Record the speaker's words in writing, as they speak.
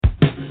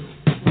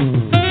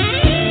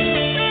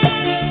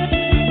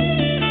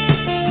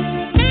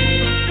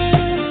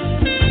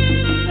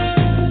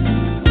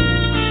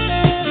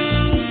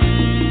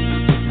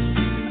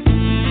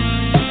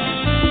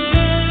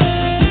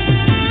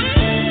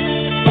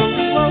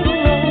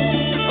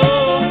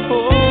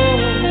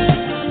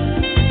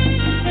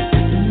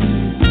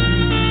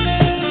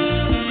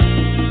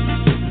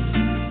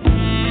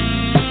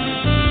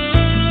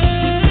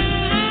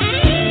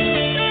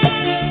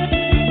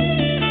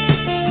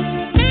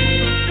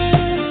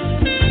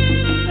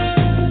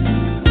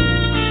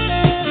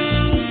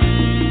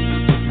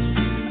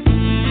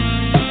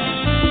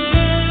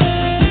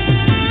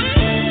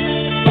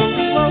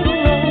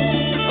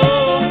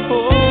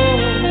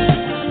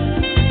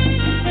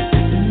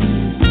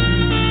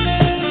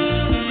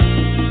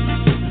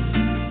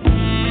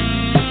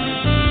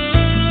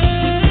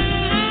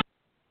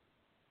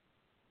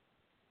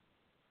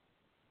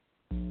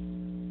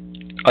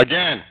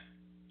Again.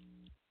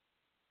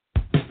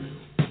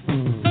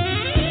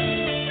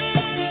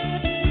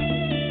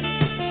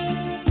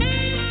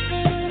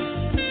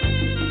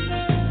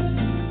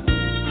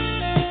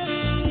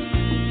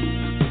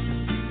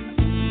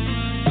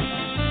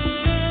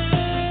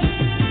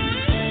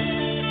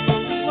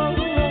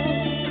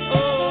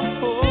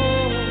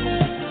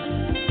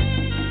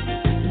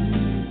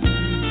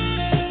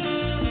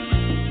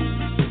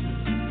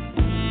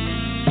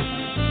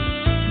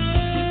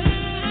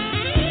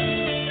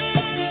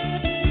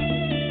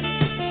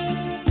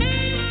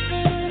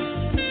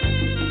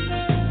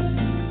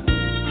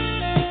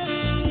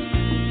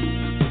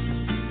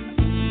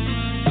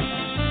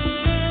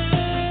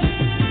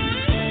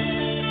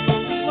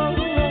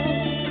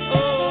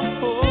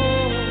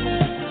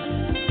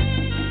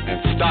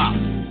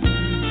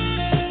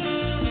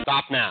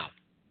 Stop now.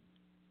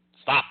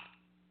 Stop.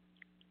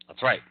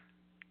 That's right.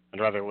 I'd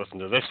rather listen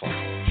to this one.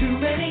 Too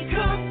many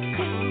drunks,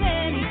 too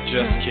many.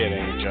 Just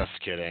kidding. Just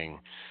kidding.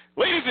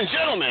 Ladies and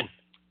gentlemen,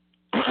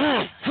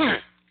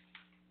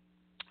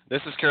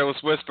 this is Careless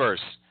Whispers.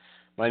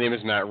 My name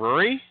is Matt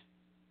Rury.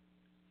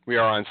 We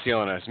are on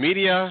CLNS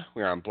Media.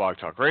 We are on Blog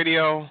Talk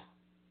Radio.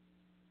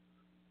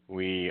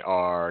 We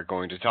are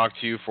going to talk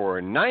to you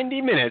for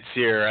 90 minutes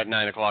here at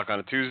 9 o'clock on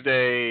a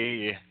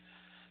Tuesday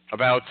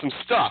about some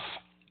stuff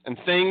and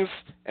things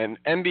and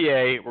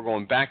NBA. We're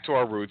going back to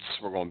our roots.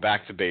 We're going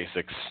back to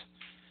basics.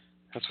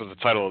 That's what the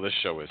title of this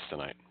show is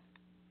tonight.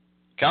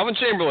 Calvin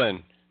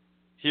Chamberlain,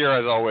 here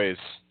as always.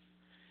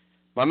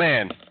 My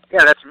man.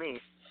 Yeah, that's me.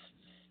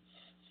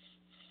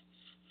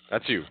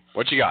 That's you.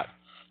 What you got?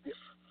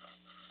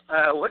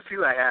 What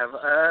do I have?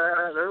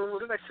 What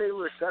did I say we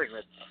were starting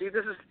with? See,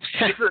 this is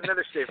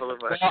another staple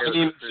of my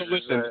show. So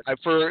listen,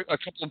 for a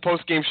couple of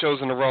post-game shows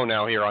in a row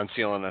now here on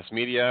CLNS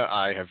Media,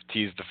 I have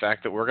teased the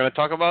fact that we're going to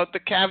talk about the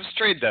Cavs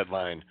trade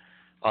deadline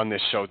on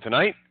this show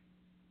tonight.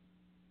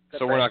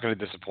 So we're not going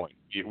to disappoint.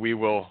 We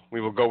will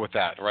go with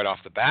that right off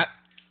the bat.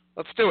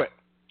 Let's do it.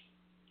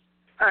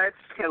 All right,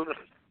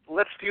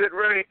 let's do it,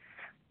 Rudy.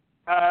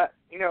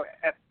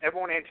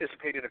 Everyone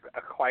anticipated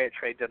a quiet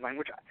trade deadline,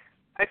 which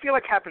I feel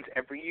like happens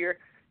every year.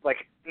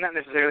 Like, not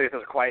necessarily if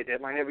there's a quiet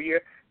deadline every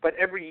year, but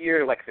every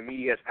year, like, the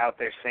media is out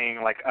there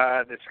saying, like,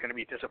 this is going to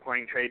be a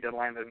disappointing trade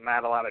deadline, there's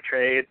not a lot of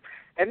trade.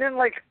 And then,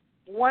 like,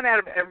 1 out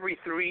of every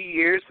 3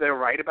 years, they're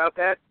right about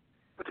that.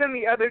 But then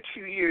the other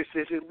 2 years,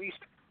 there's at least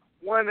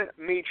one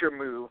major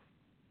move.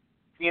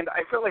 And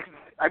I feel like,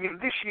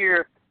 this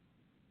year,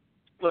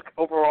 look,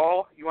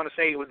 overall, you want to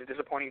say it was a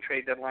disappointing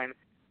trade deadline,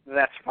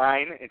 that's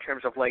fine in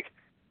terms of, like,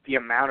 the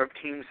amount of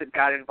teams that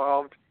got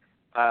involved.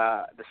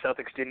 The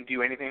Celtics didn't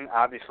do anything,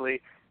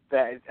 obviously.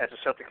 That as a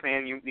Celtic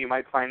fan, you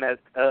might find that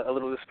a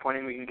little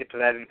disappointing. We can get to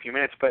that in a few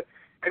minutes. But,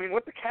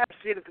 what the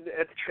Cavs did at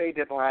the trade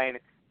deadline,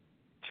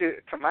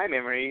 to my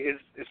memory,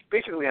 is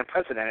basically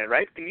unprecedented,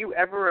 right? Can you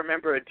ever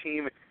remember a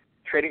team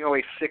trading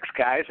away 6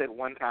 guys at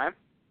one time?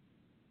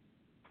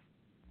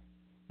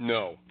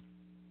 No.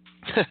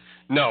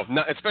 No,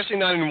 especially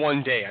not in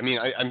one day.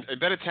 I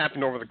bet it's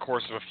happened over the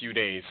course of a few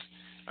days.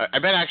 I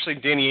bet actually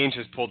Danny Ainge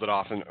has pulled it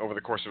off over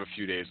the course of a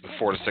few days with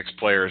 4 to 6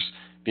 players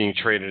being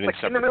traded in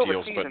separate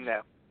deals. Season,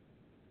 though.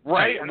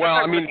 Right.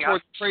 Well,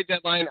 towards the trade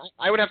deadline,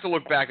 I would have to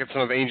look back at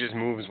some of Ainge's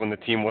moves when the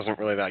team wasn't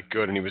really that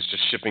good and he was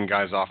just shipping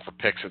guys off for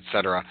picks,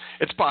 etc.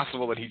 It's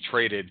possible that he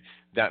traded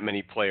that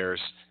many players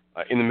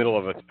in the middle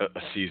of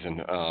a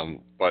season,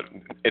 but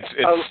it's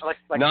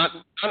not,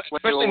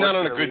 especially not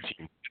on a good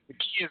team. The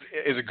key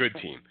is a good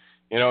team.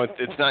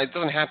 It's not. It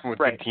doesn't happen with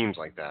good teams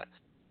like that.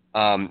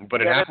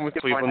 But it happened with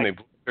Cleveland. They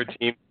blew their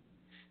team.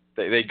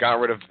 They got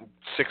rid of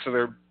 6 of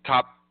their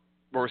top,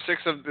 or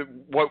 6 of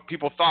what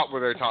people thought were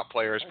their top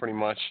players, pretty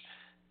much,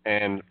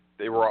 and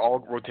they were all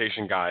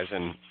rotation guys.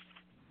 And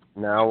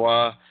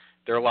now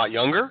they're a lot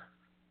younger,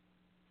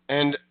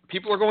 and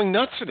people are going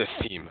nuts for this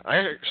team.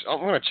 I'm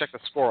going to check the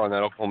score on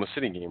that Oklahoma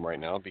City game right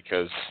now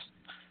because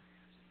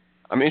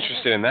I'm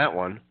interested in that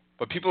one.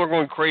 But people are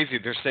going crazy.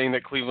 They're saying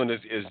that Cleveland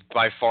is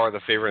by far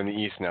the favorite in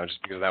the East now,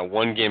 just because of that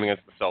one game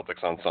against the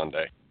Celtics on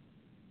Sunday.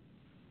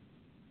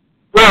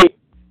 Right.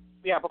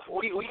 Yeah, before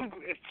we can,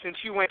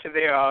 since you went to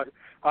there, I'll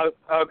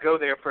go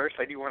there first.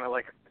 I do want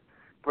to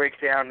break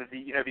down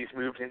these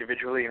moves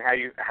individually and how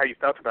you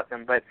felt about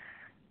them. But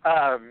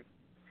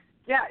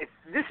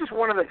this is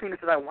one of the things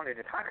that I wanted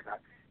to talk about.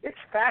 It's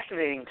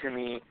fascinating to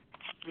me.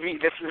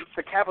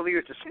 The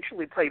Cavaliers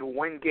essentially played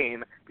one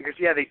game because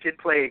they did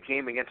play a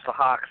game against the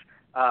Hawks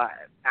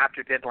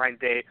after deadline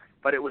day,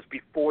 but it was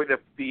before the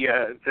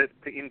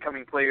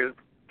incoming players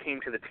came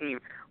to the team,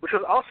 which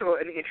was also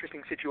an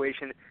interesting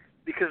situation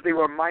because they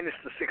were minus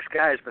the 6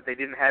 guys, but they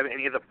didn't have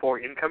any of the 4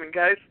 incoming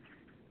guys.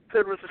 So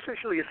it was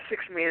essentially a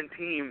 6-man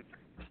team,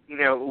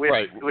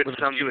 with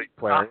some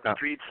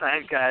off-the-street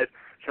signed guys,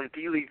 some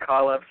D-League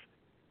call-ups.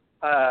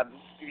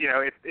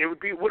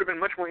 It would have been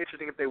much more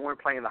interesting if they weren't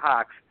playing the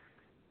Hawks.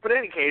 But in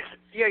any case,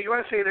 you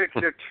want to say they're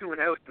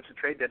 2-0 since the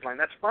trade deadline.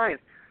 That's fine.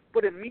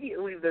 But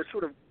immediately the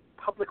sort of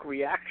public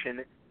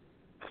reaction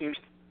seems,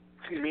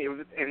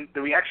 and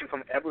the reaction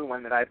from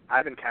everyone that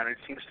I've encountered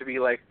seems to be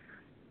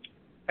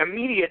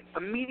immediate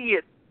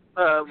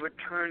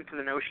return to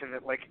the notion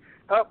that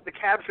the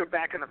Cavs are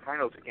back in the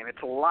finals again.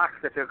 It's a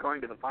lock that they're going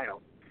to the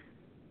finals,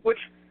 which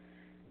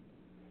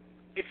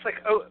it's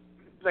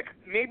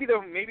maybe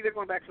they're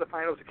going back to the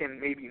finals again,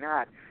 maybe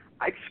not.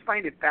 I just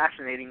find it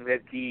fascinating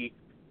that the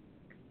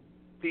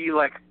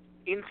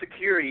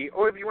insecurity,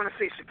 or if you want to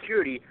say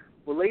security,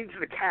 related to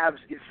the Cavs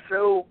is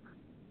so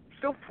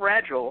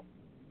fragile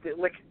that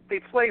they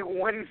play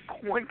one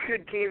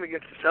good game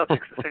against the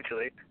Celtics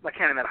essentially,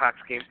 counting that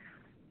Hawks game.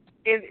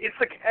 And it's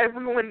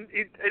everyone.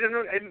 I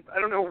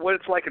don't know what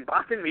it's like in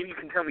Boston. Maybe you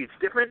can tell me it's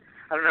different.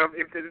 I don't know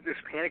if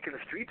there's panic in the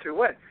streets or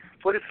what.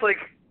 But it's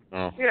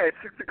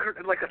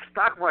it's like a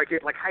stock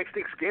market, high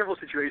stakes gamble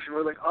situation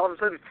where all of a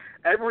sudden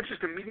everyone's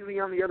just immediately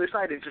on the other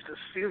side and just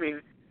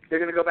assuming they're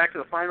going to go back to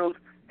the finals.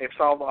 They've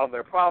solved all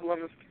their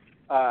problems.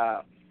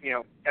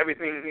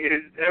 Everything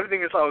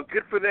is all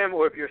good for them.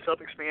 Or if you're a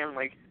Celtics fan,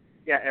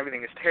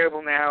 everything is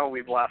terrible now.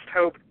 We've lost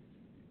hope.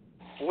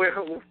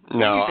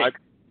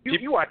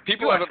 You watch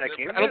that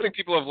game. I don't think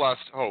people have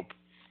lost hope.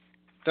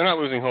 They're not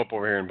losing hope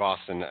over here in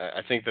Boston.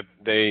 I think that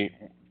they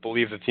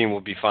believe the team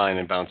will be fine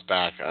and bounce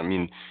back. I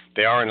mean,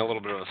 they are in a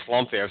little bit of a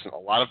slump. They have a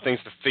lot of things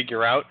to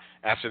figure out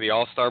after the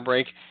All-Star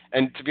break.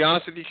 And to be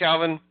honest with you,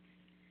 Calvin,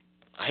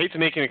 I hate to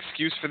make an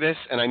excuse for this,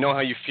 and I know how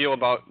you feel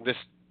about this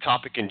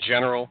topic in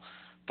general,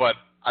 but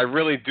I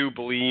really do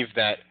believe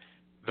that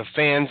the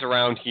fans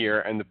around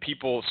here and the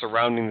people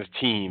surrounding the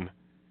team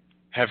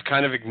have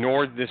kind of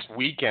ignored this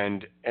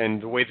weekend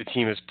and the way the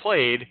team has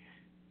played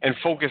and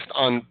focused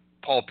on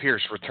Paul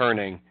Pierce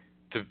returning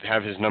to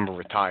have his number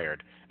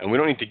retired. And we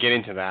don't need to get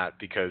into that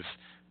because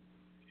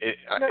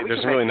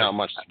there's really not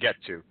much to get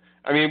to.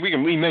 I mean,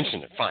 we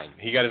mentioned it, fine.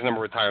 He got his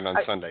number retired on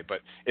Sunday, but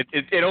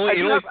it only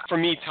for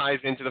me ties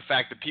into the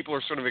fact that people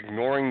are sort of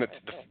ignoring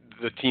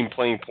the team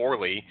playing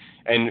poorly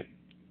and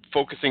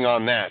focusing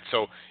on that.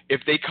 So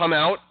if they come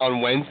out on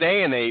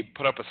Wednesday and they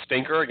put up a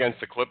stinker against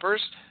the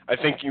Clippers, I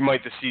think you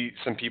might see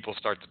some people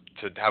start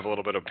to have a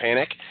little bit of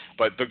panic.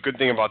 But the good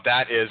thing about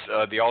that is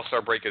the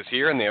All-Star break is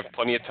here, and they have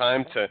plenty of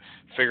time to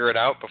figure it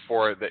out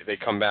before they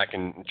come back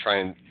and try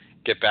and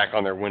get back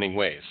on their winning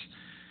ways.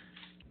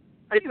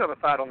 I do have a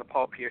thought on the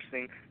Paul Pierce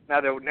thing.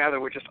 Now that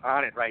we're just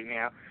on it right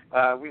now,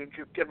 we can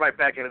get right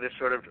back into this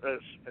sort of.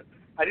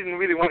 I didn't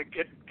really want to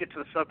get to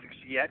the Celtics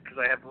yet because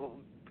I have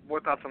more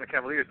thoughts on the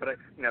Cavaliers, but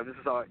this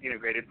is all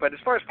integrated. But as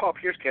far as Paul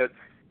Pierce goes,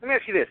 let me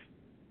ask you this: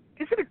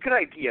 is it a good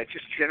idea,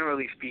 just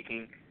generally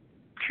speaking,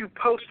 to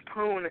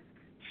postpone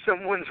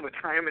someone's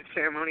retirement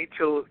ceremony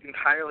till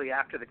entirely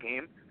after the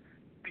game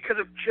because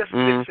of just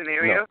this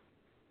scenario?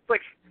 No.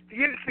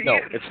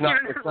 It's not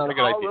a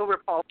good idea. All over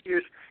Paul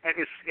Pierce and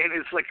his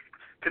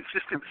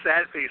consistent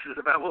sad faces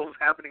about what was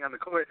happening on the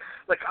court.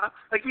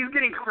 He's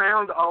getting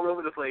clowned all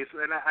over the place,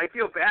 and I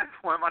feel bad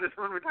for him on his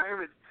own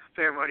retirement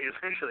ceremony,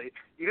 essentially.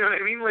 You know what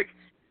I mean?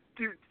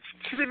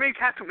 Should they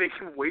have to make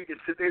him wait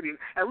and sit there?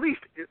 At least,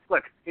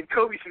 in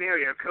Kobe's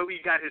scenario, Kobe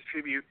got his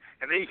tribute,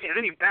 and then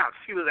he bounced.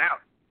 He was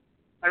out.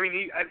 I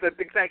mean,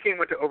 that game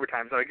went to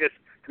overtime, so I guess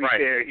to be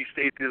fair, he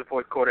stayed through the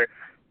fourth quarter.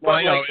 Well,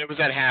 I know, it was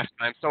at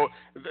halftime. So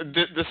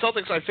the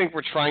Celtics, I think,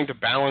 were trying to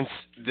balance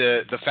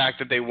the fact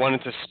that they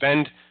wanted to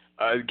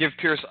give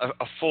Pierce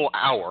a full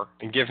hour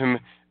and give him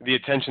the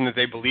attention that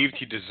they believed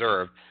he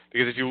deserved.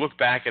 Because if you look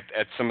back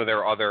at some of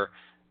their other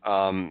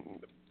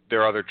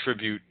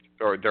tribute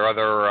or their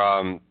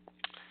other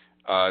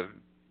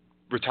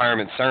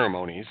retirement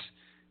ceremonies,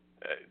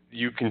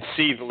 you can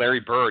see that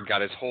Larry Bird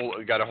got a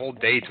whole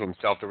day to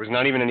himself. There was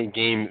not even any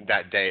game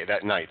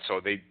that night. So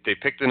they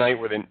picked a night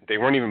where they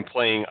weren't even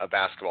playing a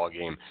basketball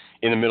game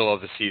in the middle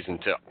of the season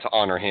to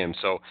honor him.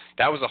 So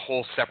that was a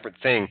whole separate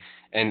thing.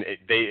 And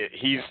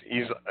he's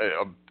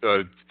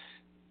a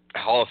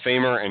Hall of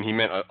Famer, and he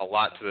meant a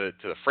lot to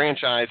the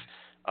franchise.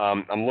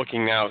 I'm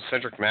looking now.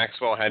 Cedric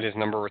Maxwell had his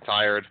number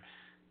retired,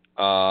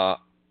 and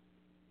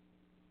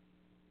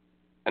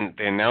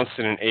they announced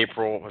it in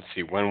April. Let's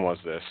see, when was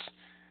this?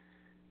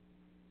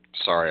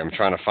 Sorry, I'm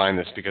trying to find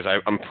this because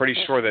I'm pretty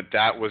sure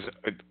that was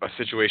a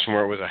situation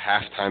where it was a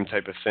halftime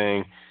type of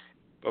thing.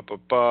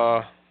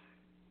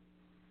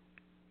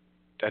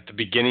 at the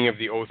beginning of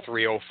the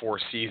 03-04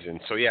 season.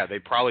 So yeah, they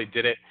probably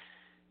did it.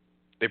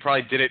 They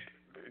probably did it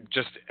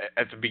just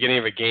at the beginning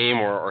of a game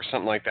or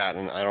something like that,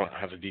 and I don't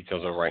have the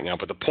details of it right now.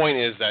 But the point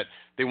is that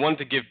they wanted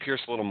to give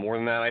Pierce a little more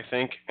than that, I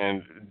think,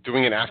 and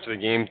doing it after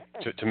the game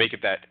to make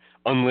it that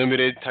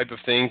unlimited type of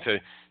thing, to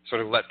sort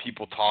of let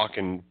people talk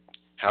and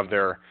have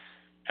their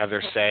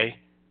say,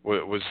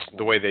 was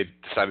the way they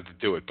decided to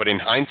do it. But in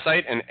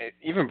hindsight, and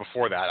even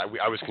before that,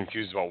 I was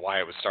confused about why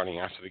it was starting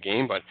after the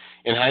game. But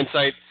in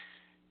hindsight,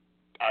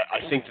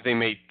 I think that they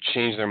may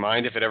change their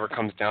mind if it ever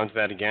comes down to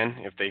that again.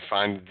 If they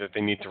find that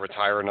they need to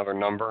retire another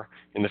number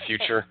in the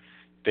future,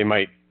 they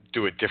might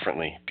do it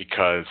differently,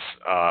 because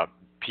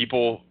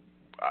people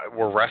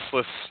were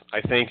restless,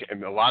 I think.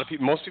 And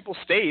most people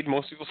stayed.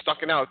 Most people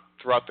stuck it out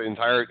throughout the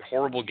entire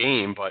horrible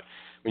game. But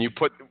when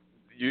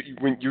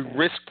when you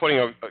risk putting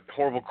a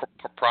horrible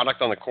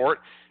product on the court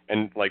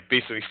and like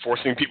basically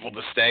forcing people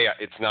to stay,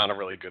 it's not a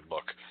really good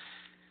look.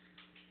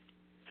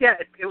 Yeah,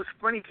 it was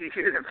funny to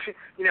hear them.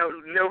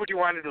 Nobody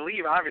wanted to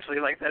leave. Obviously,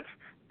 like that's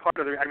part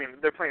of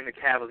they're playing the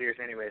Cavaliers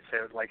anyway,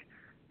 so like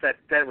that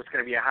was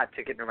going to be a hot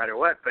ticket no matter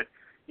what. But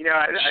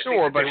I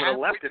think but they would have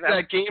left in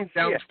that game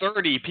down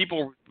 30,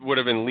 people would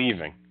have been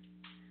leaving.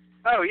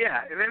 Oh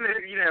yeah, and then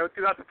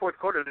throughout the fourth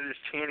quarter, they're just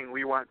chanting,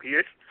 "We want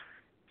Pierce."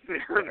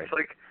 It's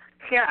like,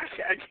 yeah,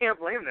 I can't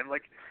blame them.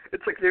 Like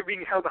it's like they're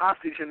being held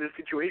hostage in this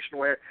situation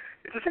where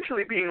it's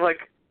essentially being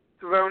like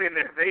thrown in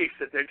their face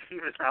that their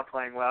team is not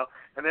playing well,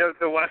 and they're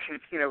watching,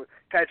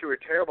 guys who are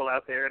terrible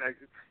out there in a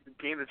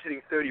game that's hitting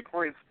 30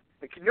 points.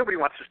 Like,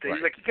 nobody wants to stay.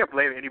 Right. Like, you can't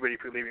blame anybody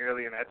for leaving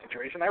early in that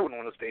situation. I wouldn't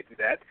want to stay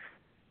through that.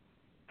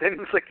 Then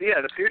it's like,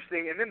 yeah, the Pierce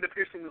thing, and then the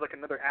Pierce thing was like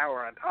another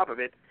hour on top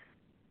of it.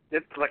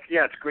 It's like,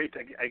 yeah, it's great,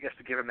 I guess,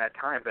 to give him that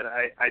time, but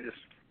I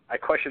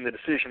question the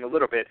decision a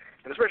little bit,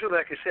 and especially,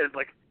 like I said,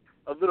 like,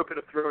 a little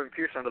bit of throwing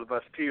Pierce under the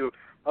bus, too.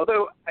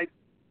 Although,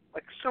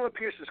 like some of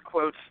Pierce's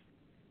quotes,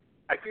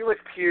 I feel like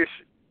Pierce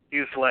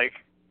is like,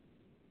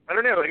 I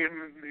don't know,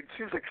 it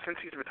seems like since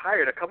he's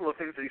retired, a couple of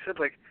things that he said,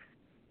 like,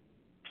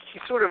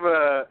 he's sort of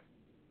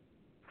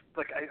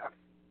like, I'm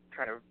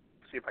trying to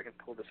see if I can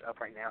pull this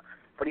up right now,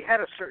 but he had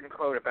a certain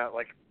quote about,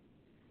 like,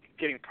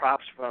 getting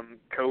props from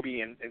Kobe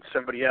and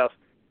somebody else.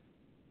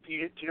 Do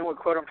you know what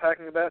quote I'm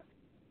talking about?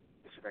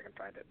 Let's see if I can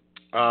find it.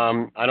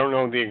 I don't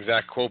know the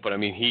exact quote, but I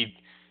mean,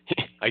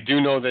 I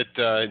do know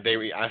that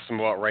they asked him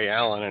about Ray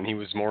Allen, and he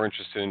was more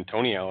interested in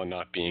Tony Allen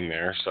not being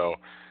there. So,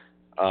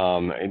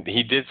 and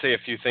he did say a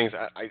few things.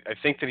 I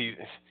think that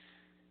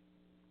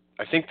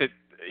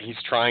he's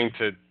trying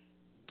to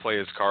play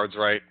his cards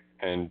right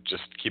and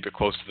just keep it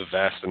close to the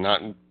vest and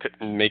not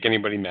make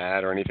anybody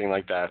mad or anything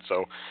like that.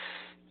 So,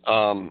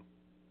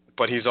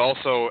 but he's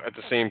also at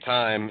the same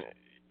time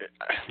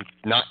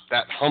not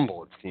that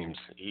humble. It seems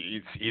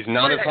he's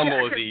not as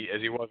humble as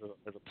he was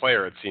as a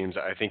player. It seems.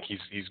 I think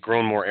he's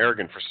grown more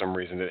arrogant for some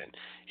reason.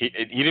 He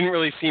didn't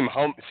really seemed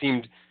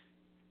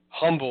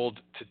humbled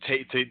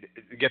to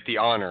get the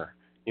honor.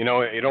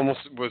 It almost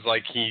was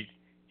like he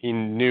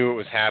knew it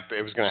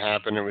was going to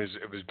happen. It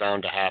was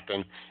bound to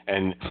happen.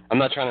 And I'm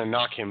not trying to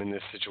knock him in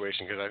this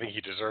situation because I think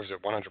he deserves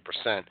it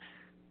 100%.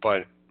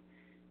 But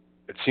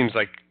it seems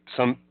like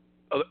some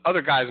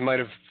other guys might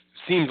have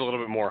seemed a little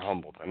bit more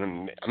humbled.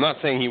 And I'm not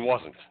saying he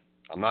wasn't.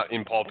 I'm not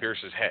in Paul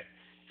Pierce's head.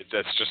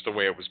 That's just the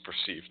way it was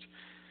perceived.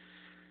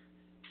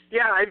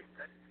 Yeah, I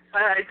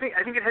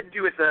think it had to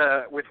do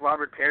with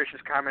Robert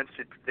Parrish's comments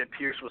that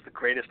Pierce was the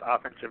greatest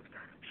offensive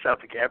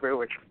Celtic ever.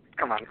 Which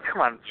come on,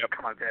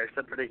 Parrish,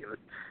 that's ridiculous.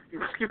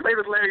 You played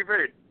with Larry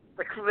Bird.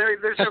 Like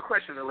there's no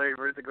question that Larry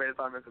Bird's the greatest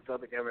offensive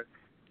Celtic ever.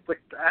 Like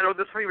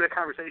that's not even a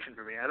conversation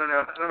for me. I don't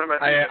know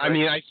about. I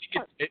mean, I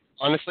think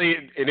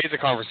honestly, it is a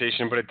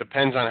conversation, but it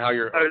depends on how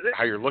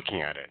you're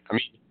looking at it. I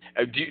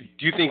mean,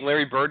 do you think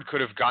Larry Bird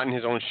could have gotten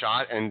his own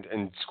shot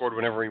and scored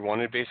whenever he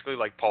wanted, basically,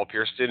 like Paul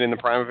Pierce did in the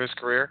prime of his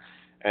career?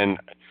 And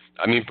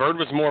I mean, Bird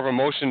was more of a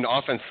motion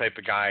offense type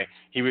of guy.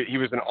 He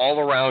was an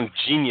all-around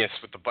genius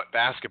with the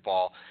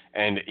basketball,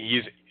 and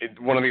he's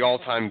one of the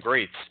all-time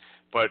greats.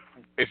 But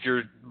if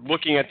you're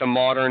looking at the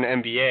modern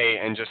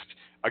NBA and just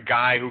a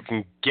guy who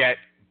can get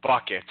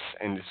buckets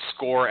and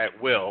score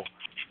at will,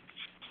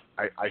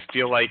 I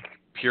feel like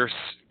Pierce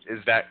is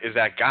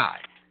that guy.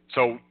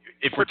 So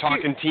if we're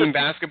talking team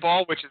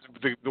basketball, which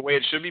is the way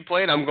it should be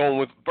played, I'm going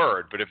with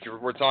Bird. But if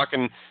we're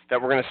talking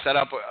that we're going to set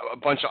up a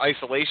bunch of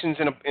isolations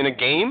in a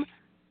game,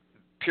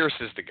 Pierce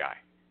is the guy.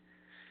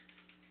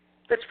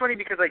 That's funny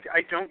because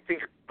I don't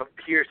think of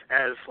Pierce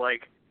as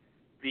like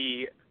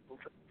the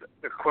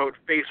quote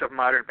face of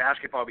modern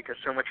basketball, because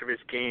so much of his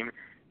game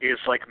is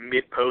like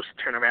mid-post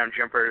turnaround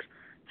jumpers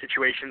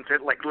situations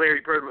that like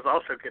Larry Bird was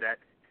also good at.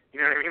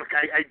 You know what I mean?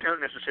 Like I don't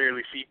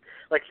necessarily see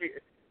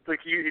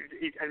you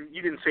and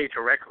you didn't say it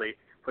directly,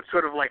 but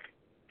sort of like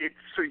you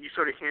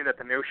sort of hinted at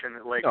the notion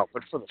that like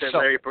that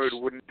Larry Bird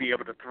wouldn't be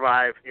able to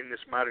thrive in this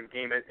modern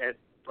game at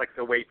like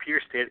the way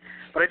Pierce did.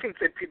 But I think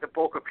that the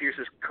bulk of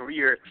Pierce's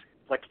career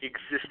like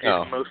existed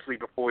mostly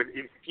before.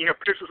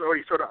 Pierce was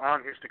already sort of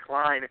on his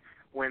decline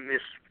when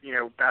this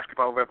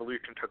basketball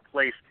revolution took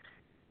place.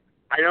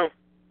 I don't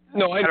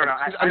No, I don't know.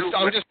 I'm just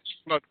talking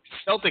about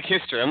Celtic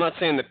history. I'm not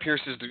saying that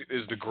Pierce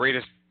is the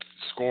greatest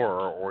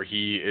scorer or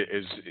he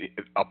is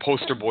a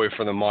poster boy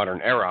for the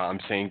modern era. I'm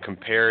saying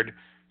compared,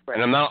 Right.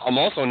 and I'm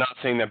also not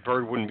saying that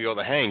Bird wouldn't be able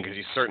to hang, because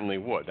he certainly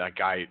would. That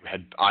guy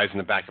had eyes in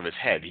the back of his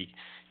head.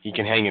 He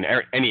can hang in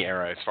any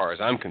era as far as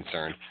I'm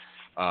concerned.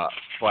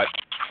 But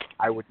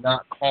I would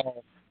not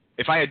call,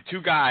 if I had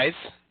two guys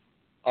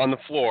on the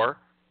floor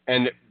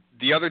and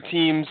the other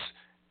team's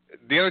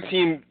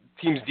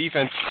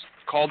defense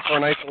called for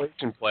an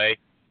isolation play,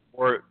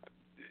 or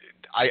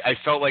I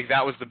felt like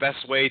that was the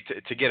best way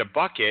to get a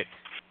bucket,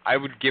 I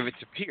would give it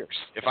to Pierce.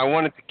 If I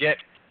wanted to get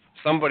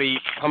somebody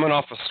coming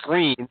off a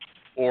screen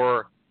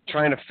or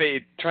trying to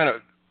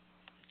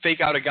fake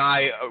out a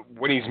guy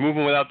when he's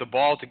moving without the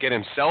ball to get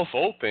himself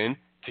open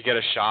to get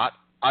a shot,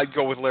 I'd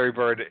go with Larry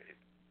Bird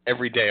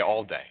every day,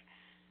 all day.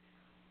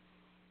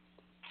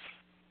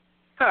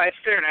 No, it's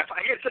fair enough.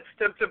 I guess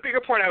the bigger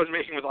point I was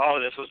making with all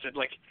of this was that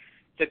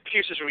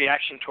Pierce's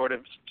reaction toward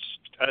it,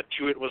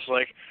 to it was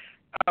like,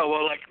 oh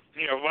well, like,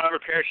 you know,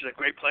 Robert Parrish is a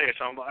great player,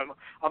 so I'm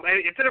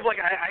instead of like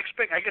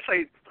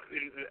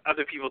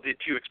other people did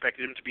too,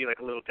 expected him to be like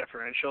a little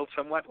deferential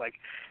somewhat. Like,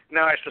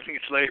 no, I still think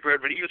it's Larry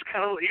Bird, but he was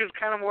kind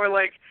of more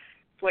like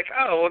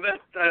oh well,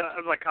 that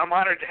like, I'm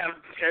honored to have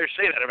Parrish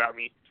say that about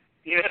me.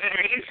 You know what I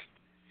mean?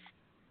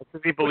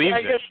 Because he believes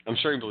it. I'm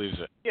sure he believes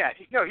it. Yeah,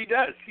 he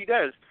does. He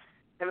does.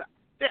 And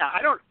yeah,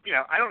 I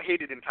don't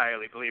hate it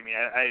entirely. Believe me,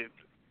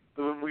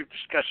 we've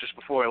discussed this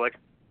before. Like,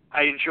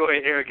 I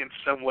enjoy arrogance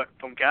somewhat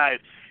from guys.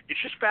 It's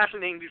just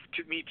fascinating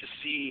to me to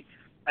see.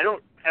 I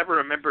don't ever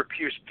remember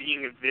Pierce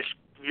being this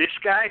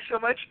guy so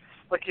much.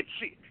 Like, it's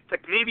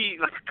like maybe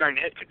like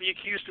Garnett could be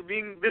accused of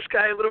being this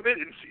guy a little bit.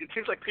 It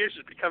seems like Pierce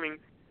is becoming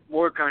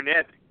more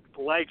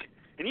Garnett-like.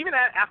 And even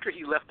after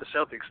he left the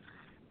Celtics,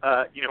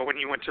 you know, when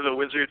he went to the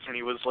Wizards and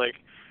he was like,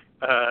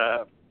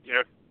 you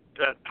know,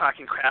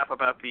 talking crap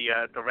about the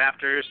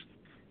Raptors,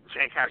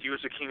 saying how he was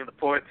the king of the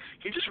port.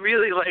 He just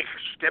really like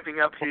stepping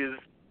up his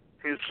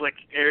like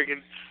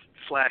arrogance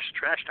 /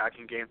 trash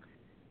talking game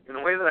in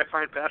a way that I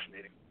find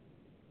fascinating.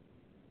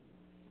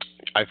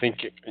 I think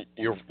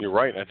you're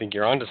right. I think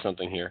you're onto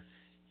something here.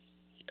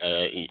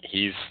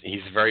 He's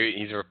a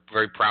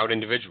very proud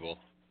individual,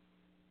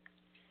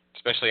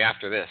 especially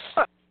after this.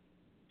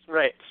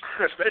 Right,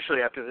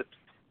 especially after this.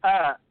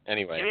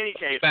 Anyway, in any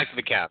case, back to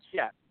the Cavs.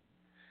 Yeah,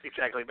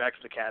 exactly. Back to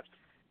the Cavs.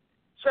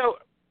 So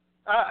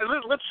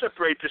let's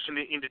separate this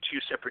into two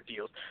separate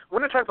deals. We're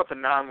going to talk about the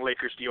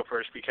non-Lakers deal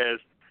first because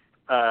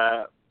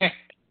the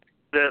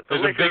There's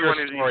Lakers a bigger one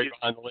is story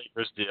behind the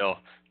Lakers deal.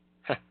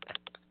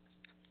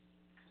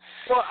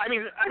 Well, I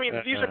mean,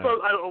 these are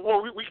both.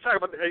 Well, we can talk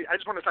about. I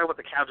just want to talk about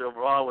the Cavs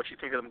overall, what you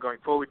think of them going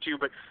forward too.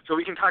 But so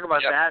we can talk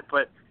about that.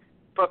 But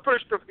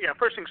first,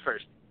 first things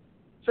first.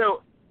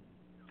 So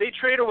they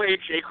trade away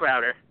Jay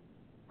Crowder,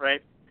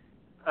 right?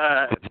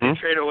 They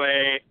trade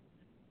away.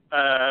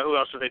 Who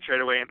else did they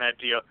trade away in that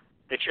deal?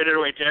 They traded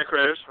away Derrick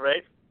Rose,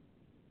 right?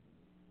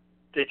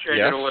 They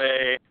traded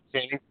away.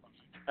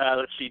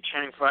 Let's see,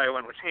 Channing Frye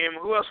went with him.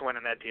 Who else went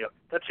in that deal?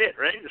 That's it,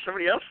 right? Is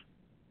somebody else?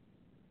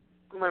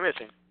 Who am I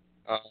missing?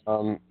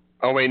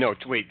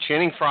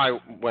 Channing Frye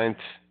went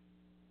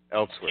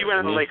elsewhere. He went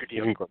on the Laker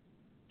deal.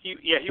 He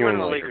went on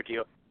the Laker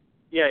deal.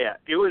 Yeah.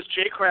 It was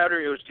Jay Crowder,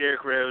 it was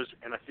Derrick Rose,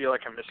 and I feel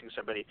like I'm missing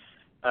somebody.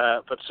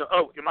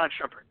 Iman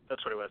Shumpert.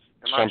 That's what it was.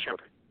 Iman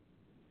Shumpert.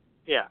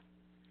 Yeah.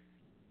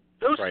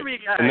 Those three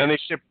guys. And then they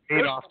shipped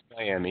Wade off to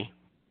Miami.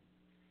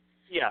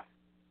 Yeah.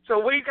 So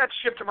Wade got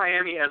shipped to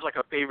Miami as like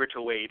a favor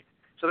to Wade.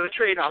 So the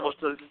trade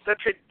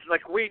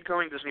like Wade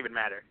going doesn't even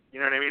matter. You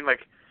know what I mean?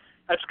 Like,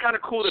 that's kind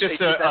of cool that they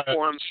did that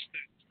for him.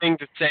 Thing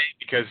to say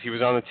because he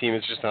was on the team.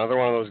 It's just another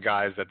one of those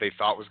guys that they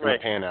thought was going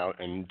to pan out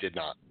and did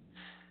not.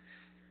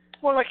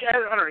 Well, like, I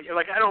don't know.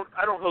 Like, I don't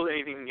hold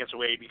anything against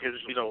Wade because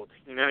he's old.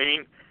 You know what I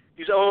mean?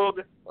 He's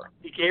old.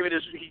 He gave it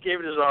his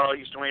all.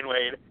 He's Dwayne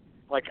Wade.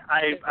 Like,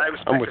 I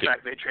respect the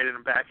fact they traded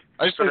him back.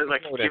 I just so that,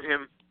 like, give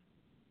him.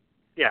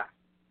 Yeah,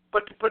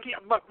 but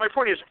my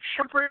point is,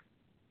 Shumpert,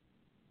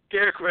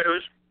 Derrick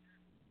Rose,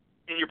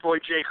 and your boy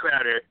Jay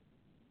Crowder.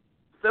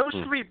 Those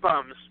three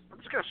bums. I'm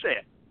just gonna say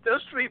it.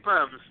 Those three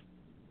bums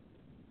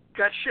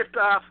got shipped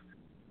off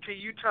to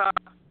Utah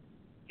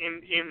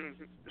in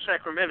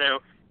Sacramento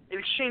in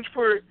exchange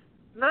for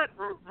not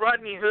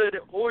Rodney Hood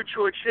or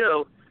George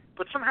Hill,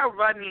 but somehow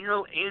Rodney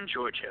Hill and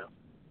George Hill.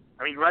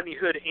 I mean, Rodney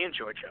Hood and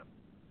George Hill.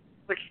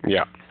 Like,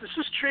 does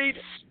this trade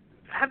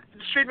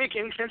make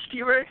any sense to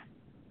you, Ray?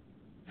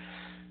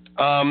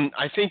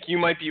 I think you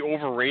might be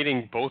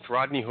overrating both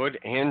Rodney Hood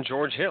and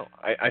George Hill.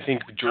 I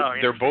think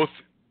they're both.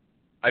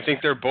 I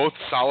think they're both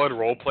solid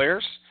role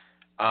players.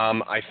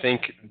 I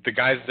think the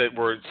guys that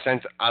were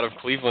sent out of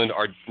Cleveland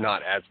are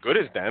not as good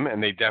as them,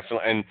 and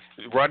and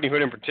Rodney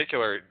Hood in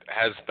particular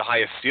has the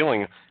highest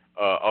ceiling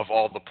of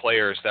all the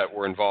players that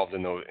were involved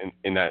in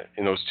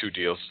those two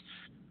deals,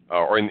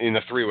 or in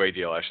the three-way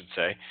deal, I should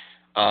say.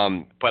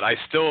 But I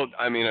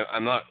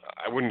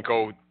wouldn't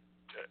go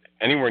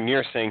anywhere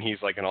near saying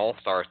he's like an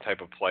all-star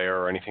type of player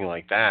or anything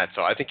like that.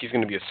 So I think he's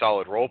going to be a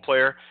solid role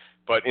player.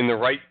 But in the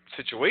right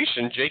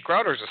situation, Jay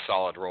Crowder's a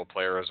solid role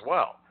player as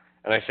well.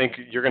 And I think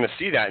you're going to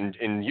see that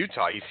in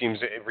Utah. He seems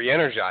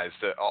re-energized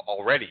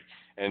already.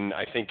 And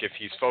I think if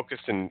he's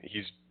focused and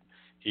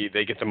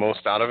they get the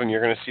most out of him,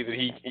 you're going to see that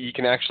he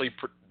can actually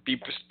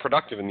be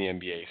productive in the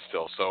NBA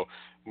still. So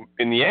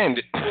in the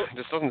end,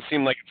 this doesn't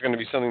seem like it's going to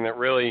be something that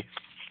really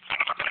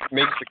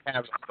makes the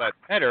Cavs all that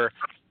better,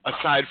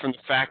 aside from the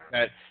fact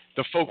that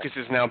the focus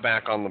is now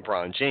back on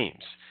LeBron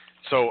James.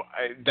 So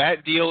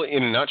that deal,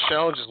 in a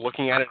nutshell, just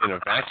looking at it in a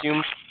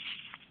vacuum,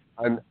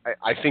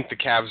 I think the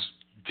Cavs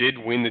did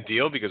win the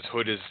deal because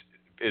Hood is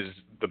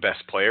the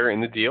best player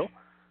in the deal.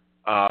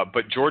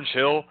 But George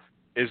Hill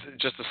is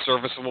just a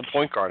serviceable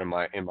point guard in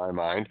my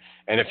mind.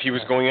 And if he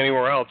was going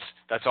anywhere else,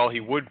 that's all he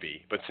would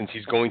be. But since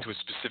he's going to a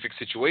specific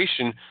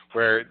situation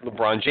where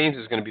LeBron James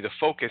is going to be the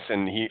focus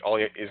and all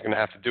he is going to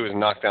have to do is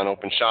knock down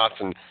open shots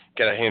and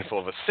get a handful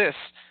of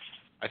assists,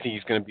 I think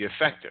he's going to be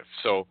effective.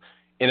 So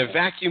in a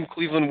vacuum,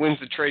 Cleveland wins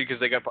the trade because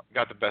they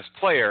got the best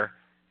player.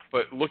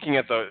 But looking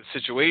at the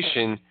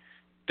situation,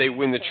 they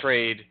win the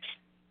trade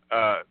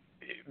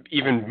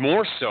even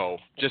more so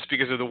just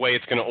because of the way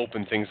it's going to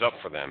open things up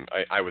for them,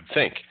 I would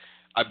think.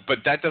 But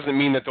that doesn't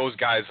mean that those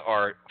guys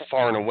are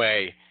far and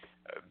away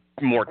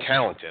more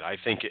talented. I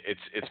think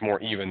it's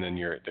more even than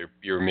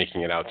you're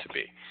making it out to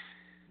be.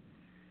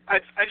 I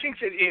think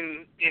that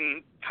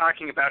in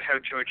talking about how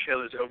George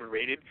Hill is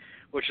overrated,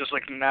 which is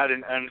like not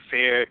an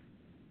unfair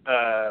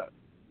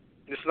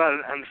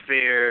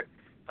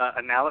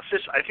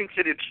analysis. I think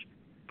that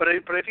but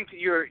I think that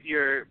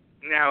you're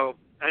now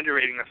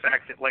underrating the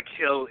fact that like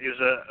Hill is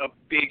a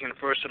big and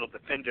versatile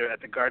defender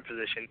at the guard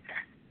position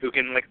who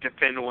can like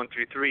defend 1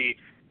 through 3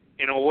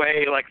 in a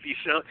way like these.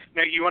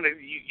 Now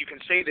you can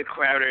say that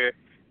Crowder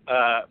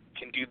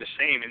can do the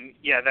same, and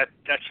yeah,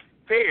 that's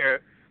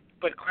fair.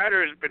 But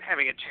Crowder has been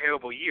having a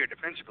terrible year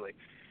defensively.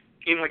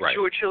 Right.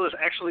 George Hill is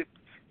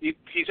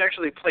he's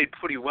actually played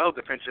pretty well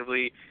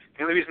defensively.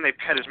 The only reason they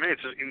cut his minutes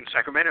in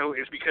Sacramento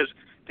is because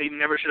they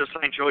never should have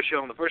signed George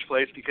Hill in the first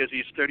place because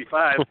he's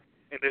 35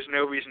 and there's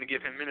no reason to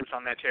give him minutes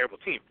on that terrible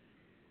team,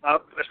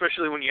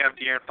 especially when you have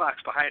De'Aaron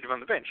Fox behind him on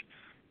the bench.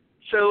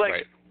 So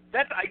right.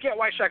 I get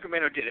why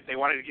Sacramento did it. They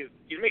wanted to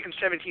he's making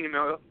 $17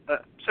 million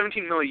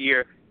a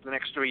year for the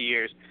next 3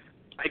 years.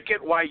 I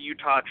get why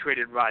Utah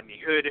traded Rodney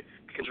Hood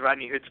because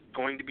Rodney Hood's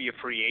going to be a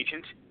free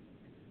agent.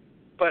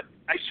 But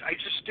I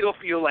just still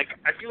feel like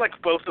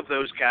both of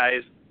those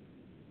guys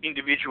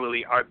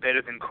individually are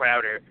better than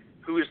Crowder,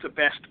 who is the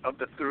best of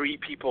the 3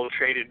 people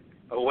traded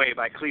away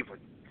by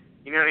Cleveland.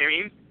 You know what I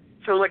mean?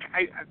 So if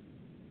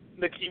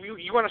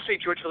you want to say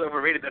George Hill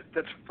overrated,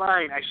 that's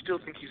fine. I still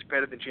think he's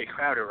better than Jay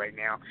Crowder right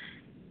now.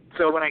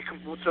 So when I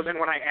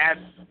add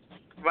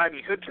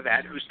Rodney Hood to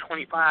that, who's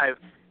 25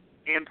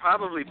 and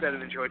probably better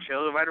than George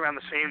Hill, right around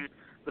the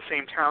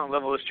same talent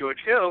level as George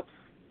Hill,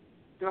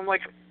 then I'm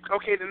like,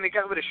 okay, then they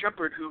got rid of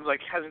Shumpert, who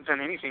hasn't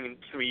done anything in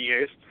 3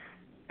 years,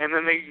 and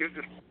then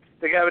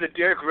they got rid of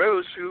Derrick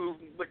Rose, who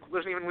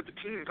wasn't even with the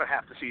team for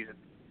half the season.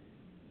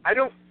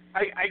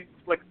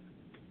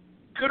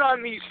 Good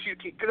on these two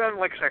teams. Good on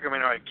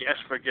Sacramento, I guess,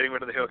 for getting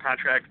rid of the Hill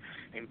contract,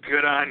 and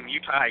good on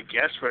Utah, I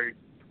guess, for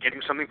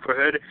getting something for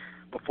Hood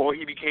before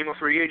he became a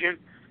free agent.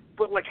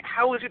 But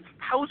how is it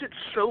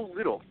so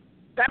little?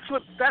 That's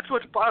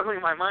what's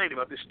boggling my mind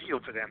about this deal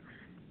for them.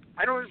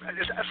 I don't,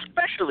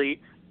 especially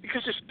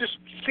because this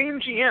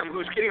same GM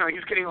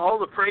he's getting all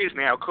the praise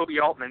now, Kobe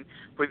Altman,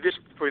 for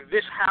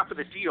this half of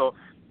the deal,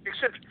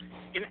 except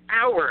an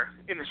hour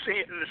in the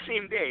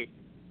same day,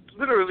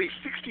 literally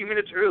 60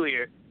 minutes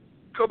earlier,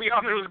 Kobe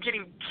Altman was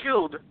getting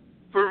killed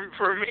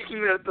for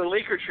making the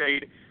Laker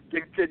trade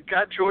that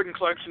got Jordan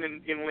Clarkson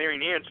and Larry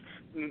Nance.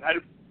 And I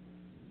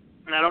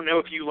don't know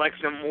if you like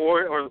them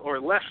more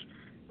or less.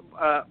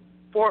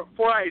 For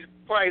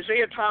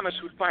Isaiah Thomas,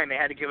 who's fine, they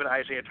had to give it to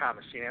Isaiah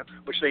Thomas,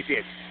 which they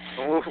did.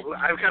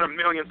 I've got a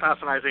million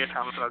thoughts on Isaiah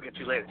Thomas that I'll get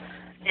to later.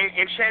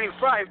 And Channing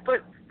Frye,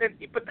 but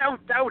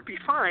that would be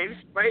fine,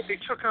 right? They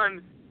took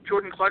on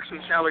Jordan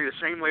Clarkson's salary the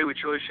same way with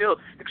George Hill,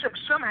 except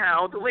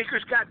somehow the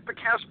Lakers got the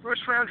Cavs'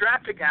 first-round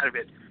draft pick out of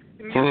it.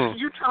 And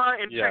Utah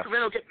and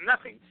Sacramento get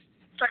nothing.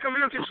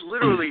 Sacramento gets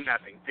literally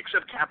nothing,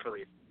 except cap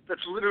relief.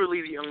 That's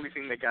literally the only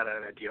thing they got out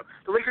of that deal.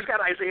 The Lakers got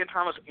Isaiah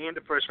Thomas and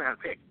a first-round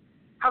pick.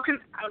 I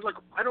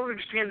don't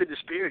understand the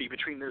disparity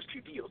between those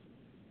two deals.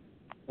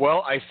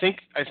 Well, I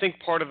think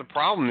part of the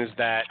problem is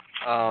that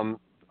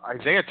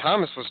Isaiah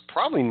Thomas was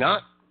probably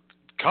not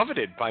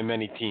coveted by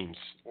many teams,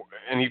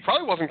 and he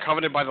probably wasn't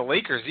coveted by the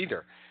Lakers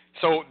either.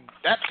 So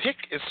that pick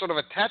is sort of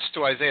attached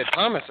to Isaiah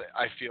Thomas,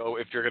 I feel,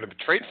 if you're going to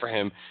trade for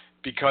him,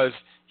 because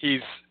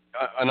he's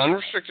an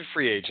unrestricted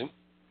free agent,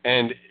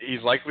 and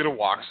he's likely to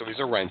walk, so he's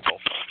a rental.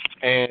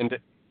 And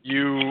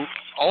you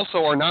also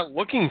are not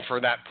looking for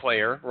that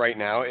player right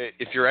now,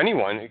 if you're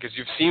anyone, because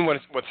you've seen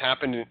what's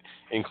happened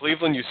in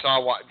Cleveland. You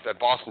saw that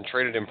Boston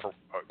traded him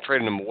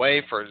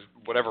away for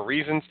whatever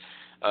reasons,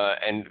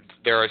 and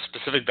there are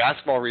specific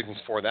basketball reasons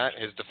for that.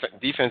 His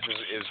defense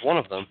is one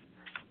of them.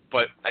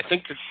 But I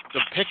think that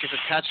the pick is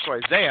attached to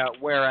Isaiah,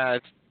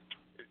 whereas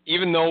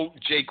even though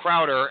Jay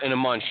Crowder and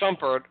Iman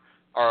Shumpert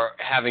are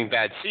having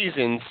bad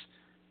seasons,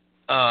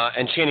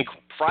 and Channing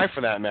Frye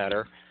for that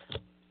matter.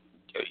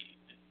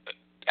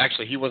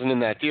 Actually, he wasn't in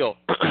that deal.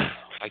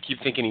 I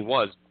keep thinking he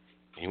was.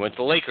 He went to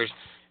the Lakers.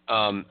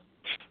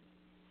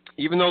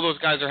 Even though those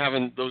two guys are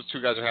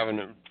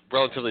having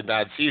relatively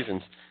bad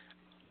seasons,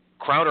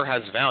 Crowder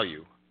has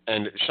value,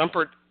 and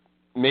Shumpert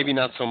maybe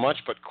not so much,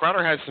 but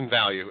Crowder has some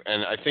value,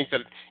 and I think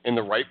that in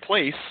the right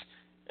place,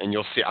 and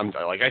you'll see.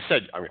 Like I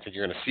said, I think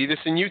you're going to see this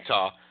in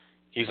Utah.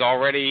 He's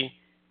already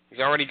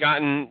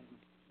gotten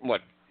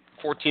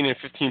 14 and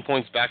 15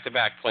 points back to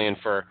back playing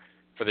for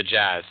the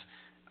Jazz.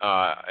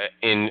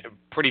 In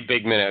pretty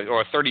big minutes,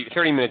 or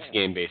 30 minutes a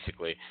game,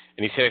 basically.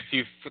 And he's hit a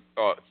few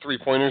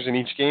three-pointers in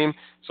each game.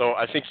 So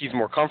I think he's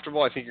more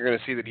comfortable. I think you're going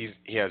to see that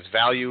he has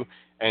value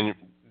and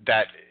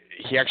that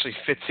he actually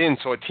fits in.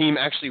 So a team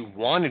actually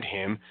wanted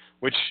him,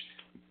 which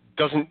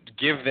doesn't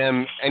give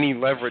them any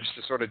leverage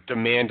to sort of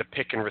demand a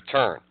pick in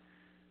return.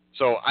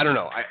 So I don't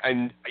know.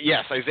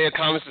 Yes, Isaiah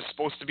Thomas is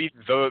supposed to be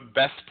the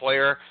best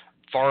player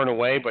far and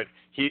away, but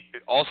he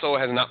also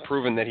has not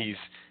proven that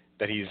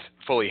he's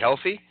fully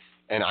healthy.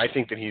 And I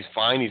think that he's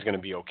fine. He's going to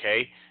be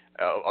okay.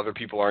 Other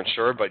people aren't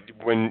sure, but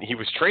when he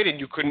was traded,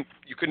 you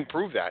couldn't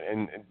prove that,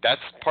 and that's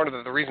part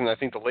of the reason I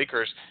think the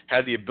Lakers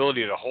had the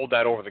ability to hold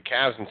that over the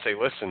Cavs and say,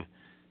 "Listen,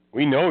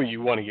 we know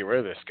you want to get rid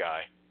of this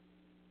guy.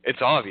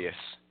 It's obvious.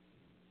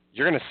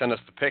 You're going to send us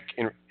the pick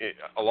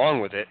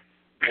along with it,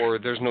 or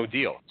there's no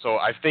deal." So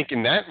I think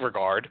in that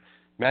regard,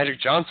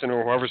 Magic Johnson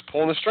or whoever's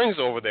pulling the strings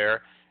over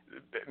there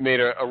made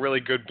a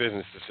really good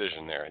business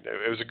decision there.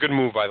 It was a good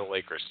move by the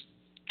Lakers,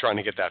 trying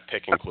to get that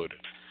pick included.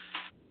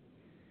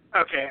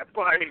 Okay,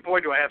 well, I mean,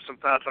 boy, do I have some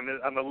thoughts on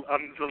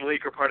the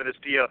Laker part of this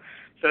deal.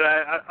 So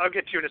I'll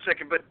get to you in a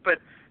second. But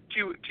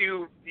you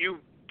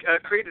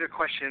created a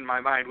question in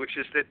my mind, which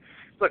is that,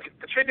 look,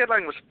 the trade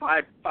deadline was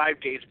five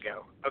days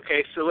ago.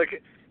 Okay,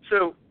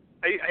 so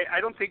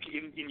I don't think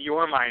in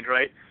your mind,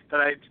 right,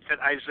 that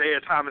Isaiah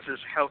Thomas's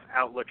health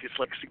outlook is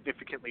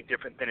significantly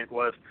different than it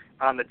was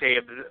on the day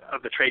of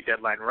the trade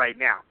deadline right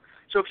now.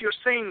 So if you're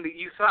saying that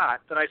you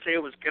thought that Isaiah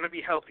was going to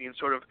be healthy and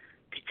sort of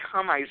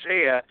become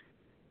Isaiah,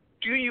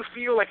 do you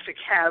feel like the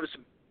Cavs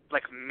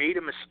made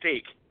a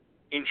mistake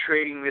in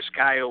trading this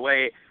guy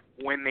away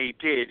when they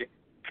did,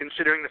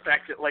 considering the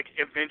fact that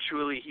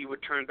eventually he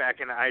would turn back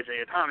into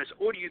Isaiah Thomas?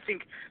 Or do you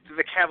think that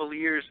the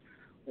Cavaliers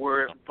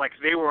were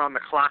they were on the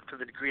clock to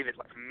the degree that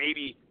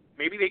maybe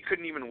they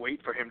couldn't even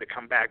wait for him to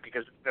come back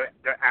because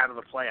they're out of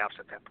the playoffs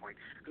at that point?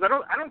 Because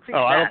I don't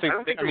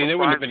think they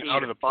wouldn't have been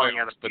out of the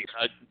playoffs, but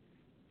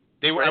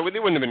they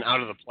wouldn't have been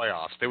out of the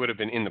playoffs. They would have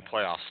been in the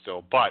playoffs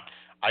still. But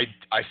I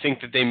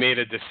think that they made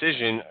a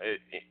decision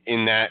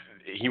in that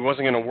he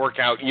wasn't going to work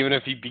out even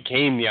if he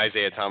became the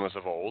Isaiah Thomas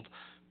of old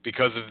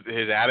because of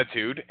his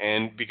attitude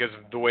and because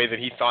of the way that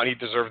he thought he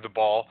deserved the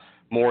ball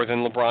more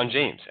than LeBron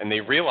James. And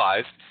they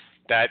realized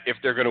that if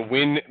they're going to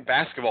win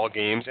basketball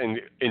games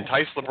and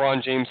entice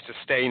LeBron James to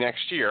stay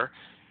next year,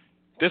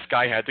 this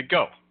guy had to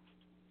go.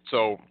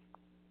 So,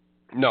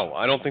 no,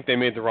 I don't think they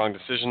made the wrong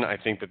decision. I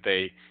think that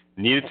they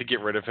needed to get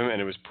rid of him,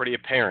 and it was pretty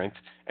apparent,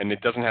 and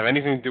it doesn't have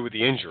anything to do with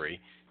the injury,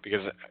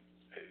 because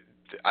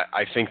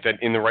I think that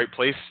in the right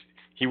place,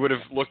 he would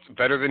have looked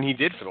better than he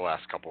did for the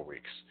last couple of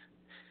weeks.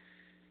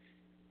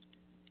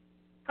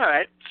 All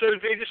right, so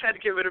they just had to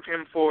get rid of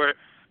him for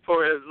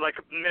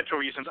mental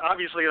reasons.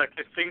 Obviously,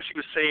 the things he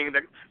was saying,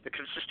 the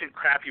consistent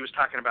crap he was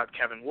talking about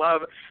Kevin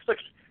Love. Look,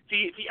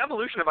 the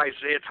evolution of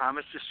Isaiah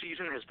Thomas this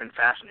season has been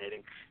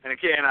fascinating. And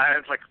again,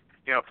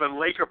 for the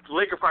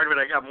Laker part of it,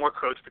 I got more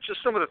quotes, but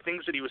just some of the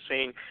things that he was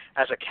saying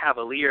as a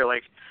Cavalier,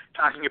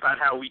 talking about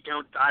how we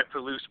don't dive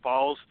for loose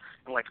balls,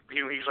 and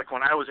he's like,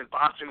 when I was in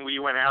Boston, we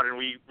went out and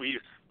we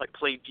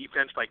played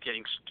defense by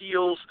getting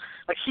steals.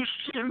 He's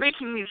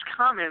making these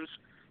comments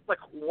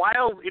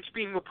while it's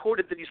being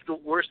reported that he's the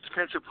worst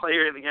defensive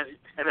player in the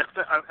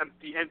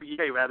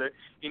NBA rather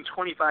in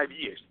 25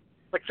 years.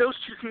 Those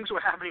two things were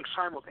happening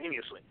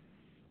simultaneously.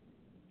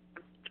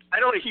 I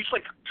don't know, he's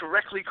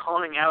directly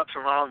calling out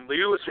Tyronn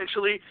Lue,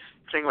 essentially,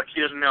 saying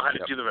he doesn't know how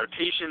to do the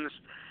rotations,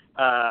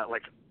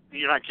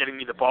 you're not getting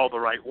me the ball the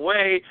right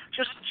way,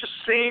 just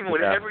saying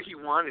whatever he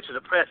wanted to the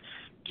press.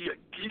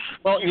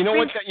 You know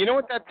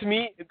what that to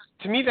me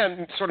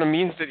that sort of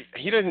means that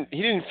he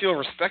didn't feel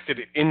respected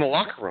in the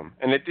locker room,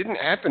 and it didn't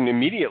happen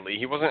immediately.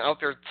 He wasn't out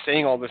there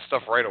saying all this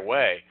stuff right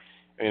away,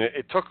 and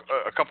it took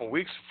a couple of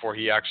weeks before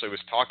he actually was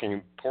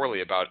talking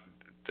poorly about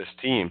this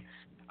team.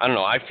 I don't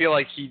know. I feel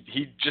like he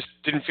just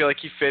didn't feel like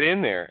he fit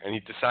in there, and he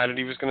decided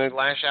he was going to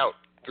lash out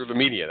through the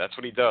media. That's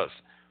what he does.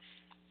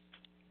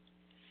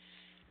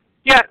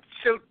 Yeah.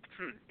 So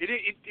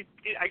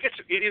I guess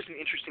it is an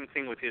interesting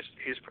thing with his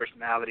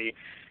personality,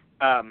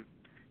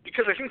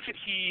 because I think that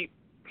he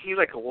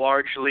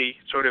largely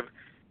sort of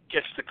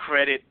gets the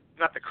credit,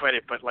 not the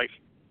credit, but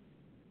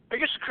I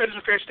guess the credit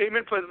is a fair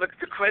statement, but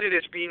the credit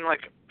as being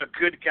a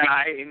good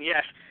guy, and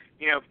yes,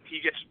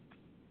 he gets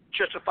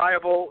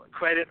justifiable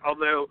credit,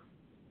 although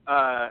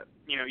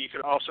you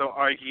could also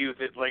argue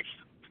that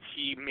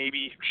he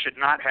maybe should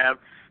not have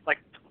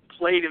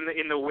played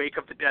in the wake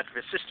of the death of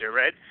his sister,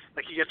 right?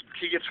 Like he gets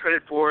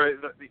credit for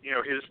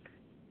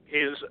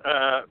his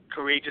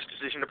courageous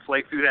decision to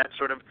play through that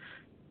sort of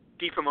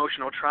deep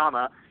emotional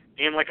trauma,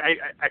 and like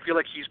I feel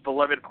like he's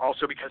beloved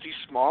also because he's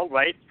small,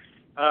 right?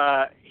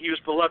 He was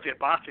beloved in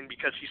Boston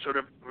because he sort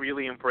of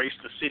really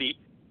embraced the city,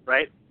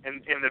 right?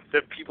 And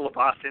the people of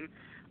Boston.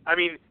 I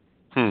mean,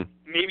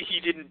 maybe he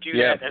didn't do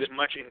that as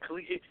much in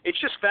collegiate. It's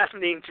just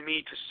fascinating to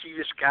me to see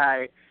this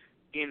guy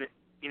in,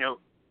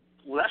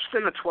 less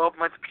than a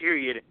 12-month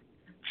period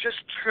just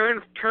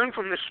turn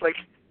from this, like,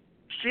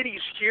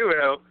 city's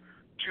hero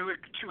to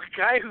a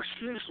guy who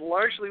seems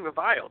largely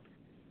reviled.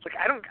 It's like,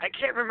 I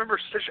can't remember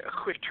such a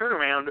quick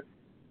turnaround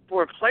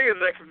for a player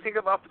that I can think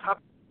of off the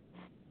top.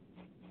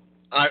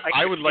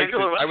 I would like to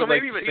but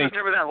he think was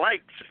never that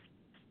liked.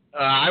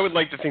 I would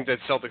like to think that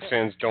Celtics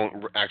fans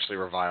don't actually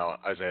revile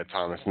Isaiah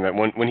Thomas, and that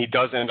when he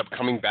does end up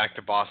coming back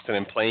to Boston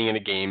and playing in a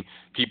game,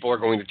 people are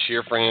going to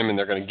cheer for him and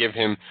they're going to give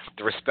him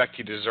the respect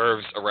he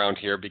deserves around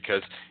here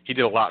because he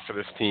did a lot for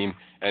this team,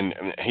 and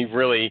he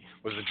really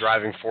was the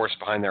driving force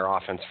behind their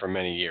offense for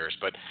many years.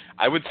 But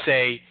I would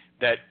say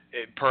that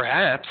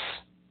perhaps,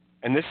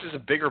 and this is a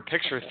bigger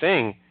picture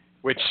thing,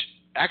 which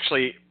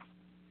actually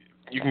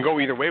you can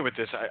go either way with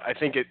this. I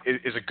think it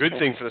is a good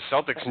thing for the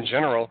Celtics in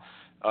general.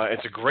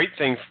 It's a great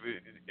thing,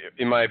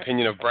 in my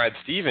opinion, of Brad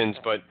Stevens,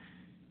 but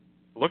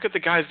look at the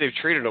guys they've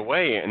traded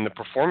away and the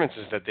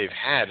performances that they've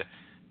had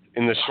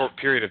in the short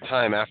period of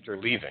time after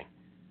leaving.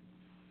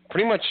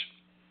 Pretty much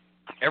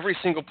every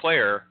single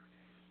player,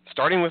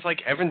 starting with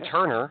like Evan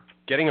Turner,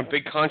 getting a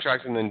big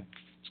contract and then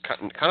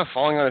kind of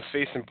falling on his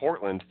face in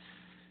Portland.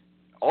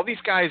 All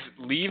these guys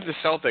leave the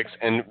Celtics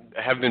and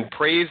have been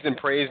praised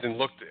and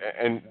looked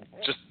and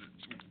just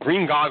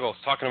green goggles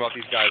talking about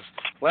these guys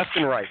left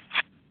and right.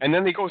 And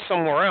then they go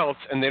somewhere else,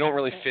 and they don't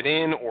really fit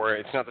in, or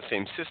it's not the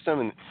same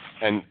system.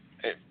 And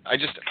I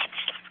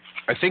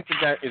think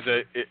that is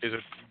a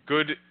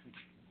good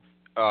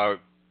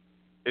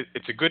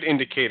it's a good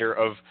indicator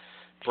of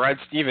Brad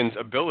Stevens'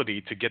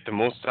 ability to get the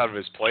most out of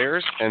his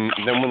players. And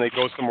then when they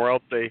go somewhere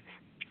else, they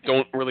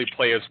don't really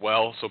play as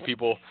well. So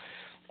people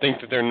think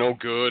that they're no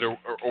good or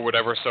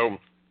whatever. So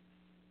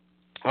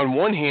on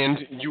one hand,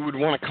 you would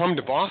want to come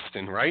to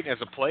Boston, right, as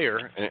a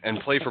player and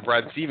play for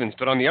Brad Stevens.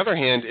 But on the other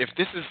hand, if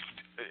this is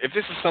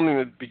something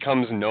that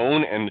becomes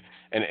known and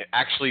it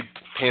actually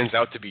pans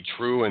out to be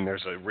true and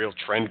there's a real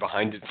trend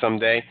behind it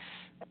someday,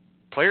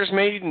 players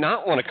may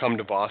not want to come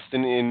to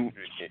Boston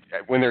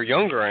when they're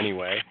younger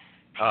anyway,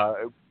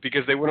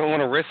 because they wouldn't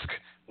want to risk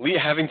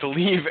having to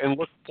leave and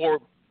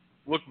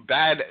look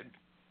bad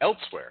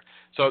elsewhere.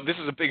 So this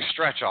is a big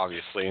stretch,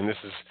 obviously, and this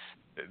is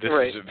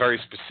a very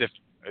specific.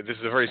 This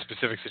is a very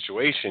specific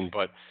situation,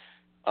 but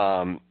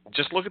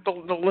just look at the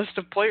list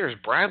of players: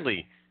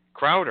 Bradley,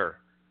 Crowder,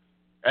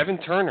 Evan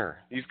Turner.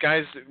 These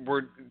guys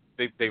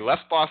they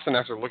left Boston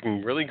after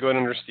looking really good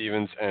under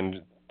Stevens,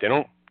 and they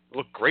don't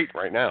look great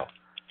right now.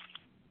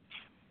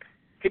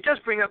 It does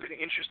bring up an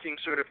interesting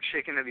sort of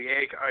chicken and the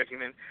egg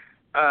argument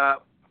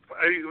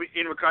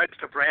in regards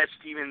to Brad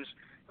Stevens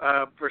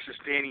versus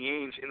Danny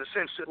Ainge, in the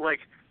sense that, like,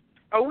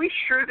 are we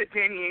sure that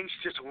Danny Ainge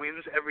just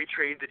wins every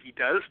trade that he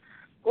does?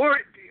 Or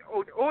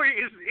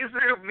is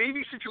there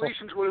maybe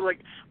situations where, like,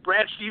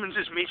 Brad Stevens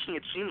is making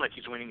it seem like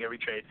he's winning every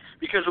trade?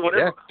 Because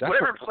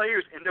whatever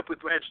players end up with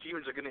Brad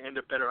Stevens are going to end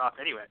up better off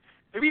anyway.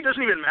 Maybe it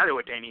doesn't even matter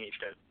what Danny Ainge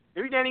does.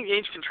 Maybe Danny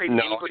Ainge can trade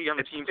anybody on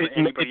the team for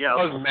anybody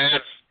else. It does matter.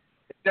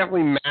 It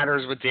definitely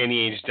matters what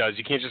Danny Ainge does.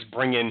 You can't just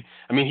bring in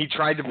 – I mean, he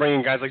tried to bring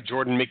in guys like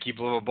Jordan Mickey,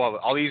 blah, blah, blah.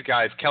 All these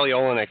guys, Kelly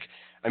Olynyk.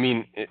 I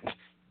mean,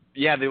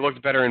 they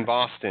looked better in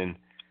Boston.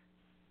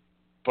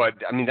 But,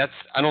 I mean,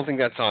 I don't think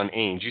that's on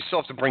Ainge. You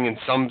still have to bring in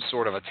some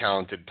sort of a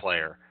talented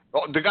player.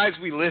 The guys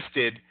we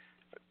listed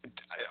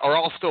are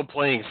all still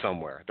playing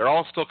somewhere. They're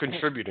all still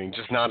contributing,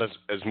 just not as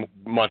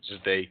much as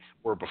they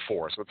were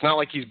before. So it's not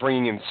like he's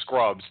bringing in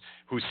scrubs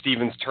who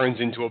Stevens turns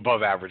into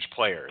above-average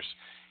players.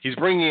 He's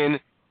bringing in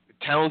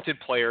talented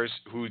players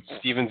who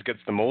Stevens gets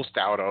the most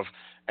out of,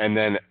 and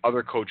then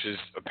other coaches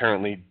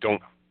apparently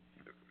don't,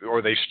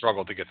 or they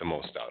struggle to get the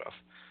most out of.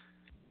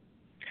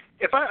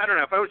 If I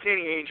was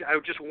Danny Ainge, I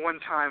would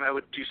I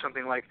would do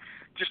something like,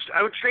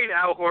 I would trade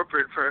Al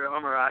Horford for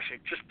Omer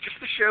Asik, just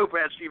to show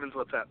Brad Stevens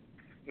what's up.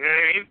 You know what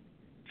I mean?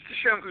 Just to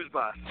show him who's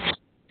boss.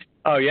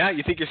 Oh yeah,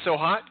 you think you're so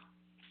hot?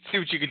 See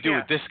what you could do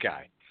with this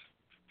guy.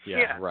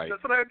 Yeah, right.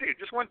 That's what I would do.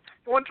 Just one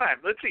time.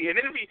 Let's see. And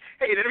then if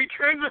he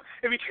turns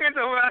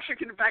Omer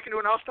Asik back into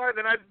an all-star,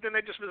 then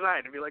I just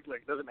resign and be like, look,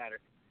 it doesn't matter.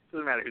 It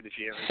doesn't matter who the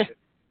GM is.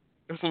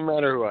 Doesn't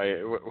matter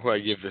who I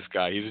give this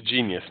guy. He's a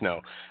genius,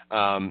 no.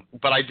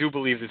 But I do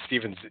believe that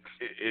Stevens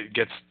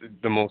gets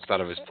the most out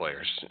of his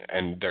players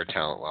and their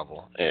talent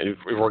level,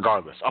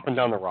 regardless, up and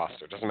down the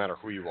roster. It doesn't matter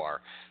who you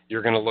are.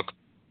 You're going to look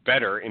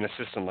better in a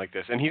system like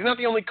this. And he's not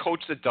the only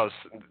coach that does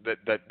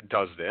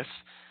this.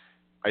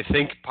 I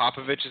think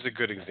Popovich is a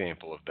good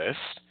example of this.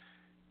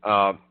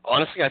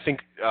 Honestly, I think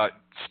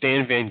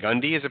Stan Van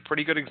Gundy is a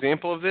pretty good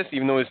example of this,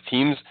 even though his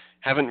teams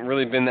haven't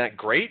really been that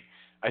great.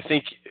 I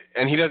think,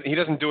 and he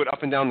doesn't do it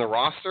up and down the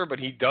roster, but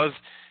he does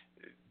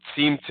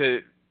seem to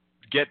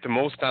get the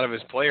most out of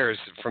his players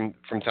from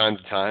time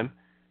to time.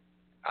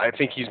 I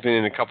think he's been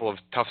in a couple of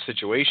tough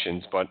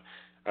situations, but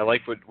I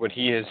like what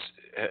he has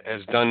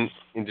done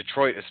in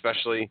Detroit,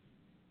 especially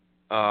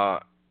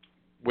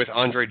with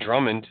Andre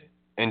Drummond,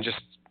 and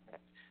just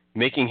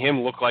making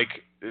him look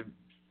like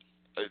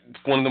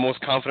one of the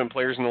most confident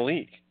players in the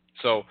league.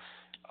 So,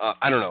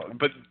 I don't know.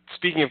 But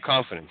speaking of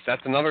confidence,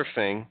 that's another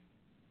thing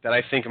that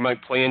I think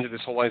might play into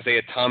this whole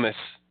Isaiah Thomas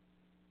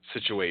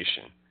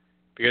situation.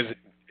 Because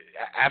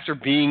after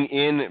being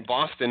in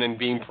Boston and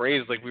being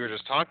praised like we were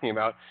just talking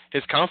about,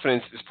 his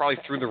confidence is probably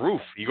through the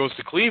roof. He goes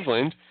to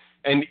Cleveland,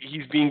 and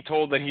he's being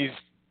told that he's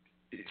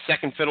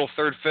second fiddle,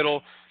 third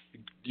fiddle.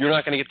 You're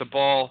not going to get the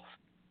ball.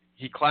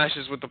 He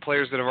clashes with the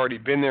players that have already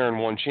been there and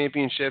won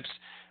championships.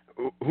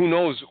 Who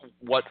knows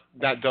what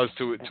that does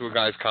to a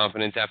guy's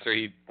confidence after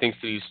he thinks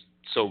that he's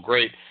so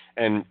great,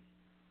 and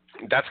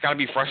that's got to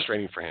be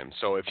frustrating for him.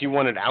 So if he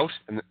wanted out,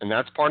 and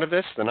that's part of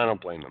this, then I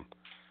don't blame him.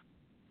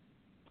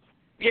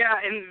 Yeah,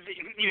 and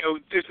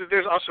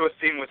there's also a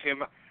thing with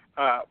him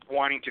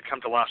wanting to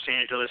come to Los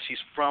Angeles. He's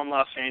from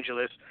Los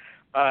Angeles.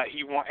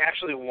 He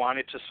actually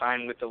wanted to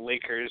sign with the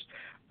Lakers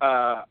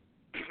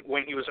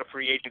when he was a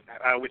free agent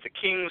with the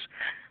Kings,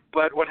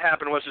 but what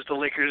happened was the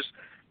Lakers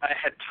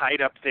had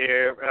tied up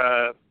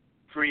their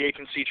free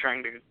agency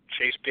trying to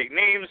chase big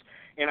names,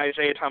 and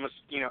Isaiah Thomas,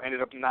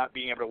 ended up not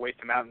being able to wait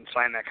them out and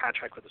sign that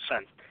contract with the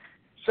Suns.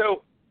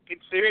 So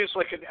there is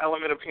like an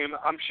element of him.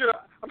 I'm sure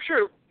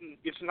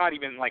it's not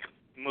even like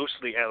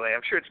mostly LA.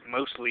 I'm sure it's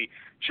mostly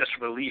just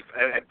relief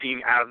at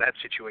being out of that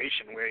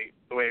situation where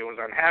he was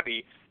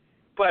unhappy.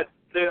 But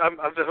there's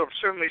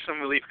certainly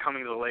some relief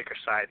coming to the Lakers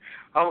side.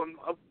 Let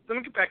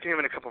me get back to him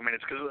in a couple of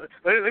minutes, because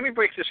let me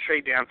break this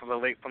trade down from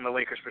the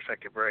Lakers'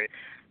 perspective, right?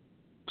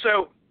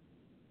 So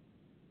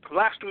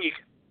last week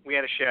we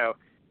had a show,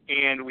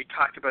 and we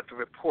talked about the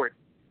report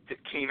that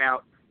came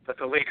out that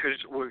the Lakers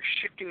were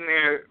shifting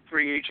their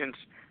free agents.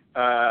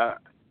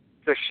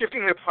 They're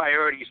shifting their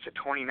priorities to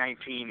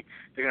 2019.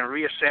 They're going to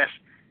reassess,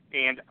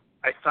 and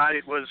I thought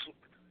it was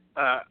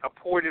a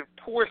poorly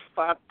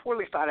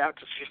thought out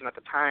decision at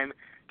the time,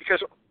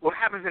 because what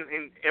happens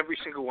in every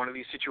single one of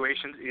these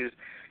situations is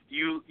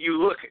you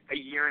look a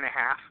year and a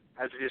half,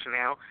 as it is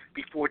now,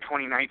 before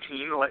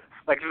 2019, like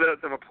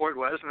the report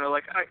was, and they're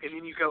like, and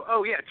then you go,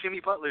 oh yeah, Jimmy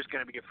Butler's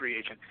going to be a free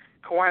agent,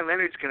 Kawhi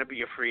Leonard's going to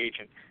be a free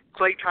agent,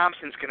 Klay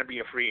Thompson's going to be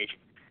a free agent.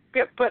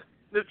 Yeah, but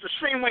it's the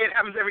same way it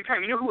happens every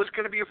time. You know who was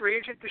going to be a free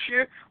agent this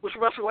year? Was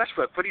Russell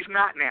Westbrook, but he's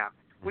not now.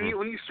 When you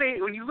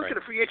look at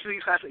a free agency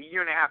class a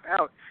year and a half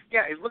out,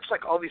 yeah, it looks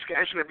like all these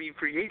guys are going to be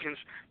free agents,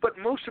 but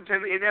most of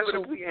them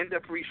inevitably end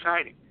up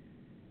re-signing.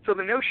 So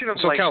the notion of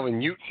Calvin,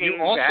 you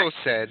also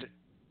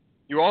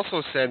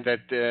said that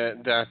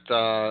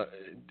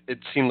it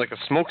seemed like a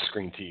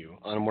smokescreen to you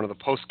on one of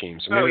the post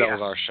games. Or maybe that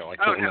was our show. I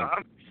can't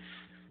remember.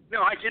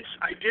 No, I did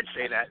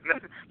say that.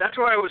 That's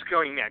where I was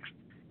going next.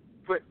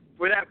 But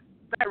for that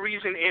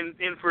reason,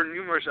 and for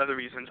numerous other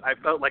reasons, I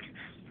felt like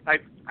I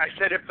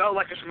said it felt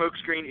like a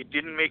smokescreen. It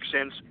didn't make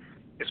sense,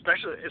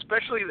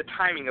 especially the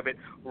timing of it,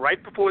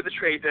 right before the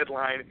trade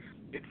deadline.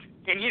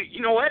 And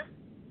you know what?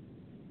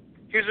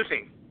 Here's the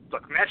thing.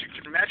 Look, Magic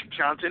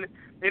Johnson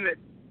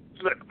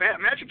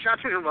Magic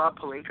Johnson and Rob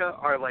Pelinka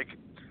are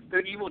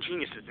they're evil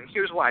geniuses, and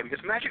here's why. Because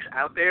Magic's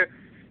out there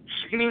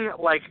seeming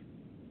like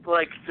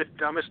the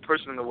dumbest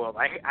person in the world.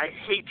 I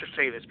hate to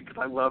say this because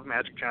I love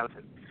Magic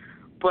Johnson,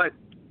 but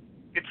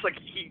it's like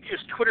his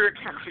Twitter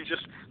account is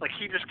just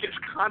he just gets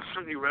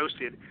constantly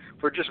roasted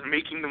for just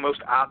making the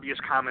most obvious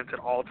comments at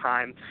all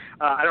time.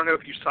 I don't know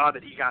if you saw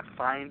that he got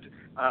fined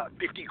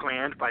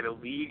 $50,000 by the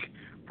league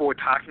for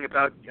talking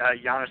about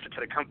Giannis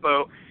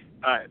Antetokounmpo,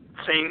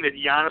 saying that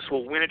Giannis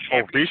will win a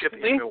championship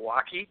in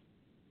Milwaukee.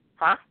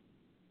 Huh?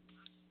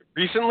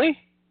 Recently,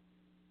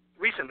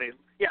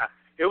 yeah.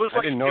 It was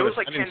like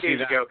 10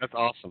 days ago. That's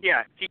awesome.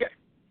 Yeah, he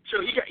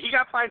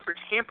got fined for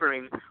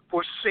tampering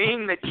for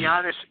saying that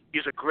Giannis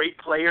is a great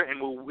player and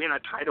will win a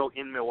title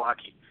in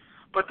Milwaukee.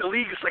 But the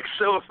league is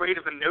so afraid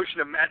of the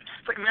notion of Magic.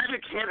 It's like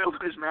Magic can't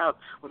open his mouth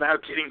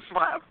without getting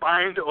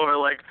fined or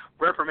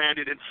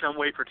reprimanded in some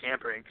way for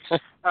tampering.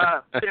 Yeah.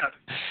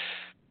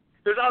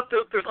 There's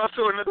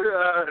also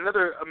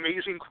another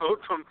amazing quote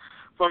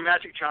from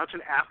Magic Johnson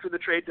after the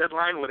trade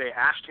deadline, where they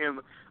asked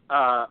him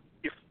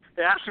if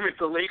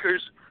the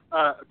Lakers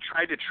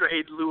tried to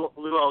trade Lou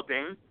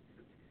Deng,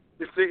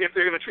 if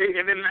they're going to trade,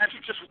 and then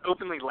Magic just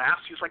openly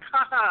laughs. He's like,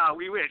 "Ha ha,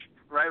 we wish,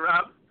 right,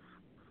 Rob?"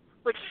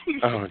 He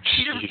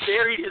just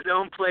buried his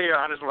own player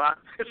on his rock.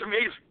 It's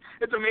amazing.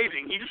 It's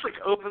amazing. He just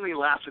openly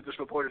laughs at this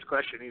reporter's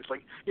question. He's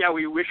like, "Yeah,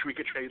 we wish we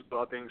could trade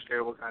Lou Deng's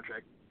terrible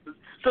contract."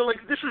 So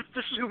this is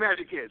who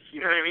Magic is.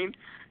 You know what I mean?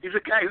 He's a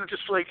guy who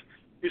just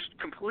is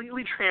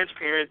completely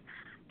transparent,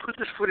 puts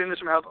his foot in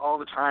his mouth all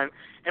the time.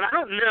 And I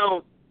don't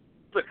know.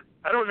 Look,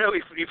 I don't know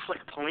if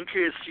Pelinka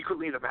is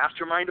secretly the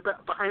mastermind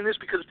behind this,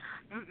 because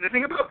the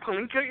thing about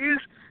Pelinka is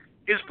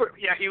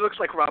he looks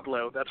like Rob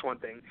Lowe. That's one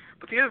thing.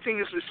 But the other thing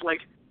is just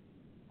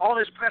all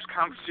his press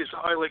conferences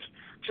are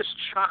just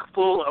chock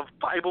full of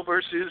Bible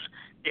verses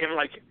and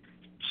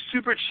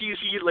super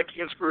cheesy, like,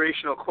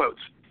 inspirational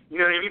quotes. You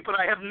know what I mean? But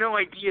I have no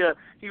idea.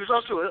 He was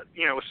also, a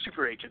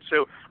super agent.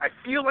 So I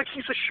feel like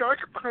he's a shark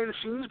behind the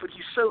scenes, but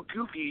he's so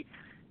goofy.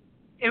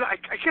 And I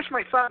guess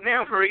my thought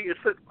now, Marie, is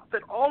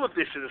that all of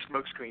this is a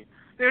smokescreen.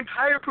 Their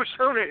entire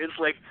persona is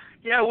like,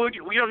 yeah,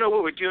 we don't know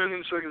what we're doing in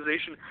this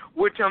organization.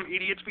 We're dumb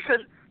idiots. Because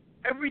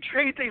every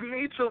trade they've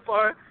made so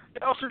far,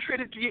 they also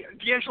traded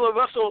D'Angelo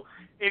Russell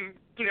and,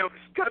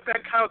 got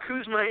back Kyle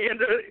Kuzma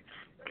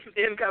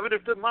and got rid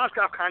of the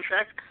Mozgov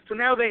contract. So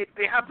now they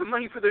have the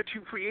money for their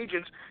 2 free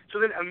agents. So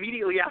then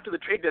immediately after the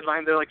trade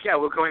deadline, they're like, yeah,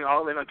 we're going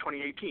all in on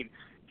 2018.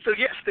 So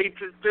yes,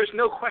 there's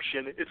no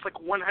question. It's like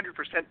 100%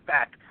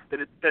 fact that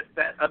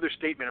that other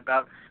statement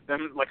about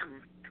them like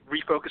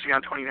refocusing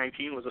on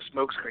 2019 was a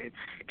smokescreen,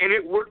 and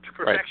it worked to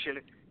perfection.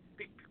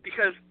 Right.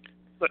 Because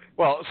look.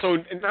 Well, so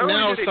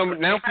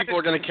now people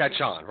are going to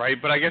catch on,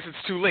 right? But I guess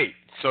it's too late.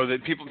 So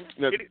that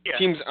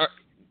teams are.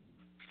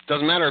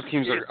 Doesn't matter if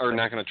teams are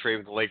not going to trade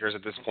with the Lakers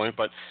at this point,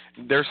 but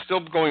they're still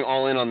going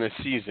all in on this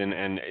season,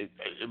 and it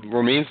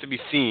remains to be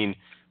seen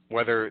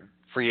whether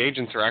free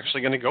agents are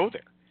actually going to go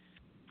there.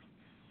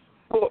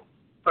 Well,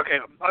 okay,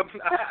 I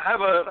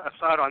have a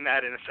thought on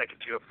that in a second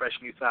too, a fresh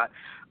new thought.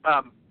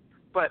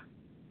 But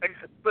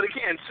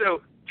again,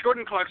 so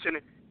Jordan Clarkson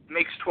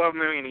makes $12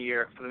 million a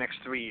year for the next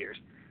 3 years.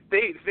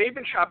 They've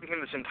been shopping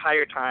him this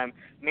entire time.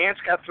 Nance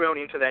got thrown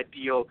into that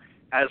deal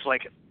as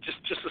like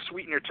just a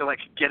sweetener to like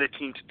get a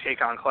team to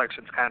take on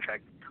Clarkson's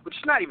contract, which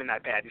is not even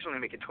that bad. He's only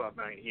making $12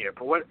 million a year,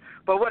 but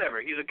whatever.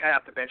 He's a guy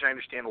off the bench. I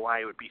understand why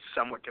it would be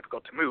somewhat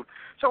difficult to move.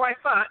 So I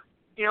thought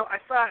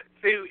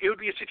it would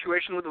be a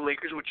situation where the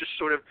Lakers would just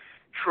sort of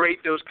trade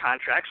those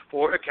contracts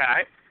for a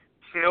guy,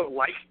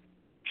 like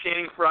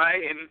Channing Frye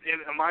and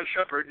Amon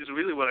Shumpert is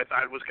really what I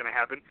thought was going to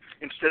happen,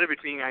 instead of it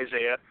being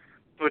Isaiah,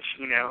 which,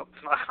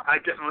 I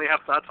definitely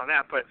have thoughts on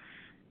that. But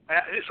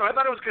so I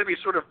thought it was going to be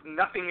sort of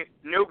nothing,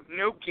 no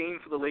gain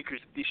for the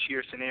Lakers this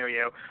year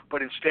scenario,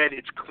 but instead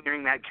it's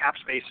clearing that cap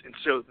space, and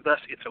so thus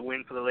it's a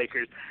win for the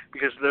Lakers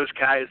because those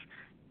guys,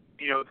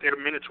 their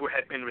minutes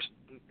had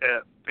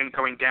been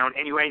going down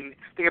anyway. And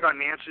the thing about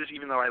Nance's,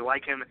 even though I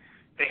like him,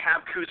 they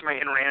have Kuzma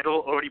and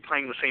Randall already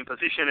playing the same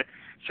position,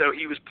 so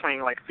he was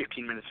playing like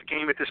 15 minutes a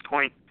game at this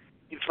point.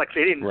 It's like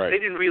they didn't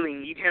really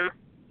need him.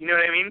 You know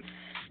what I mean?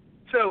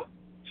 So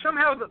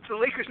somehow the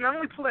Lakers not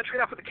only pull that trade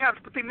off with the Cavs,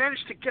 but they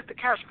managed to get the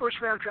Cavs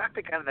first-round draft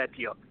pick out of that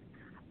deal.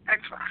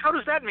 How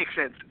does that make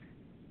sense?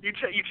 You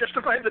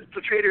justified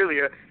the trade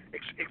earlier.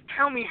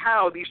 Tell me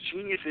how these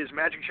geniuses,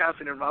 Magic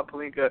Johnson and Rob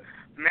Pelinka,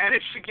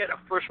 managed to get a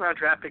first-round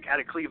draft pick out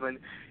of Cleveland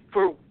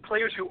for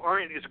players who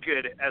aren't as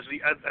good as the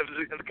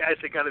guys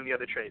they got in the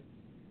other trade.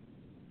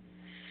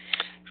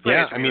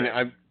 Yeah, I mean,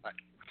 I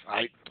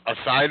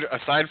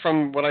aside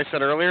from what I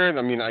said earlier,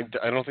 I mean, I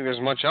don't think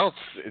there's much else.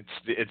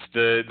 It's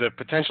the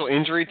potential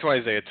injury to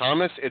Isaiah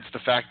Thomas. It's the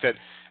fact that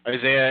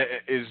Isaiah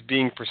is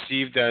being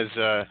perceived as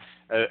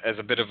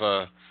a bit of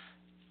a,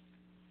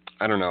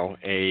 I don't know,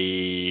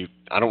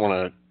 I don't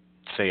want to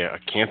say a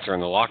cancer in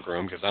the locker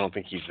room because I don't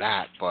think he's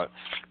that, but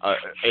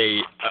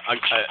a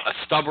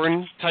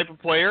stubborn type of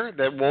player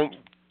that won't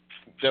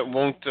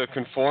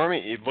conform.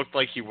 It looked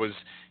like he was.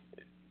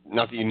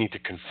 Not that you need to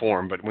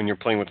conform, but when you're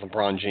playing with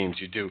LeBron James,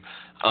 you do.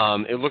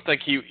 It looked like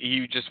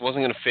he just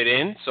wasn't going to fit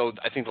in, so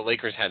I think the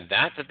Lakers had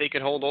that they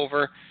could hold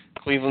over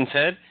Cleveland's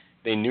head.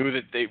 They knew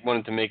that they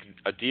wanted to make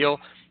a deal.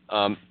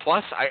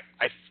 Plus, I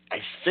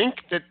think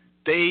that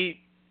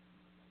they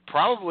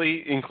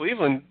probably, in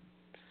Cleveland,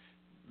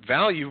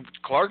 value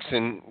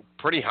Clarkson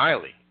pretty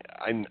highly.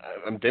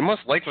 They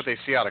must like what they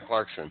see out of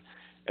Clarkson.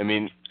 I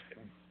mean,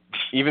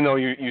 even though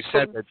you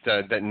said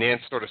that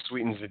Nance sort of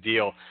sweetens the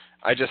deal,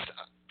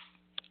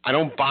 I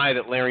don't buy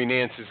that Larry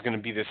Nance is going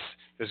to be this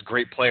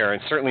great player,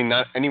 and certainly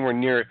not anywhere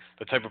near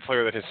the type of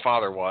player that his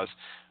father was.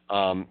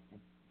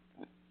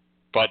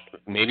 But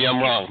maybe I'm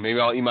wrong. Maybe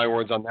I'll eat my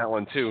words on that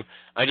one too.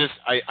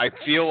 I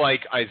feel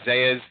like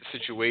Isaiah's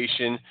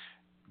situation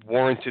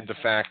warranted the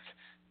fact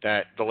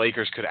that the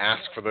Lakers could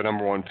ask for the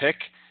number 1 pick,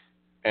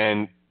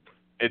 and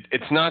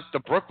it's not the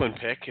Brooklyn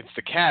pick, it's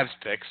the Cavs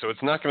pick, so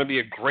it's not going to be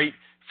a great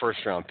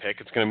first-round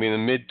pick. It's going to be in the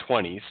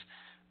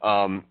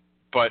mid-20s.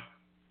 But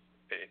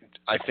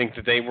I think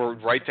that they were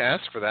right to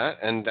ask for that,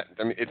 and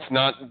it's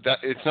not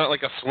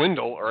like a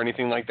swindle or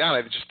anything like that.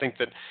 I just think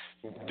that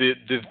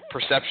the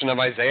perception of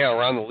Isaiah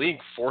around the league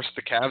forced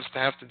the Cavs to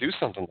have to do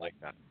something like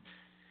that.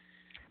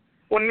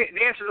 Well,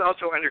 Nance is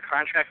also under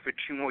contract for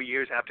 2 more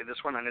years after this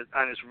one on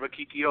his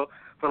rookie deal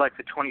for like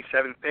the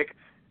 27th pick.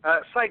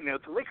 Side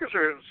note: the Lakers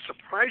are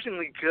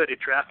surprisingly good at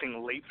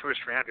drafting late first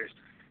rounders.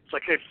 It's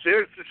like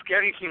the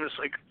scouting team is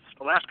like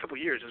the last couple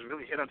of years has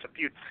really hit on some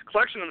feud.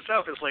 Clarkson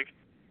himself is like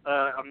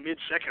a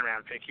mid-second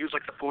round pick. He was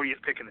like the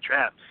 40th pick in the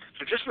draft.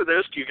 So just for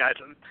those two guys,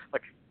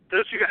 like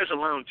those two guys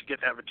alone to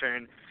get that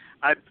return,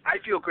 I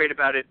feel great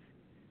about it.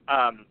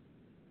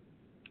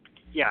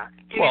 Yeah.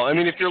 Well, I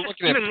mean, if you're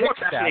looking at pick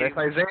status,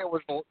 Isaiah was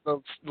the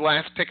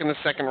last pick in the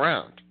second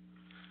round.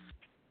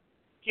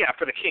 Yeah,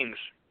 for the Kings.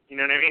 You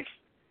know what I mean?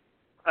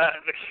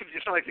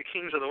 It's not like the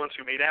Kings are the ones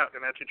who made out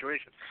in that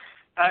situation.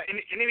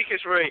 In any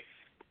case, Roy,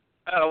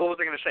 What was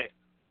I going to say?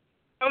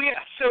 Oh, yeah,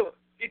 so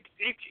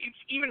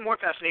it's even more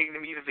fascinating to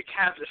me that the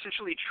Cavs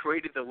essentially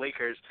traded the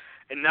Lakers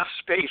enough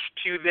space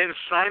to then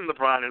sign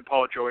LeBron and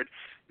Paul George,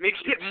 makes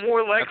it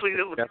more likely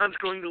that LeBron's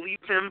going to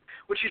leave them,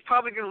 which he's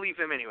probably going to leave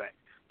them anyway.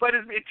 But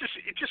it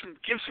just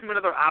gives him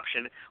another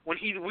option when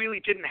he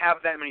really didn't have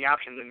that many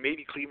options, and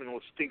maybe Cleveland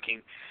was thinking,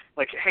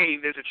 like, hey,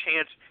 there's a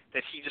chance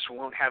that he just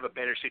won't have a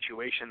better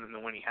situation than the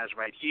one he has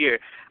right here.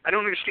 I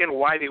don't understand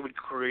why they would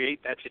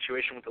create that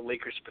situation with the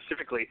Lakers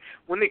specifically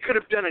when they could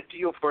have done a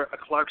deal for a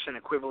Clarkson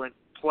equivalent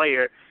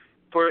player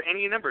for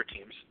any number of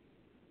teams.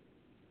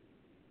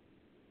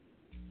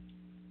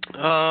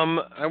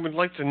 I would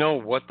like to know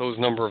what those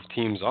number of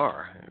teams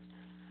are.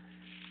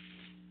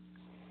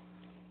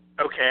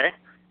 Okay.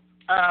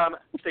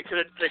 They could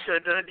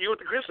have done a deal with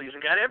the Grizzlies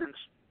and got Evans.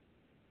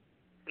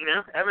 You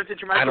know, Evans and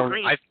Jermichael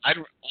Green.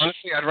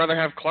 Honestly, I'd rather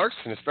have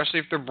Clarkson, especially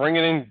if they're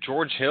bringing in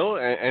George Hill,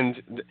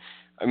 and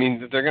I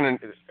mean, they're going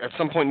to at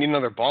some point need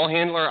another ball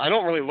handler. I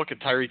don't really look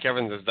at Tyreke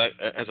Evans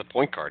as a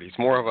point guard. He's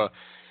more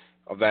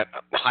of that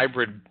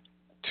hybrid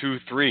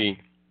 2-3.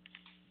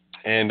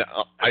 And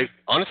I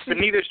honestly, but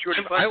neither's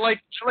Jordan Clarkson. I like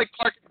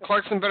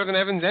Clarkson better than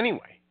Evans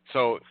anyway.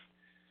 So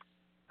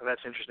that's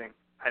interesting.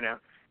 I know.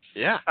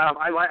 Yeah.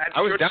 I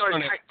was down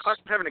on it.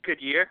 Clarkson's having a good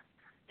year.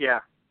 Yeah.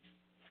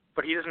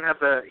 But he doesn't have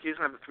the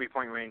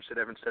 3-point range that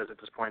Evans does at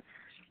this point.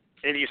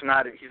 And he's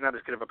not as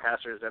good of a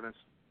passer as Evans.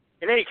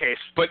 In any case.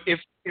 But if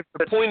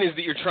the point is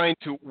that you're trying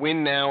to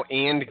win now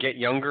and get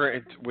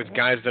younger with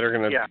guys that are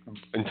going to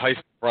entice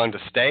LeBron to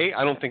stay,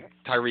 I don't think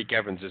Tyreke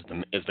Evans is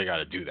the guy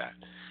to do that.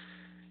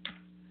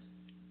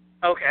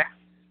 Okay.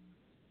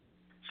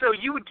 So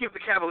you would give the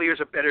Cavaliers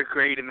a better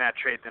grade in that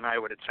trade than I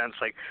would, it sounds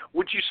like.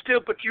 Would you still,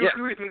 but you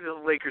agree with me that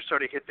the Lakers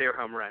sort of hit their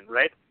home run,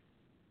 right?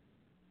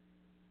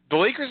 The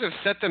Lakers have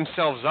set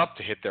themselves up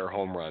to hit their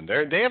home run.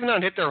 They have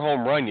not hit their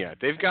home run yet.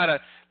 They've got a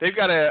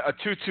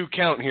 2-2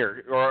 count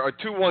here, or a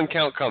 2-1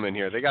 count coming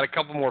here. They got a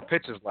couple more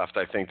pitches left,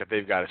 I think, that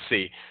they've got to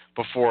see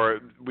before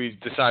we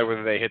decide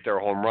whether they hit their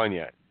home run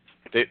yet.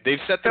 They've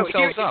set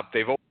themselves up.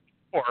 They've opened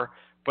the door.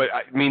 But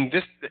I mean,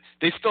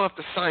 they still have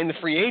to sign the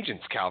free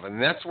agents, Calvin.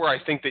 And that's where I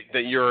think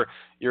that you're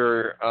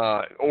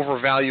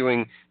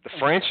overvaluing the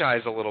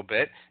franchise a little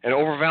bit and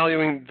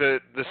overvaluing the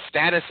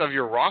status of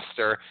your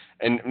roster.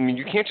 And I mean,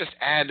 you can't just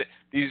add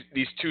these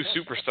two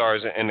superstars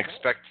and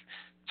expect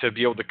to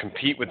be able to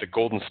compete with the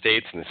Golden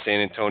States and the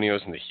San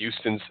Antonios and the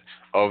Houstons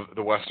of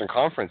the Western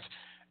Conference.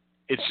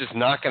 It's just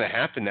not going to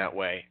happen that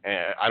way.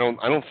 I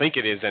don't think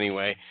it is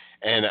anyway.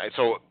 And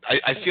so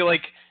I feel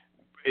like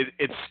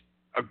it's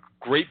a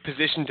great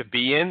position to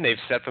be in. They've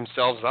set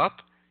themselves up.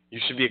 You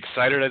should be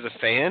excited as a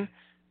fan,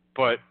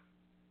 but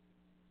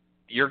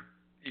it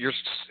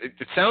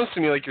sounds to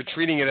me like you're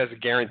treating it as a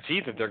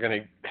guarantee that they're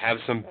going to have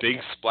some big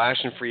splash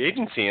in free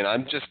agency, and I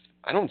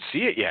don't see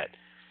it yet.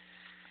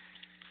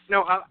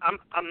 No,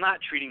 I'm not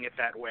treating it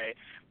that way.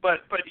 But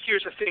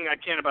here's the thing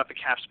again about the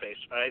cap space,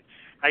 right?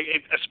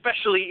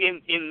 Especially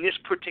in this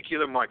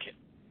particular market.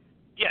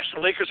 Yes,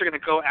 the Lakers are going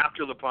to go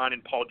after LeBron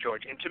and Paul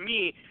George, and to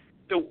me,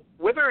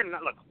 whether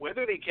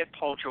they get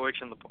Paul George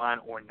and LeBron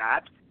or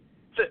not,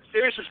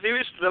 there is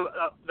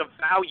the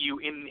value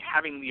in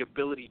having the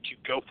ability to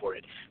go for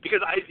it. Because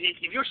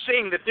if you're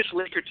saying that this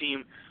Laker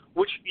team,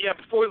 which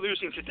before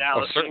losing to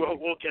Dallas,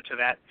 we'll get to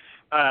that,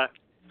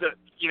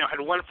 had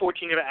won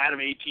 14 out of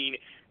 18,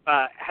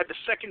 had the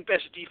second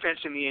best defense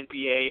in the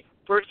NBA,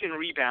 first in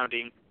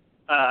rebounding,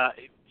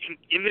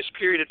 in this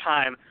period of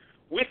time,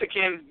 with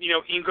again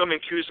Ingram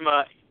and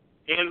Kuzma,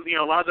 and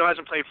Lonzo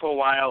hasn't played for a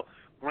while.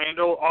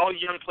 Randall, all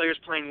young players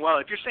playing well.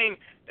 If you're saying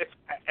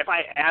if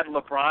I add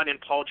LeBron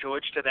and Paul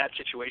George to that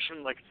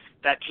situation, like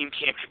that team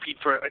can't compete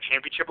for a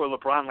championship, or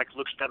LeBron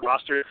looks at that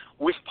roster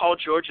with Paul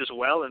George as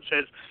well and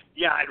says,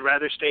 yeah, I'd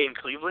rather stay in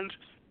Cleveland,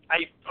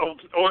 or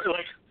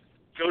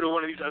go to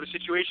one of these other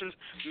situations.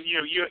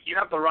 You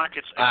have the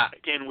Rockets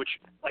again, which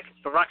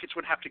the Rockets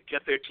would have to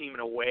get their team in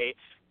a way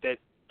that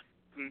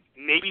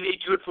maybe they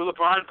do it for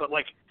LeBron, but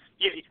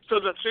so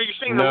you're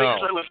saying the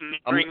Lakers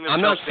are bringing themselves down.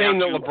 I'm not saying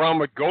that LeBron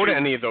would go to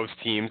any of those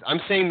teams. I'm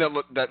saying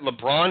that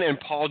LeBron and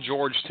Paul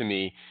George, to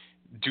me,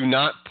 do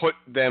not put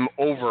them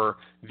over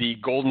the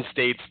Golden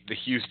States, the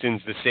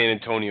Houstons, the San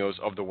Antonios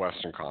of the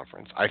Western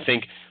Conference. I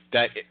think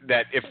that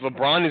if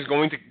LeBron is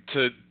going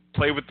to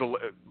play with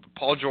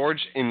Paul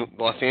George in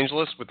Los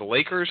Angeles with the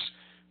Lakers,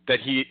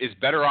 that he is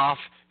better off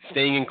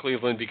staying in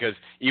Cleveland, because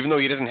even though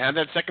he doesn't have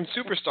that second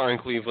superstar in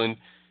Cleveland,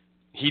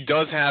 he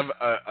does have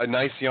a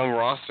nice young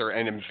roster,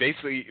 and it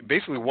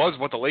basically was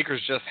what the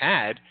Lakers just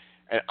had.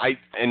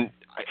 And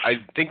I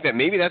think that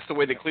maybe that's the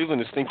way that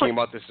Cleveland is thinking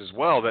about this as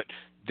well, that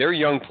their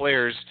young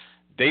players,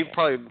 they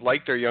probably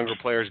like their younger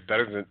players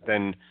better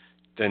than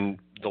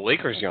the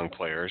Lakers' young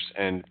players.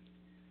 And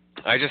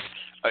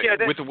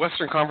with the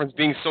Western Conference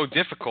being so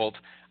difficult,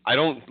 I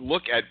don't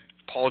look at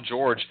Paul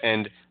George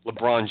and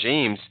LeBron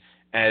James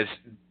as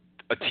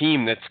a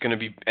team that's going to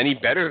be any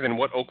better than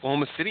what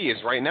Oklahoma City is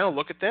right now.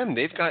 Look at them.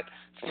 They've got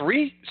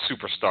 3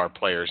 superstar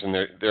players, and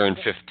they're in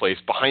 5th place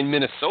behind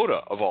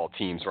Minnesota, of all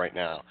teams, right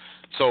now.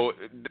 So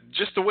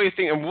just the way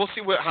things – and we'll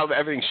see how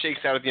everything shakes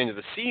out at the end of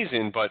the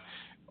season, but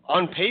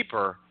on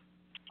paper,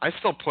 I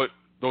still put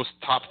those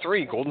top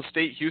 3, Golden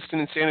State, Houston,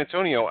 and San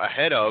Antonio,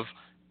 ahead of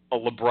a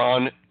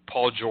LeBron,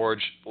 Paul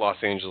George, Los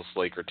Angeles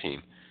Laker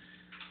team.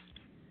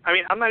 I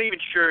mean, I'm not even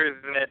sure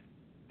that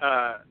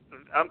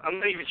I'm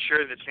not even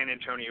sure that San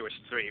Antonio is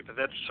 3, but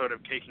that's sort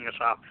of taking us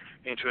off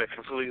into a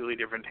completely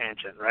different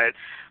tangent, right?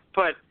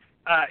 But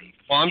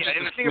I'm just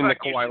assuming that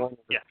Kawhi Leonard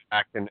is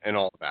back and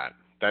all of that.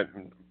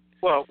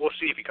 Well, we'll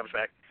see if he comes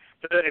back.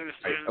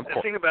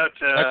 The thing about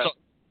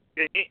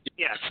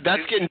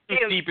that's getting too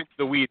deep into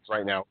the weeds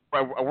right now.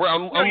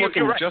 I'm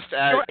looking right. just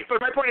at right.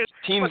 But my point is,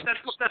 teams.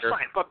 That's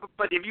fine.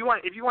 But if you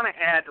want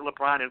to add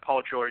LeBron and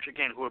Paul George,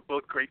 again, who are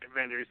both great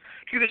defenders,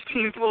 to this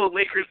team full of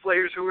Lakers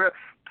players who are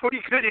pretty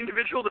good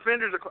individual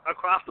defenders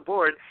across the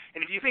board,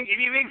 and if you think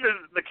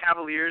the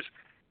Cavaliers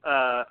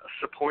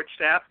support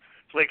staff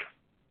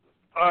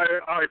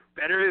are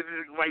better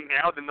right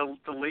now than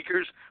the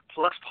Lakers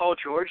plus Paul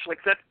George,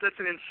 that's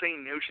an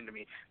insane notion to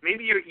me.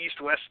 Maybe your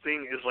East-West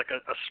thing is like a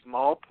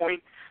small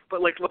point,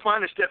 but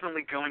LeBron is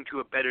definitely going to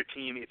a better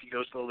team if he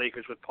goes to the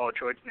Lakers with Paul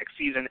George next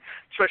season.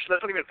 Especially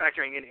that's not even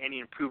factoring in any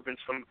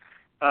improvements from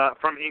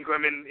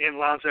Ingram and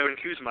Lonzo and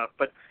Kuzma,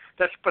 but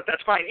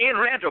that's fine.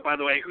 And Randall, by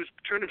the way, who's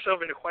turned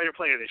himself into quite a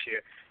player this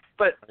year.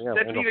 But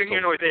that's neither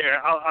here nor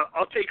there.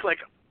 I'll take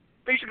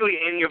basically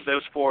any of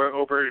those 4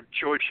 over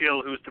George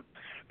Hill, who's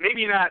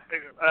maybe not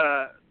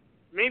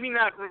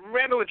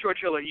Randall and George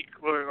Hill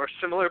are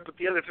similar, but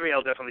the other 3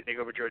 I'll definitely take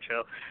over George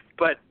Hill.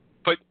 But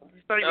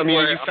I mean,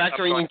 are you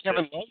factoring in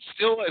Kevin Love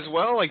still as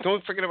well?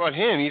 Don't forget about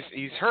him.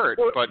 He's hurt.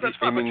 Well, but that's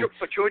fine,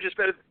 but George is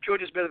better.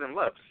 George is better than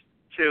Love.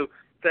 So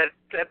that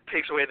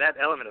takes away that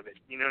element of it.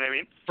 You know what I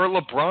mean? For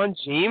LeBron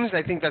James,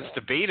 I think that's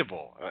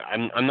debatable.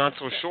 I'm not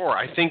so sure.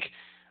 I think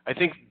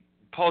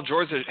Paul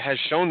George has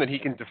shown that he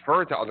can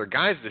defer to other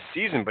guys this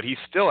season, but he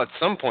still at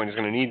some point is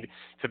going to need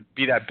to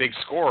be that big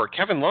scorer.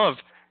 Kevin Love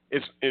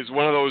is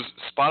one of those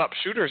spot-up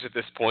shooters at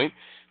this point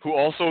who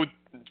also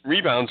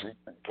rebounds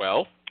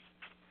well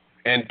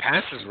and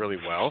passes really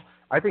well.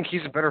 I think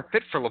he's a better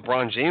fit for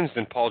LeBron James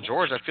than Paul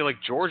George. I feel like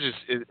George is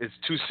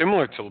too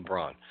similar to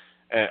LeBron.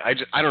 I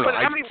don't know.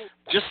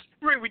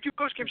 We do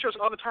post-game shows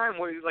all the time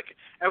where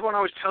everyone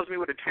always tells me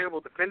what a terrible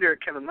defender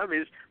Kevin Love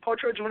is. Paul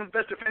George is one of the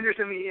best defenders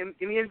in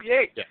the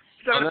NBA. Yeah.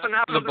 He's on a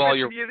phenomenal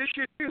defensive year this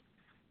year too.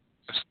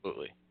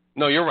 Absolutely.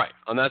 No, you're right.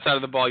 On that side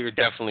of the ball, you're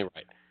definitely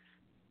right.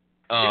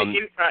 All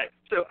right.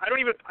 So I don't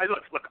even.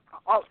 Look.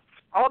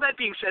 All that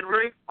being said,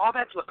 Rory, all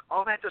that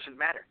doesn't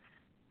matter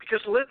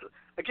because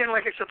again,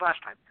 like I said last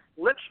time,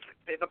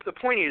 the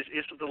point is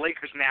the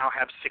Lakers now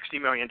have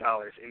 $60 million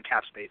in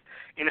cap space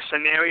in a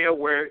scenario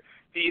where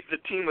the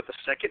team with the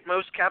second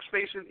most cap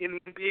space in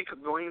the NBA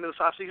going into this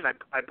offseason,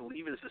 I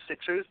believe, is the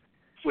Sixers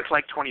with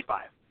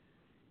 25.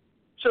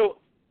 So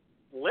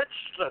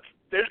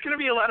there's going to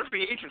be a lot of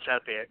free agents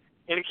out there.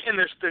 And again,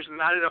 there's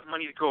not enough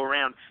money to go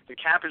around. The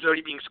cap is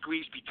already being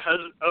squeezed because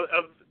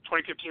of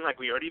 2015, like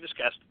we already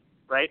discussed,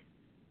 right?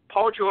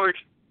 Paul George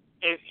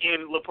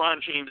and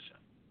LeBron James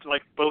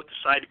both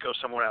decide to go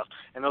somewhere else,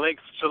 and the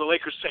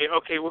Lakers say,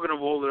 okay, we're going to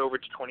roll it over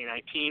to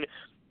 2019,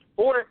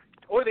 or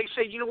they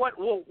say, you know what,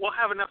 we'll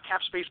have enough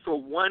cap space for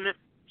 1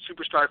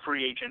 superstar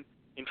free agent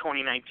in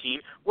 2019.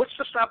 What's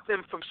to stop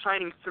them from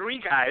signing 3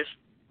 guys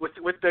with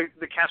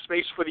the cap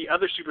space for the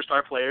other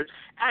superstar players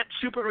at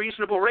super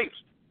reasonable rates?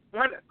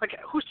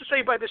 Who's to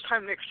say by this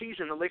time next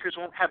season the Lakers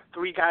won't have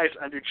 3 guys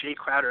under Jay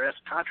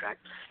Crowder-esque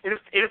contract? And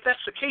if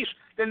that's the case,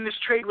 then this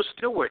trade was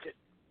still worth it.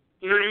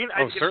 You know what I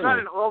mean? It's not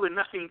an all or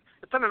nothing.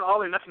 It's not an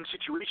all or nothing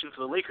situation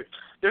for the Lakers.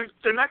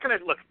 They're not going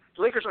to look.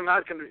 The Lakers are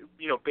not going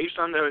to, based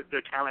on their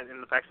talent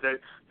and the fact that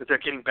they're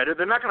getting better,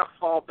 they're not going to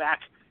fall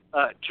back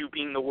to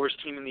being the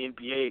worst team in the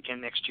NBA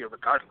again next year,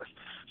 regardless.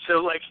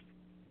 So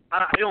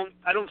I don't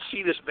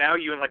see this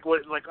value in what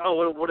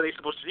are they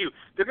supposed to do?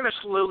 They're going to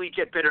slowly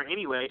get better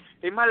anyway.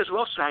 They might as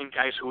well sign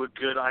guys who are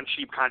good on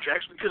cheap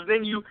contracts because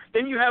then you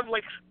have 7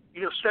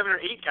 or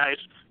 8 guys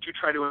to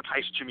try to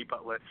entice Jimmy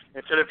Butler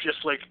instead of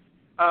just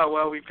oh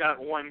well, we've got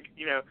one.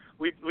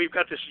 We've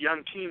got this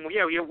young team.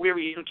 We're a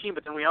young team,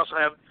 but then we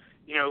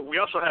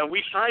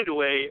we signed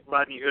away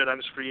Rodney Hood on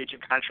his free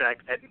agent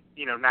contract at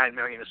 $9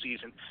 million a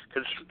season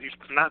because he's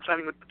not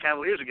signing with the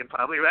Cavaliers again,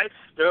 probably, right?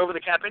 They're over the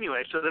cap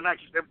anyway, so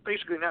they're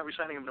basically not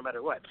re-signing him no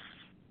matter what,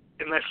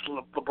 unless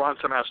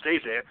LeBron somehow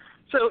stays there.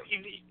 So,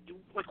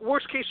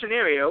 worst case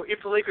scenario,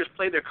 if the Lakers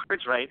play their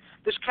cards right,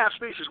 this cap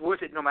space is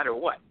worth it no matter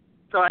what.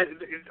 So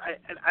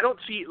I don't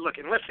see. Look,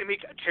 unless they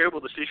make a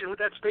terrible decision with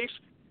that space.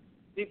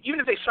 Even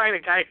if they sign a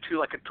guy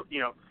to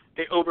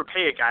they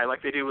overpay a guy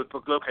like they did with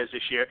Brook Lopez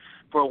this year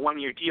for a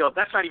 1-year deal,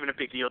 that's not even a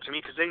big deal to me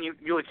because then you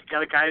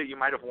got a guy that you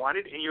might have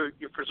wanted and you're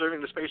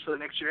preserving the space for the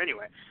next year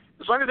anyway.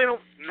 As long as they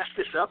don't mess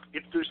this up,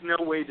 there's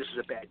no way this is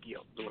a bad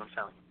deal, is what I'm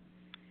telling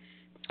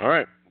you. All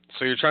right.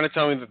 So you're trying to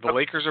tell me that the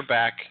Lakers are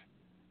back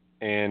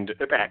and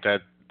they're back.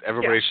 that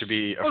everybody should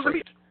be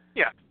afraid.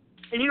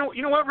 And you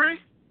know what, Ray?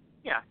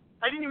 Yeah,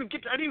 I didn't even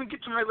get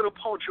to my little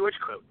Paul George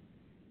quote.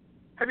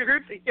 Have you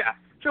heard? Yeah.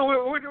 So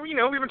we've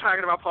been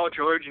talking about Paul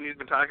George, and he's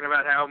been talking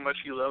about how much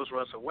he loves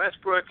Russell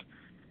Westbrook.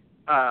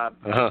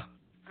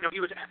 He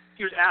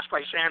was asked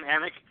by Sam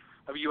Amick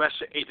of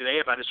USA Today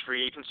about his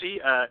free agency.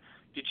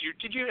 Did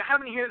you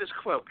happen to hear this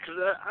quote? Because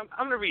I'm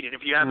going to read it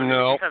if you haven't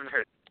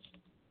heard it.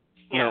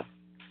 Yeah. No.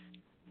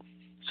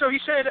 So he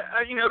said,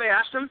 they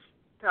asked him.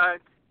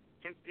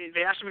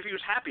 They asked him if he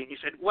was happy, and he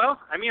said,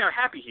 "Well, I'm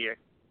happy here."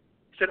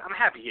 He said, "I'm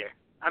happy here.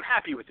 I'm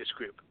happy with this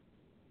group.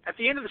 At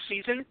the end of the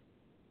season,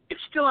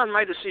 it's still on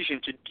my decision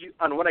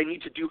on what I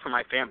need to do for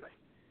my family.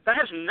 That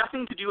has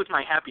nothing to do with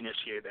my happiness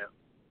here, though.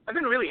 I've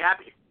been really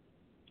happy.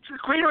 It's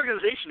a great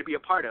organization to be a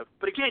part of.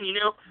 But again,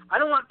 I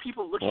don't want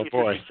people looking at this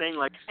and saying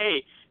like,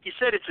 hey, he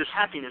said it's his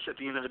happiness at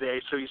the end of the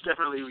day, so he's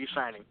definitely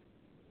re-signing.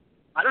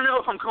 I don't know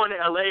if I'm going to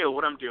LA or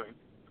what I'm doing,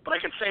 but I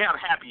can say I'm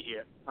happy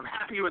here. I'm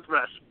happy with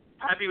Russ.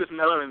 Happy with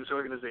Melo and his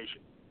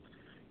organization."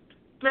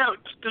 Now,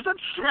 does that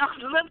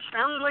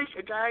sound like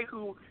a guy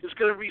who is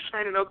going to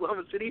re-sign in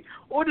Oklahoma City,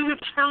 or does it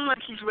sound like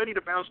he's ready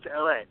to bounce to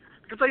LA?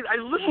 Because I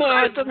listened.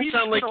 No, it doesn't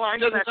sound like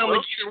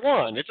either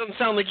one. It doesn't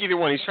sound like either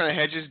one. He's trying to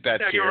hedge his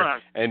bets here. You're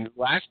wrong. And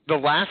the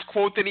last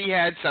quote that he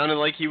had sounded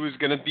like he was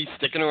going to be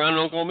sticking around in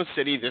Oklahoma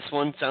City. This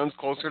one sounds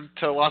closer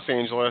to Los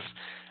Angeles.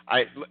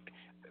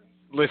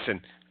 Listen,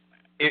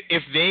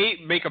 if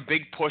they make a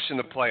big push in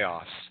the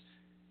playoffs,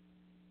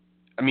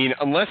 I mean,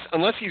 unless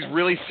he's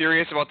really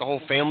serious about the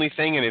whole family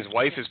thing and his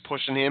wife is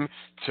pushing him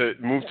to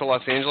move to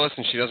Los Angeles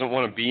and she doesn't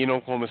want to be in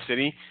Oklahoma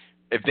City,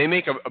 if they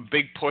make a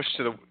big push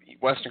to the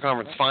Western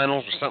Conference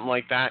Finals or something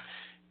like that,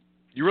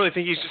 you really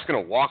think he's just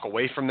going to walk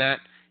away from that?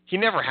 He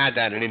never had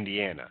that in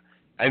Indiana.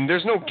 And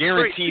there's no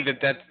guarantee that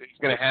that's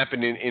going to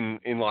happen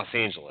in Los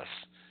Angeles.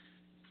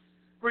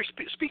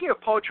 Speaking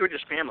of Paul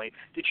George's family,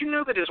 did you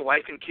know that his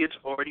wife and kids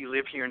already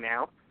live here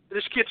now?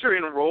 His kids are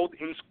enrolled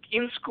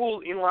in school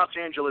in Los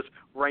Angeles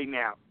right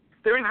now.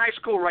 They're in high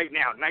school right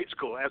now, night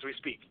school as we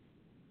speak.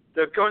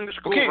 They're going to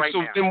school right now.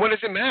 Okay, so then what does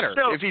it matter?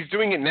 If he's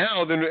doing it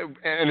now,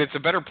 and it's a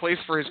better place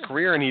for his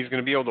career and he's going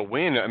to be able to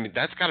win, I mean,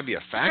 that's got to be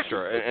a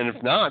factor. And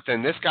if not,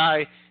 then this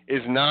guy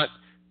is not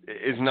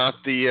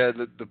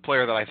the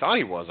player that I thought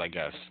he was, I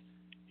guess.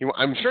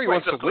 I'm sure he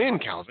wants to win,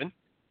 Calvin.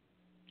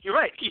 You're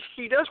right.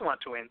 He does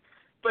want to win.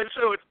 But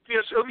so if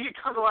he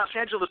comes to Los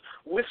Angeles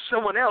with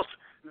someone else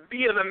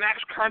via the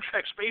max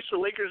contract space the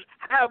Lakers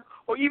have,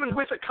 or even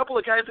with a couple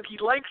of guys that he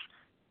likes,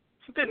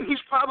 then he's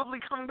probably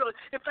coming to.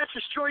 If that's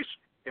his choice,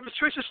 if his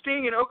choice is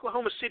staying in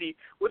Oklahoma City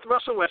with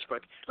Russell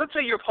Westbrook, let's say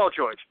you're Paul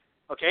George,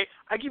 okay?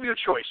 I give you a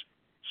choice.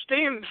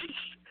 Stay in,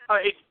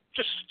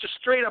 just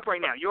straight up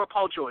right now. You're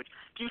Paul George.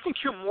 Do you think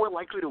you're more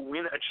likely to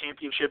win a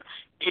championship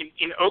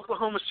in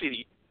Oklahoma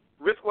City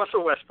with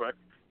Russell Westbrook?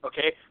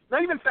 Okay,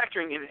 not even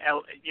factoring in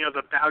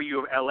the value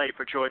of LA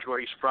for George, where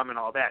he's from and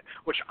all that,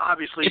 which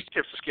obviously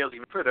tips the scales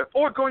even further.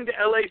 Or going to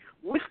LA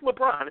with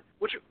LeBron,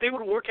 which they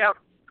would work out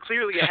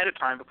clearly ahead of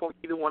time before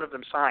either one of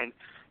them signed.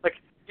 Like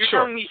you're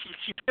telling me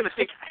he's going to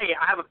think, hey,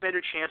 I have a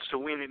better chance to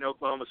win in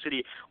Oklahoma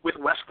City with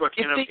Westbrook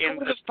in a team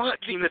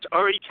that's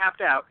already capped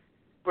out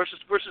versus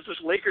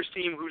this Lakers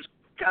team who's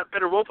got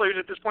better role players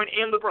at this point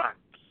and LeBron.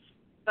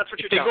 That's what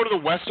you're telling me. If they go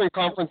to the Western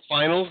Conference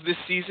Finals this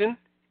season,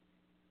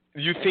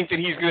 you think that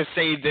he's going to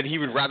say that he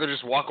would rather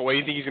just walk away?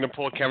 You think he's going to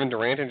pull a Kevin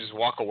Durant and just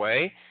walk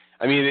away?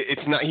 I mean,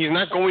 he's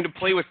not going to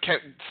play with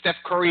Steph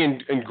Curry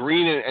and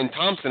Green and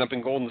Thompson up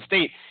in Golden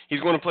State. He's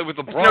going to play with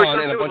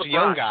LeBron and a bunch of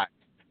young guys.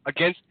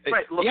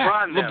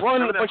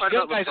 LeBron and a bunch of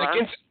young guys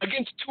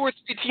against two or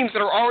three teams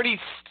that are already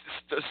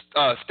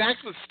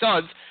stacked with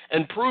studs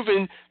and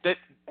proven that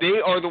they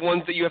are the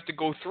ones that you have to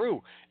go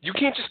through. You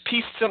can't just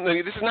piece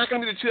something. This is not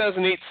going to be the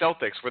 2008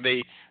 Celtics where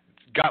they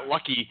got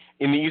lucky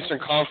in the Eastern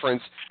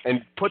Conference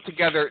and put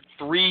together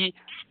three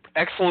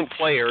excellent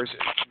players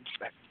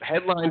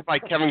headlined by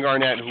Kevin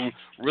Garnett, who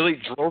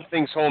really drove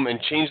things home and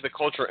changed the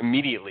culture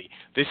immediately.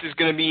 This is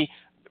going to be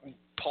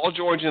Paul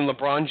George and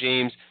LeBron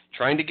James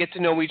trying to get to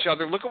know each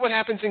other. Look at what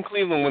happens in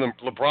Cleveland when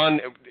LeBron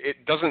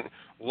doesn't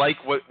like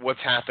what's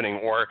happening,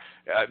 or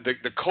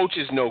the coach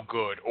is no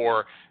good,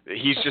 or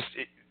he's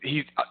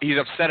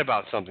upset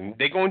about something.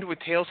 They go into a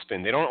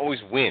tailspin. They don't always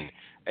win.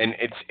 And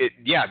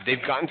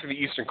they've gotten to the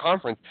Eastern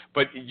Conference,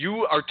 but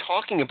you are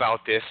talking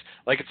about this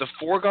like it's a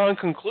foregone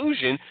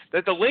conclusion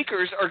that the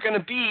Lakers are going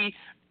to be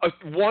a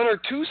 1 or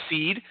 2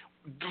 seed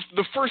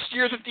the first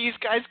year that these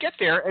guys get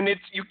there, and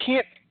you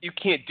can't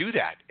do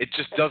that. It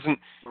just doesn't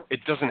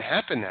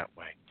happen that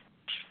way.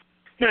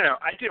 No.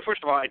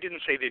 First of all, I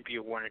didn't say they'd be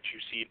a 1 or 2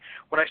 seed.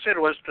 What I said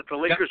was that the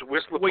Lakers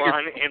with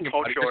LeBron and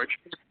Paul George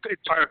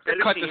are a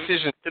better team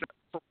decision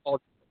for Paul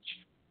George.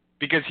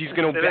 Because he's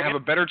going to have a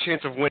better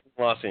chance of winning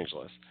Los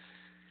Angeles.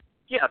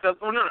 Yeah,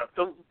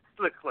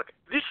 look,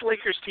 this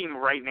Lakers team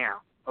right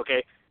now,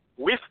 okay,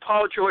 with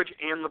Paul George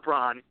and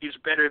LeBron is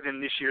better than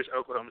this year's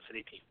Oklahoma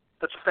City team.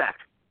 That's a fact.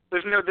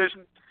 If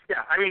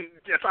Yeah, I mean,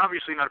 it's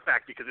obviously not a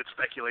fact because it's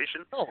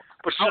speculation. No,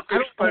 but I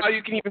don't know how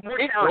you can even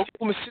think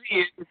Oklahoma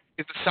City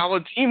is a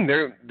solid team.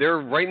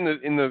 They're right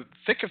in the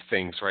thick of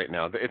things right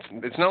now.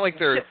 It's not like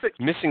they're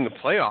missing the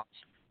playoffs.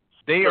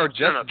 They are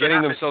just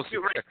getting themselves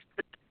together.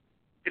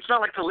 It's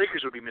not like the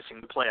Lakers would be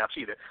missing the playoffs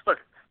either. Look,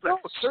 no,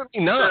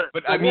 certainly not.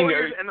 But I mean,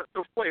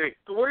 the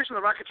Warriors and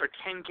the Rockets are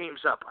 10 games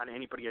up on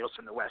anybody else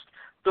in the West.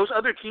 Those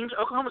other teams,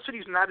 Oklahoma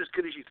City's not as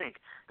good as you think.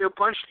 They're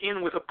bunched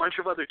in with a bunch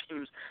of other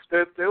teams.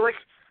 They're like,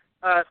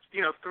 2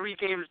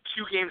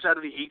 games out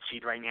of the 8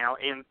 seed right now,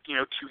 and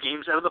 2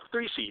 games out of the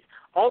 3 seed.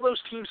 All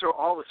those teams are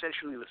all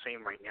essentially the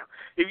same right now.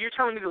 If you're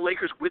telling me the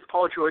Lakers with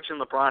Paul George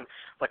and LeBron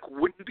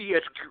wouldn't be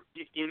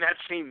in that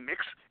same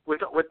mix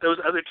with those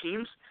other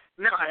teams,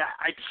 no,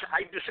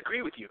 I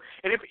disagree with you.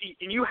 And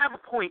you have a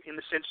point in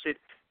the sense that,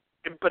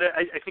 but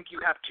I think you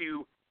have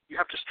to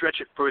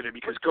stretch it further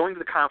because going to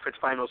the conference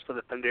finals for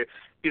the Thunder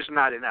is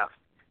not enough.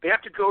 They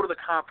have to go to the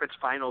conference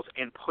finals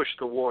and push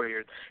the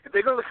Warriors. If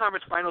they go to the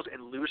conference finals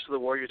and lose to the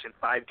Warriors in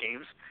 5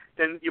 games,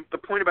 then the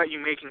point about you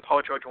making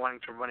Paul George wanting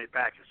to run it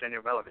back is then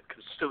irrelevant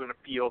because it's still going to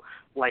feel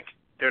like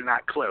they're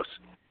not close.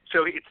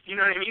 So it's, you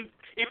know what I mean?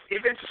 If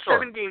it's a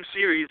 7-game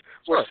series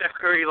where Steph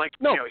Curry hits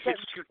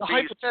 2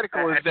 threes at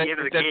the end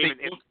of the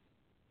game,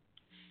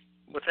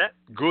 what's that?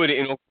 Good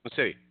in Oklahoma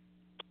City.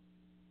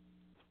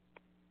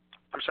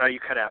 I'm sorry, you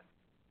cut out.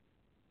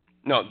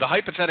 No, the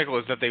hypothetical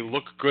is that they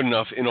look good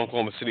enough in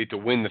Oklahoma City to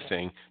win the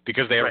thing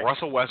because they have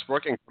Russell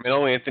Westbrook and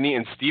Carmelo Anthony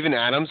and Steven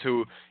Adams,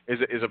 who is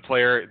a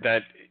player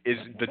that is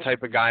the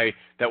type of guy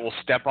that will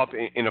step up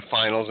in a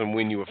finals and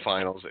win you a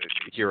finals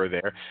here or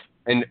there.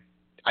 And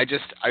I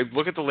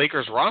look at the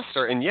Lakers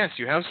roster, and yes,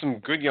 you have some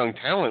good young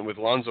talent with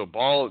Lonzo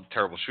Ball, a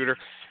terrible shooter,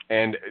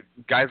 and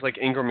guys like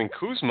Ingram and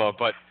Kuzma,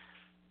 but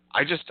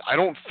I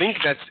don't think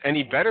that's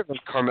any better than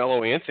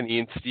Carmelo Anthony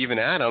and Steven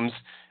Adams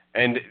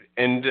and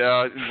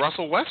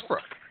Russell Westbrook,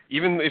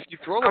 even if you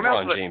throw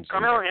LeBron James.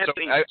 Carmelo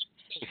Anthony.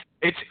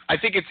 So I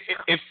think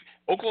if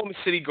Oklahoma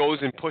City goes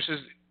and pushes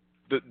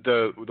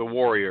the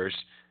Warriors,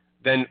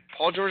 then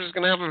Paul George is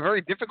going to have a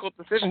very difficult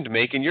decision to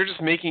make, and you're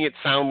just making it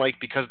sound like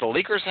because the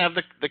Lakers have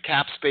the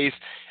cap space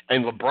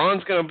and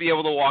LeBron's going to be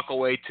able to walk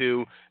away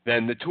too,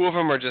 then the two of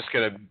them are just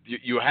going to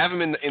you have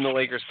him in the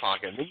Lakers'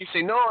 pocket. And then you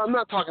say, no, I'm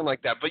not talking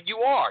like that, but you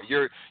are.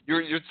 You're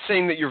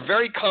saying that you're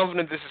very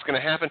confident this is going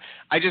to happen.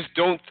 I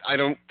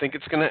don't think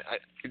it's going to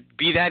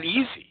be that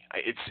easy.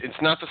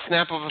 It's not the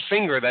snap of a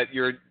finger that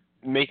you're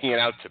making it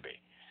out to be.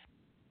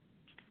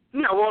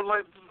 No, well,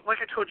 like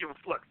I told you,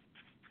 look.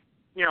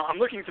 I'm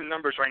looking through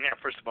numbers right now,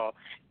 first of all,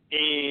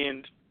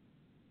 and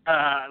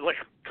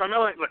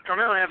Carmelo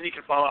Anthony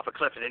can fall off a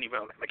cliff at any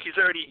moment. He's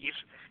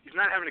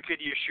not having a good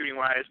year shooting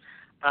wise.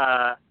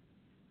 I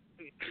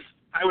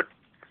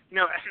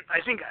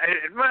think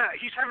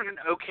he's having an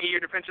okay year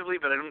defensively,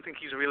 but I don't think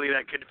he's really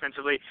that good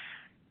defensively.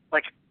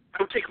 I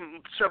would take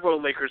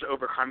several Lakers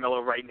over Carmelo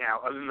right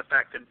now, other than the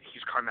fact that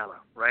he's Carmelo,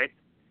 right?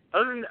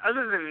 Other than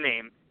the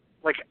name,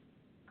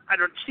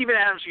 Steven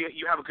Adams,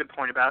 you have a good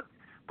point about.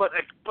 But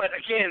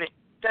again,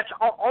 that's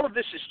all of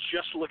this is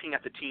just looking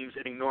at the teams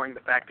and ignoring the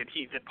fact that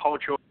Paul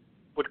George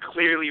would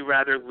clearly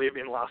rather live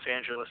in Los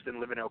Angeles than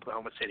live in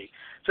Oklahoma City.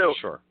 So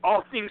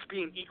all things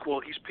being equal,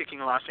 he's picking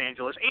Los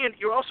Angeles. And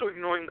you're also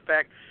ignoring the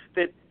fact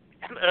that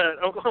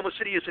Oklahoma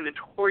City is a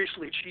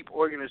notoriously cheap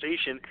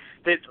organization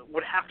that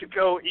would have to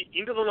go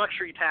into the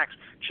luxury tax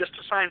just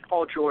to sign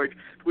Paul George,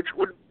 which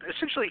would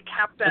essentially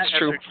cap that as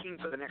their team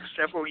for the next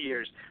several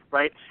years,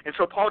 right? And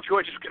so Paul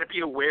George is going to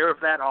be aware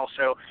of that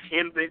also,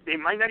 and they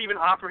might not even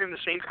offer him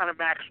the same kind of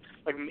max.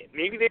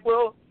 Maybe they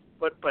will,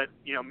 but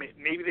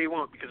maybe they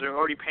won't because they're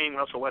already paying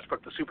Russell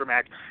Westbrook the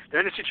supermax. They're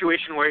in a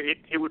situation where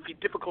it would be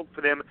difficult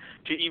for them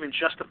to even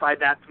justify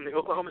that from the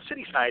Oklahoma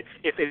City side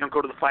if they don't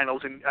go to the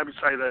finals and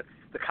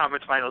the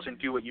conference finals and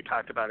do what you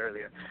talked about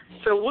earlier.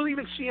 So we'll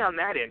even see on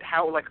that end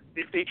how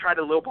if they try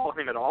to lowball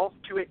him at all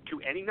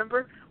to any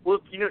number. Well,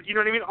 you know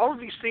what I mean. All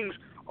of these things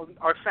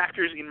are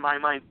factors in my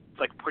mind,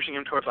 pushing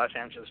him towards Los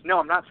Angeles. No,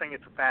 I'm not saying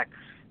it's a fact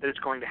that it's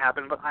going to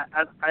happen, but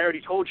I already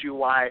told you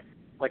why.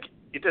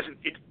 It doesn't.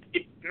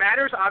 It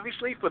matters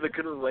obviously for the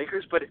good of the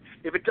Lakers, but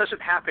if it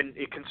doesn't happen,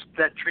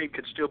 that trade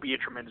could still be a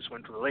tremendous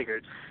win for the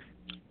Lakers.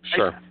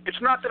 Sure.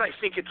 It's not that I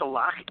think it's a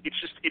lock. It's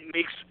just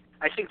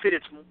I think that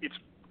it's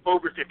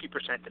over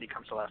 50% that he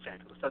comes to Los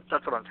Angeles. That's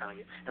what I'm telling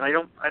you, and I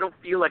don't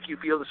feel like you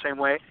feel the same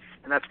way,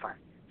 and that's fine.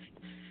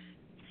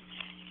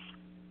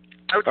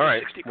 I would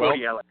say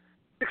 60-40 LA.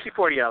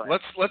 60-40 LA.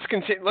 Let's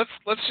continue.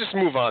 Let's just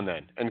move on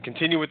then and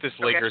continue with this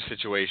Lakers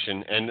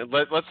situation, and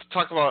let's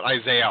talk about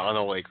Isaiah on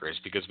the Lakers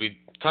because we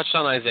touched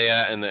on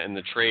Isaiah and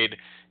the trade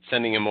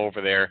sending him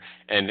over there,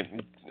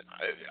 and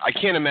I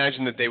can't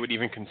imagine that they would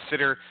even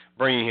consider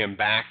bringing him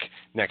back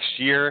next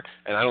year,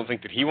 and I don't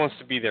think that he wants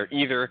to be there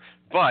either.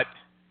 But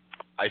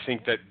I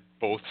think that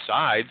both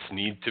sides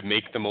need to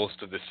make the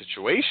most of the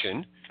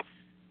situation.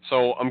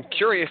 So I'm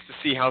curious to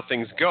see how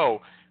things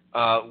go.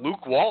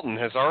 Luke Walton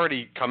has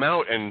already come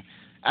out and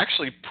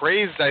actually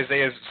praised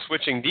Isaiah's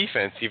switching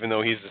defense, even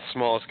though he's the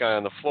smallest guy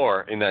on the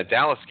floor in that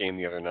Dallas game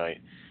the other night.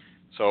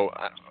 So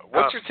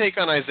what's your take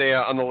on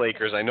Isaiah on the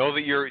Lakers? I know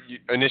that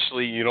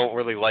initially you don't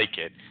really like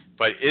it,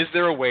 but is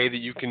there a way that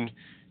you can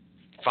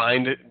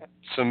find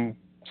some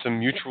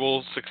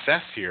mutual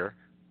success here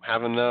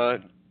having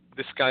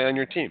this guy on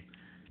your team?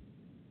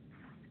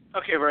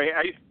 Okay, Ray.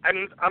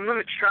 I'm going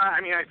to try.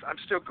 I mean, I'm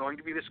still going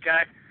to be this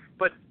guy,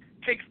 but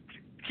keep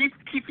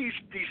these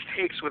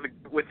takes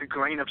with a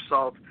grain of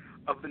salt.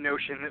 Of the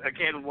notion,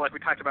 again, like we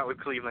talked about with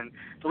Cleveland,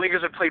 the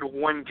Lakers have played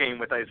one game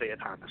with Isaiah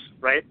Thomas,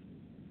 right?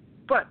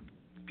 But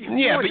you've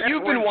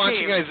been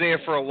watching Isaiah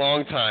for a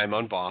long time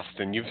on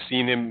Boston. You've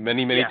seen him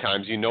many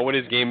times. You know what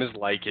his game is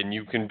like, and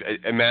you can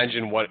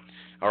imagine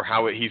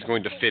how he's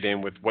going to fit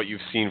in with what you've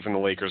seen from the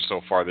Lakers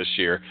so far this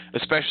year,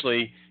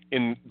 especially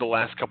in the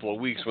last couple of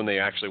weeks when they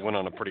actually went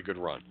on a pretty good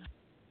run.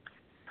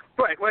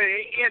 Right. Well,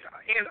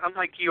 and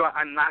unlike you,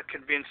 I'm not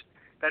convinced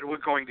that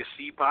we're going to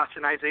see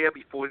Boston Isaiah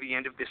before the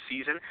end of this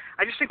season.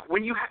 I just think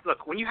when you have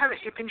a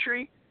hip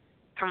injury,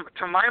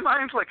 to my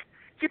mind, like,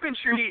 hip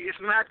injury is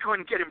not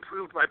going to get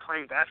improved by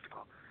playing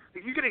basketball.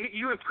 Like,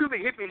 you improve a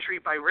hip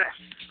injury by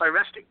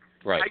resting.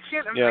 Right.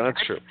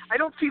 That's true. I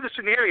don't see the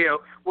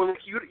scenario where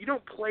you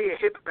don't play a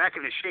hip back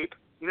into shape.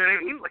 You know what I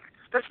mean? Like,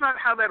 that's not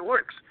how that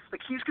works. Like,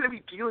 he's going to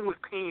be dealing with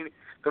pain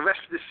the rest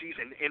of the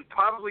season and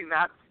probably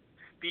not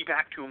be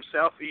back to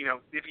himself.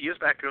 If he is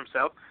back to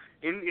himself.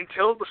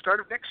 Until the start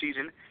of next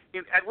season,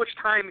 at which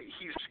time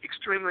he's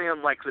extremely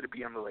unlikely to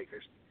be on the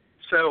Lakers.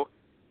 So,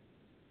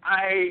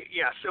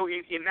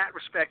 in that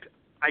respect,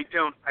 I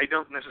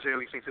don't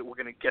necessarily think that we're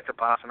going to get the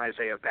Boston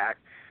Isaiah back.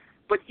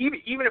 But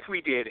even if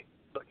we did,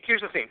 look,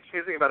 here's the thing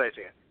about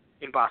Isaiah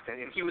in Boston,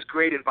 and he was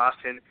great in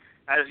Boston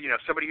as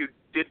somebody who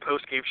did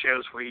post-game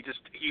shows where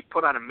he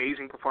put on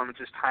amazing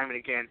performances time and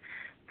again.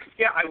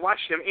 Yeah, I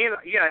watched him, and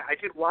I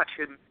did watch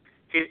him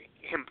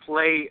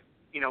play,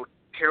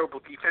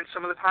 terrible defense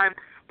some of the time,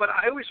 but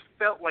I always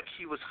felt like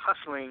he was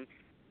hustling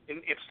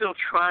and still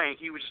trying.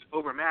 He was just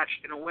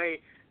overmatched in a way,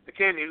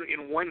 again,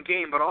 in one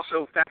game, but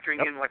also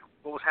factoring in like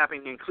what was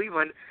happening in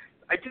Cleveland.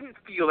 I didn't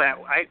feel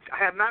that. I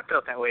have not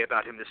felt that way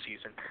about him this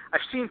season.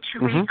 I've seen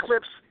too many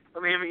clips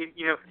of him,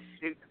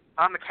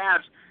 on the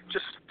Cavs,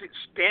 just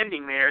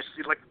standing there,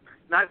 like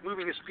not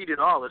moving his feet at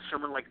all as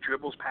someone like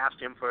dribbles past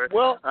him from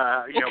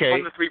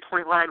the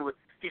 3-point line.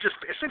 He just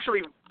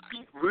essentially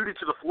feet rooted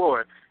to the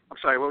floor. I'm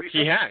sorry, what were you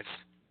saying? He has.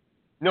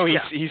 No,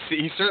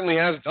 he certainly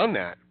has done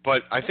that.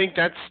 But I think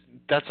that's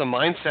a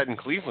mindset in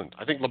Cleveland.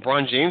 I think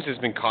LeBron James has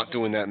been caught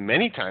doing that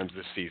many times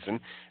this season,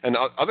 and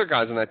other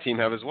guys on that team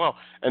have as well.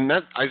 And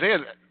that Isaiah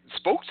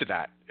spoke to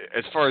that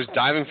as far as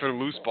diving for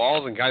loose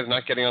balls and guys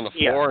not getting on the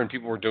floor, and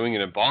people were doing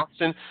it in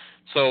Boston.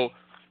 So,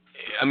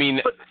 I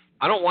mean,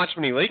 I don't watch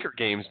many Laker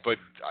games, but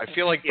I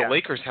feel like the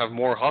Lakers have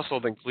more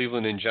hustle than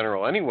Cleveland in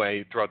general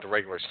anyway throughout the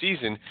regular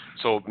season.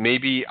 So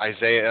maybe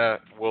Isaiah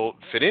will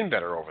fit in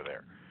better over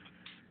there.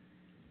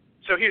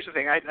 So here's the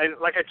thing. I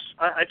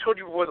told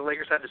you before, the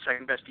Lakers had the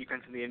second best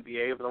defense in the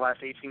NBA over the last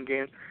 18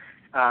 games.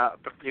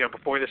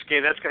 Before this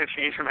game, that's going to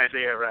change when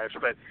Isaiah arrives.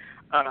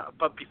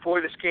 But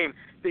before this game,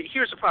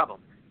 here's the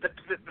problem. The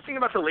thing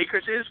about the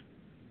Lakers is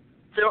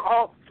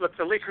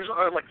the Lakers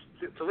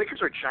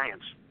are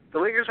giants. The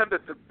Lakers have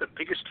the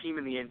biggest team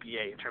in the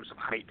NBA in terms of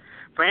height.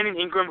 Brandon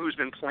Ingram, who's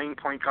been playing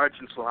point guard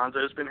since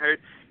Lonzo has been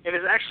hurt, and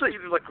has actually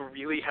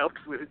really helped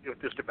with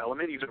this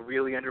development. He's a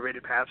really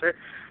underrated passer.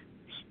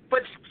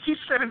 But he's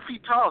 7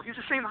 feet tall. He's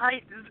the same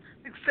height,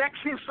 the exact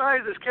same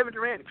size as Kevin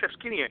Durant, except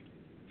skinnier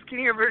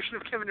version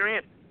of Kevin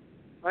Durant.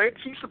 Right?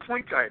 He's the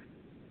point guard.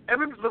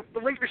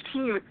 The Lakers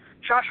team,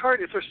 Josh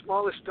Hart is their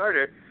smallest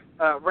starter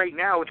right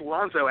now with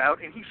Lonzo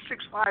out, and he's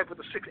 6'5" with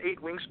a 6'8"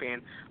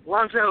 wingspan.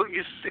 Lonzo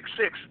is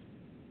 6'6".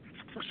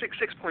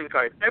 6'6" point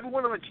guard.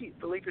 Everyone on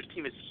the Lakers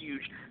team is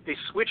huge. They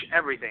switch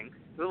everything.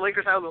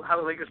 How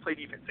the Lakers play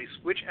defense. They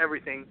switch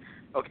everything,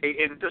 okay,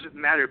 and it doesn't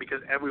matter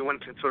because everyone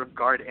can sort of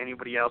guard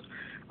anybody else.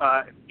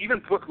 Even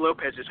Brook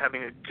Lopez is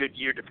having a good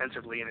year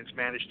defensively, and it's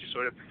managed to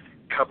sort of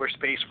cover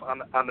space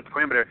on the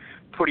perimeter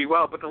pretty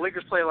well. But the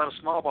Lakers play a lot of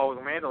small ball with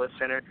Randall at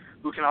center,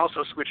 who can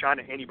also switch on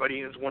to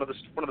anybody, and is one of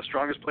the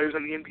strongest players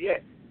in the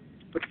NBA.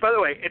 Which, by the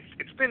way,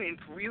 it's been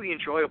really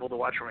enjoyable to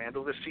watch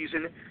Randall this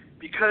season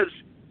because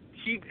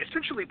he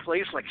essentially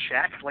plays like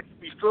Shaq. Like,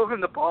 we throw him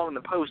the ball in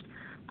the post,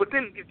 but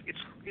then it's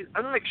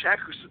unlike Shaq,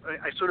 who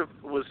I sort of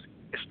was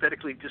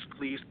aesthetically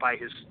displeased by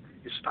his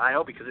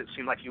style because it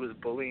seemed like he was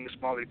bullying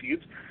smaller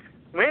dudes.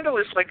 Randall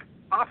is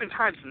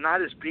oftentimes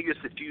not as big as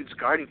the dudes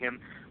guarding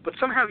him, but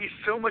somehow he's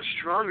so much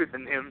stronger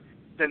than them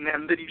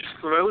that he just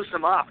throws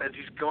them off as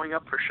he's going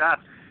up for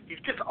shots. He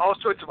gets all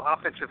sorts of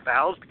offensive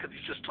fouls because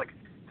he's just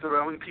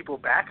throwing people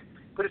back.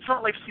 But it's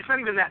not like he's not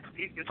even that.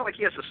 It's not like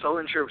he has a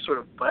Sullinger sort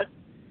of butt.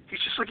 He's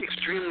just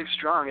extremely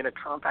strong in a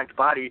compact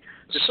body.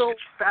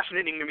 It's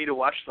fascinating to me to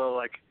watch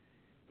the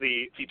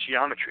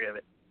geometry of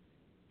it.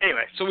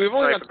 Anyway, so we've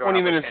only got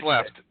 20 minutes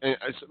left,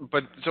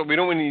 so we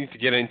don't really need to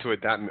get into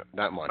it that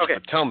much. Okay.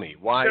 But tell me,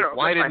 why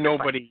did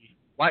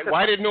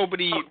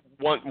nobody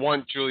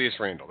want Julius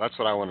Randle? That's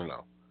what I want to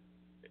know.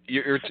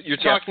 You're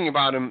talking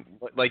about him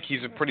like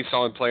he's a pretty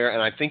solid player,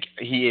 and I think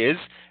he is,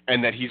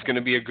 and that he's going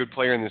to be a good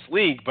player in this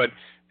league. But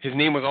his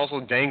name was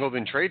also dangled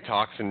in trade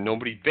talks and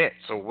nobody bit.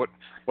 So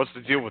what's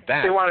the deal with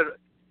that? They wanted.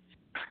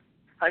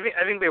 I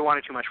think they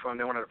wanted too much for him.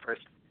 They wanted it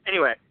first.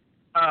 Anyway.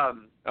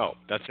 Oh,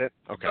 that's it?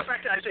 Okay. So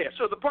back to Isaiah.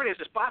 So the point is,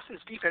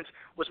 Boston's defense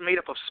was made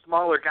up of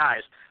smaller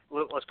guys,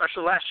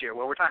 especially last year,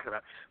 what we're talking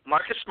about.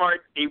 Marcus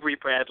Smart, Avery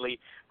Bradley,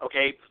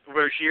 okay,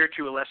 Rozier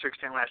to a lesser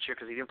extent last year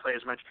because he didn't play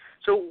as much.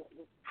 So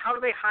how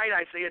do they hide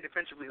Isaiah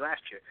defensively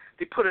last year?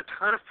 They put a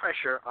ton of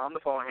pressure on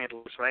the ball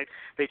handlers, right?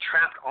 They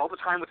trapped all the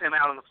time with him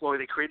out on the floor.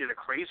 They created a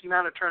crazy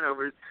amount of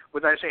turnovers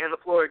with Isaiah on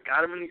the floor,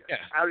 got him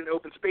out in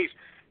open space.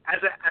 As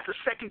a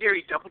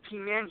secondary double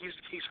team man,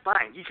 he's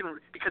fine. He can,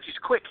 because he's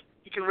quick.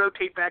 He can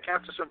rotate back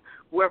out to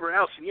whoever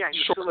else. And yeah,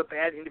 he's still a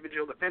bad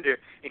individual defender,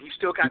 and he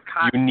still got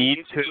caught in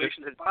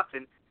situations in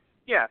Boston.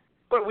 Yeah,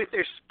 but with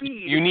their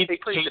speed, you need they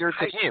to cater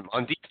to him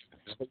on defense.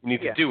 That's what you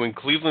need to do. And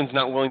Cleveland's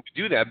not willing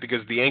to do that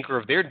because the anchor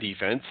of their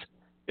defense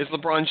is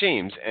LeBron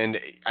James, and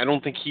I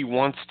don't think he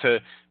wants to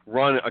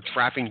run a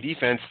trapping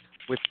defense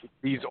with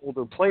these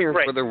older players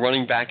where they're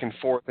running back and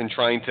forth and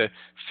trying to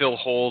fill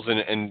holes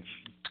and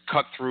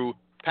cut through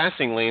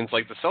passing lanes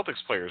like the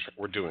Celtics players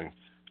were doing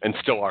and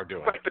still are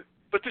doing. Right,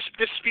 but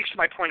this speaks to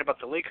my point about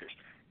the Lakers.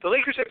 The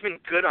Lakers have been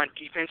good on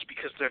defense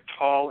because they're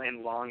tall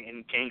and long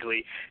and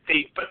gangly.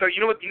 But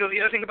you know what? You know the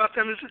other thing about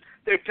them is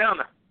they're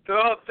dumb.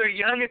 They're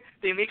young.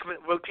 They make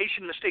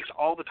rotation mistakes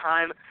all the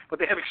time, but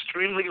they have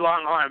extremely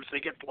long arms.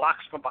 They get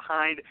blocks from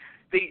behind.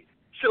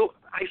 So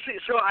I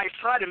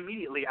saw it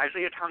immediately.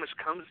 Isaiah Thomas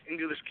comes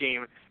into this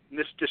game,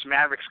 this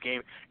Mavericks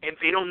game, and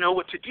they don't know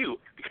what to do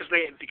because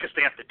they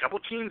have to double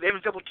team. They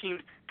haven't double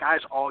teamed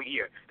guys all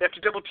year. They have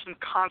to double team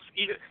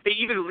constantly. They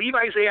either leave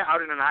Isaiah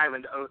out in an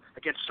island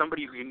against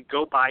somebody who can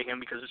go by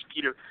him because his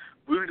feet are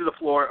rooted to the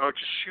floor, or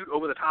just shoot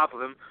over the top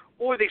of him,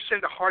 or they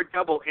send a hard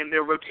double and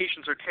their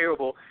rotations are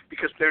terrible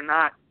because they're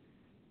not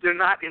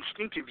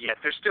instinctive yet.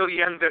 They're still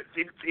young.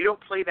 They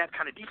don't play that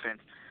kind of defense.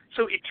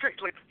 So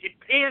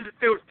and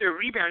their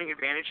rebounding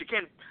advantage,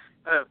 again,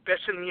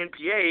 best in the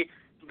NBA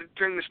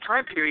during this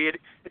time period,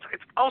 it's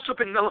also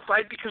been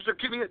nullified because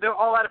they're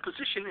all out of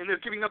position and they're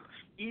giving up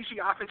easy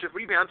offensive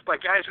rebounds by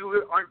guys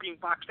who aren't being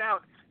boxed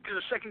out because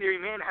the secondary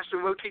man has to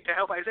rotate to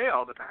help Isaiah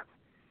all the time.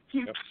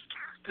 He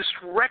just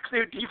wrecks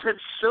their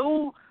defense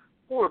so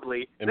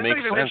horribly. It That's makes not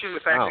even sense. mentioning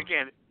the fact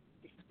again.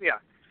 Yeah.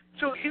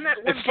 So in that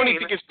one it's funny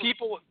game, because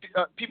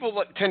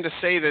people tend to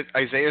say that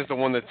Isaiah is the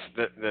one that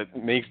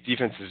makes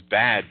defenses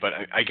bad, but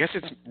I guess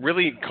it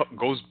really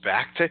goes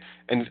back to,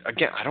 and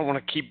again, I don't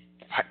want to keep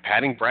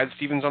patting Brad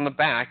Stevens on the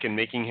back and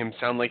making him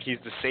sound like he's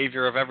the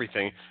savior of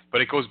everything,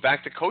 but it goes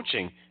back to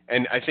coaching.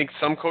 And I think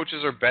some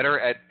coaches are better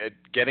at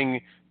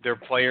getting their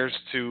players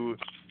to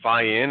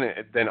buy in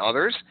than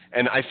others,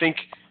 and I think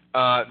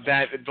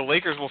that the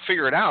Lakers will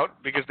figure it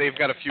out because they've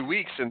got a few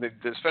weeks, and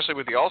especially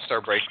with the All-Star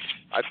break.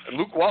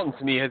 Luke Walton,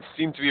 to me, has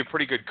seemed to be a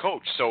pretty good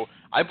coach. So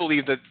I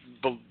believe that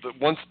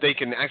once they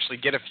can actually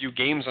get a few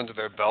games under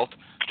their belt,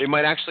 they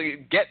might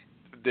actually get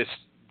this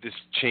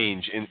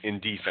change in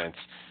defense.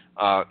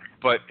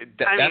 But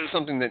that's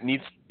something that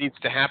needs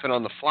to happen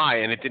on the fly,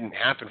 and it didn't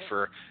happen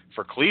for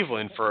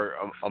Cleveland for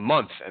a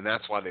month, and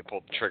that's why they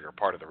pulled the trigger,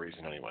 part of the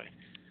reason anyway.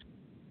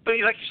 But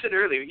like you said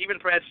earlier, even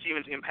Brad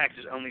Stevens' impact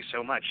is only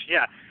so much.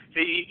 Yeah,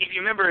 if you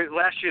remember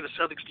last year, the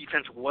Celtics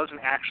defense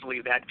wasn't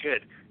actually that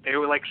good. They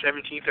were like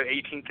 17th or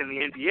 18th in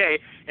the NBA,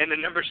 and the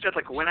numbers said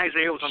like when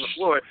Isaiah was on the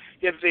floor,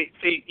 they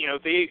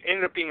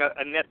ended up being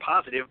a net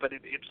positive, but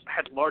it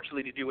had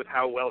largely to do with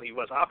how well he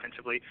was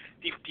offensively.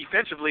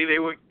 Defensively,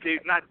 they're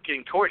not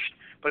getting torched,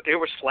 but they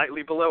were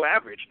slightly below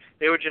average.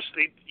 They were just,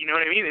 you know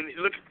what I mean? And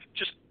look,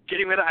 just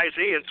getting rid of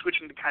Isaiah and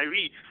switching to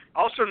Kyrie.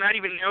 Also not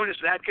even known as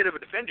that good of a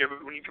defender, but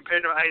when you compare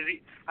him to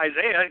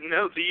Isaiah,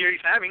 the year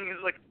he's having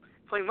is like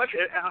playing much.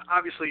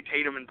 Obviously,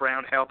 Tatum and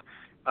Brown help,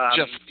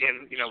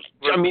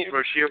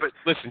 Rozier. But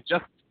listen,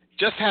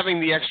 just having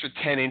the extra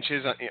 10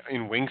 inches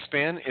in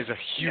wingspan is a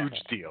huge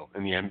deal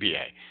in the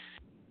NBA.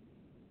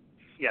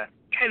 Yeah,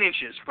 10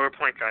 inches for a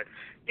point guard.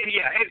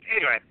 Yeah.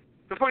 Anyway,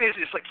 the point is,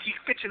 it's like he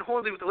fits in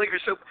horribly with the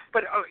Lakers. So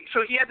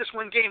he had this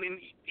one game,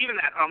 and even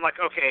that, I'm like,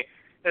 okay.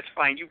 That's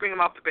fine. You bring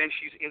him off the bench,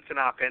 he's instant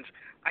offense.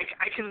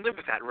 I can live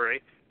with that,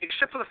 Rory,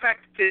 except for the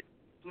fact that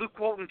Luke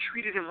Walton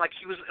treated him like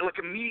he was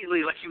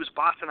immediately like he was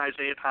Boston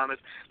Isaiah Thomas.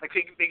 Like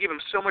they give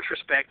him so much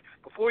respect.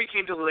 Before he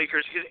came to the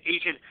Lakers, his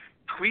agent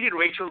tweeted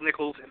Rachel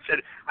Nichols and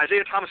said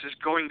Isaiah Thomas is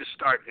going to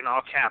start in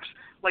all caps.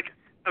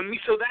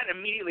 So that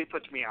immediately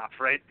puts me off,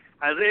 right?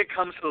 Isaiah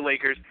comes to the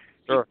Lakers,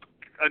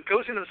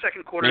 goes into the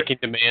second quarter,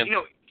 making demands.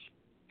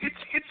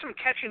 Hit some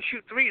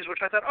catch-and-shoot threes, which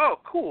I thought,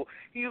 oh, cool.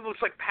 He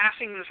was like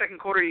passing in the second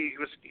quarter. He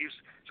was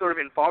sort of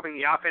involving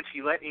the offense.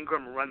 He let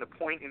Ingram run the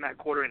point in that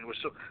quarter and was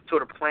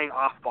sort of playing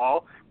off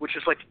ball, which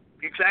is like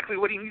exactly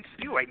what he needs to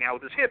do right now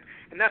with his hip.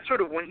 And that's sort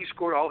of when he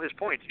scored all his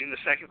points in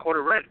the second quarter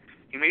run.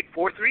 He made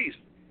 4 threes.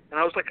 And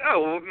I was like,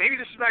 oh, well, maybe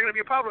this is not going to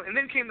be a problem. And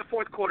then came the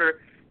fourth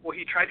quarter where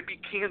he tried to be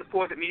king of the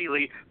fourth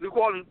immediately. Luke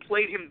Walton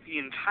played him the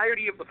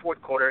entirety of the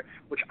fourth quarter,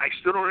 which I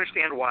still don't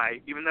understand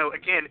why, even though,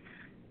 again,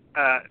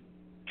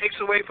 takes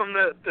away from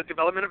the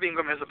development of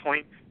Ingram as a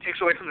point,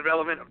 takes away from the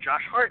development of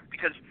Josh Hart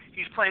because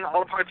he's playing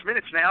all of Hart's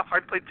minutes now.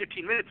 Hart played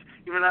 15 minutes,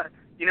 even though,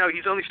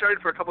 he's only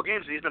started for a couple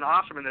games, and he's been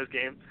awesome in those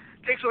games.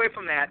 Takes away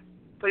from that,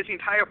 plays the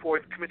entire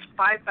fourth, commits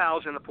 5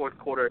 fouls in the fourth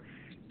quarter,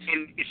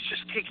 and it's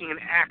just taking an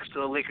axe to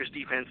the Lakers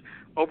defense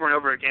over and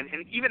over again.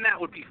 And even that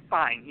would be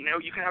fine.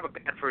 You can have a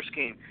bad first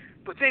game.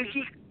 But then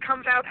he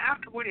comes out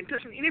afterward and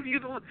does an interview.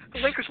 The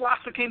Lakers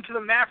lost the game to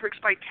the Mavericks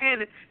by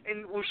 10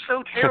 and were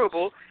so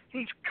terrible.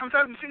 He comes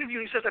out in this interview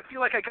and he says, I feel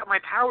like I got my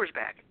powers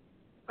back.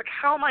 Like,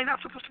 how am I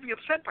not supposed to be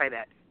upset by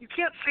that? You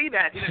can't say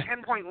that in a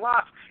 10-point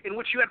loss in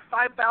which you had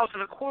 5 fouls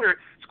in a quarter,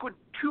 scored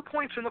 2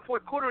 points in the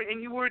fourth quarter,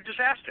 and you were a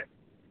disaster.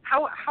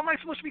 How am I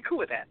supposed to be cool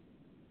with that?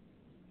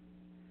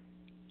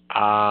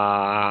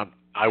 I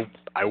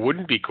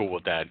wouldn't be cool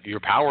with that.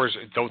 Your powers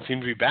don't seem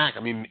to be back.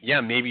 I mean,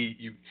 yeah, maybe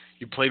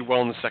you played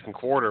well in the second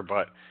quarter,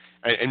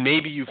 and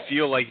maybe you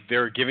feel like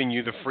they're giving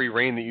you the free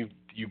reign that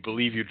you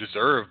believe you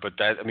deserve, but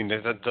that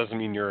doesn't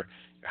mean you're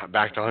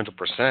back to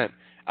 100%.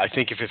 I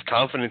think if his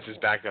confidence is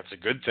back, that's a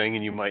good thing,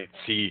 and you might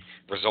see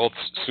results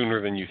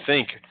sooner than you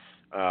think.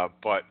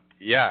 But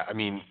yeah, I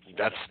mean,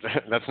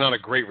 that's not a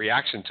great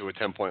reaction to a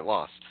 10-point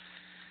loss.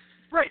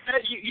 Right.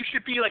 You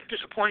should be,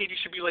 disappointed. You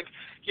should be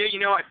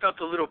I felt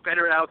a little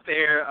better out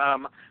there.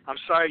 I'm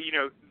sorry,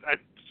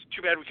 it's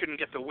too bad we couldn't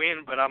get the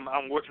win, but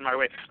I'm working my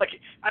way.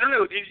 I don't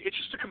know. It's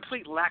just a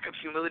complete lack of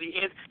humility,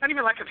 and not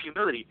even lack of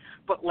humility,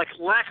 but,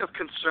 lack of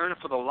concern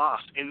for the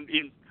loss, and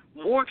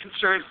more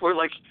concern for,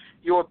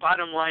 your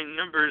bottom line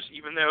numbers,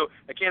 even though,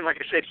 again, like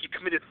I said, he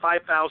committed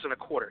 5 fouls in a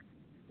quarter.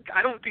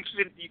 I don't think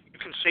that you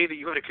can say that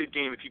you had a good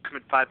game if you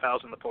commit 5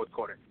 fouls in the fourth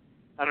quarter.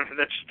 I don't know.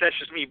 That's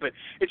just me, but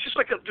it's just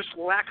just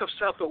lack of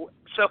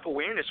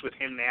self-awareness with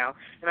him now.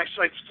 And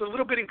it's a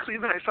little bit in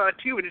Cleveland. I saw it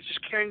too, and it's just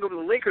carrying over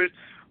to the Lakers,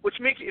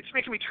 which it's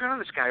making me turn on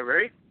this guy,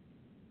 right?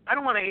 I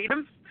don't want to hate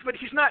him, but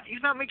he's not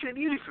making it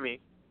easy for me.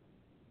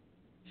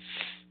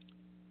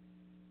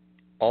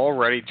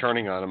 Already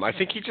turning on him. I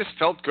think he just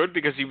felt good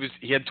because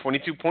he had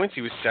 22 points.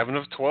 He was 7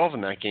 of 12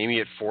 in that game. He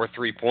had 4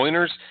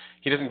 3-pointers.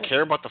 He doesn't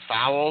care about the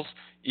fouls.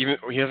 Even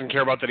he doesn't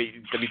care about that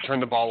he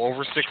turned the ball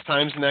over 6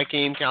 times in that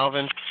game,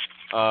 Calvin.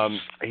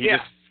 He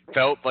just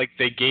felt like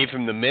they gave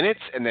him the minutes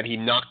and that he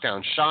knocked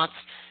down shots.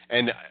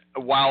 And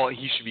while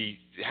he should be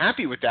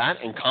happy with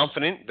that and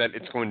confident that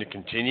it's going to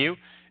continue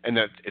and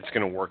that it's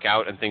going to work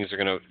out and things are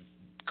going to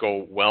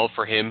go well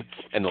for him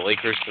and the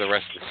Lakers for the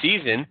rest of the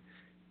season,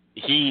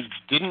 he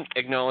didn't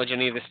acknowledge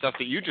any of the stuff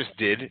that you just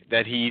did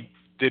that he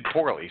did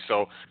poorly.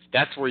 So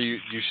that's where you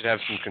should have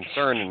some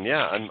concern. And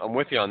yeah, I'm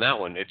with you on that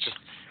one. It's just,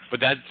 but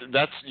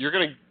that's you're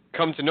going to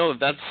come to know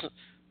that's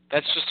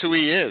just who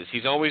he is.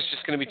 He's always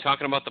just going to be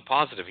talking about the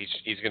positive.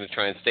 He's going to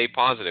try and stay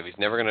positive. He's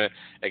never going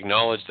to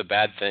acknowledge the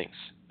bad things,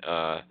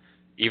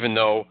 even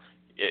though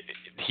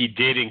he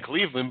did in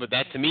Cleveland. But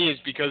that to me is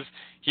because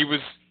he was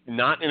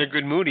not in a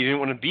good mood. He didn't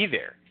want to be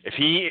there. If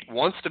he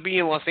wants to be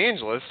in Los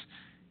Angeles,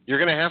 you're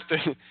going to have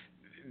to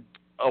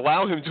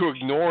allow him to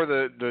ignore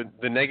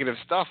the negative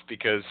stuff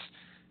because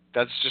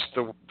that's just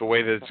the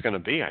way that it's going to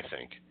be, I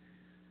think.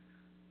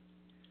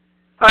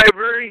 Hi,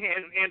 Rory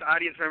and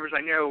audience members.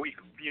 I know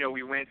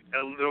we went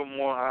a little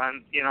more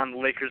on the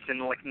Lakers than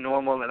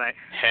normal, and I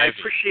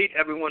appreciate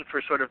everyone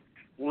for sort of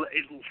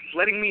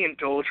letting me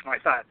indulge my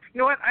thoughts. You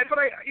know what? I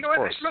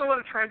spent a lot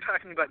of time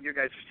talking about your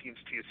guys' teams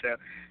too, so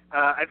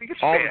I think it's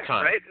all fair, the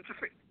time. right? It's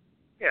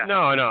yeah.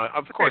 No,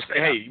 of course.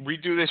 Hey, we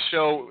do this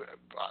show.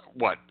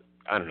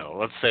 I don't know.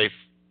 Let's say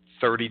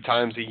 30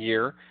 times a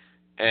year,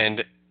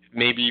 and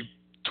maybe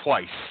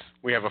twice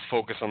we have a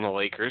focus on the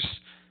Lakers.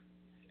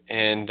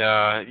 And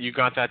you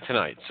got that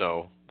tonight,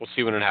 so we'll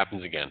see when it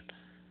happens again.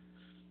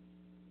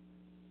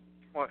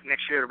 Well,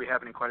 next year it'll be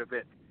happening quite a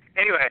bit.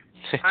 Anyway,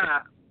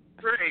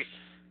 Ray,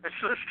 let's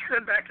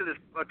turn back to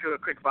a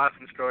quick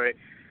Boston story.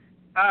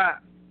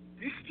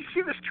 Did you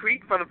see this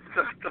tweet from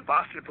the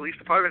Boston Police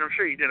Department? I'm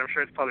sure you did. I'm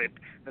sure it's probably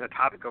been a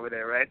topic over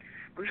there, right?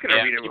 I'm just going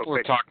to read it real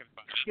quick.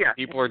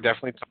 People are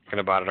definitely talking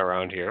about it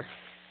around here.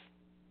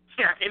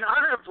 Yeah, in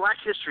honor of Black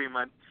History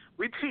Month,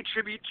 we pay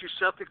tribute to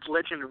Celtics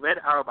legend Red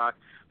Auerbach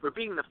for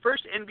being the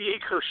first NBA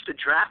coach to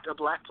draft a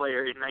black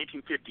player in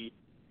 1950,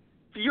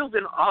 field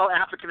an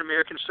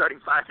all-African-American starting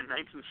five in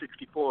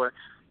 1964,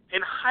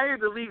 and hire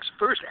the league's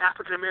first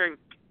African-American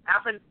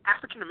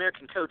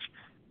coach,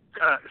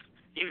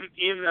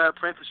 in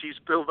parentheses,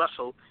 Bill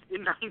Russell,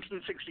 in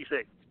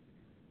 1966.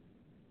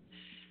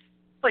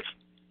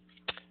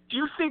 Do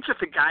you think that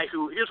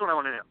here's what I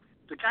want to know,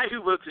 the guy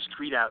who wrote this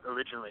tweet out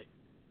originally,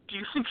 do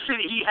you think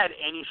that he had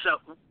any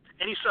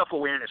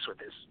self-awareness with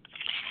this?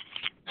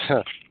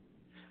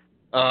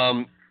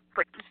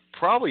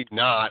 Probably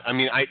not. I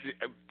mean,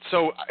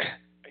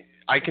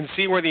 I can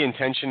see where the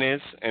intention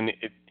is, and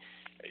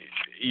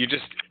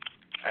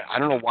I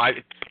don't know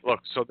why. Look,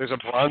 so there's a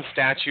bronze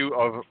statue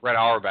of Red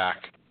Auerbach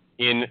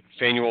in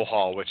Faneuil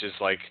Hall, which is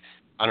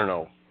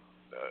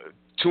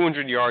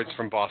 200 yards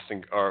from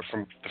Boston, or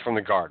from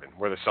the Garden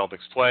where the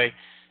Celtics play,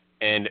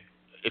 and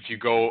if you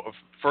go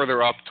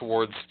further up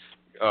towards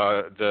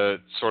the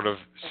sort of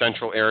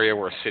central area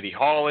where City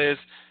Hall is,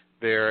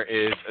 there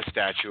is a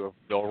statue of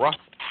Bill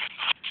Russell.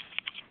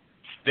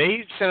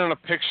 They sent out a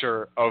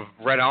picture of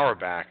Red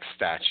Auerbach's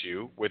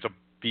statue with a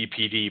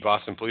BPD,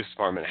 Boston Police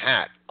Department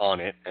hat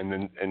on it,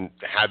 and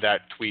had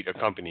that tweet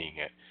accompanying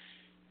it.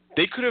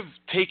 They could have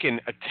taken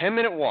a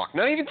 10-minute walk,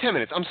 not even 10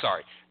 minutes, I'm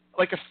sorry,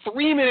 like a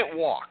 3-minute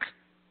walk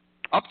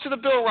up to the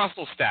Bill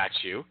Russell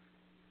statue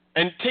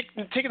and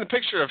taken the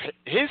picture of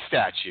his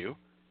statue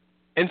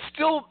and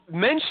still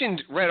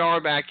mentioned Red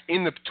Auerbach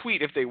in the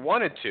tweet if they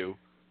wanted to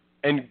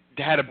and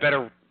had a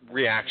better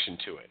reaction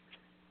to it.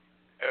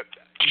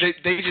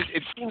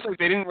 It seems like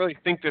they didn't really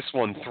think this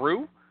one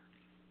through,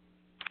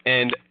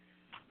 and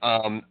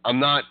I'm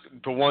not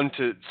the one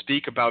to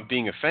speak about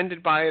being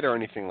offended by it or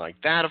anything like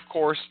that, of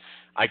course.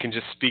 I can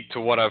just speak to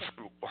what I've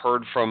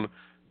heard from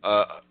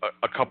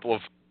a couple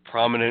of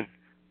prominent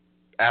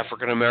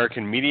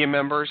African-American media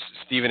members.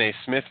 Stephen A.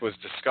 Smith was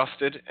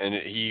disgusted, and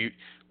it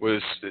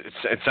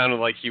sounded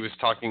like he was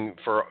talking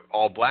for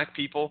all black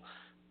people.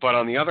 But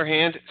on the other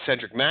hand,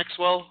 Cedric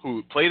Maxwell,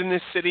 who played in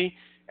this city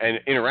and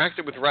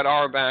interacted with Red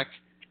Auerbach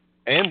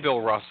and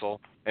Bill Russell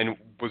and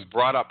was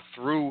brought up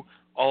through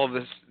all of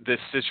this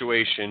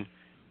situation,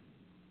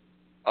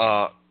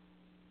 was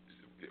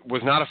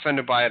not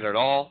offended by it at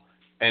all,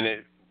 and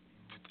it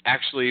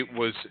actually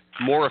was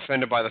more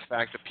offended by the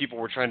fact that people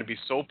were trying to be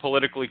so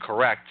politically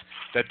correct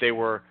that they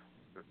were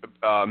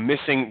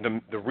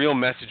missing the real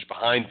message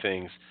behind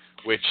things,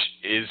 which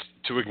is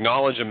to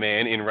acknowledge a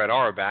man in Red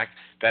Auerbach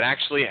that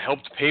actually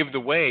helped pave the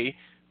way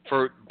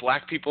for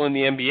black people in the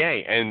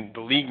NBA. And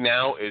the league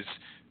now is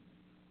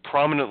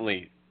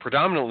predominantly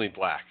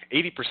black,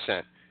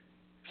 80%,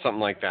 something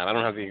like that. I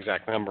don't have the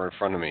exact number in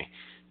front of me.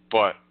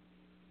 But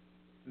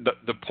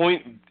the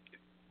point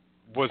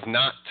was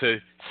not to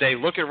say,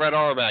 look at Red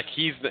Auerbach,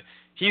 he's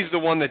the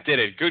one that did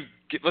it. Good,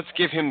 let's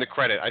give him the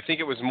credit. I think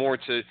it was more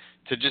to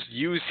just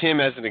use him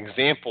as an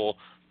example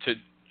to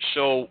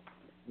show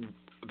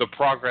the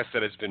progress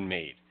that has been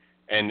made.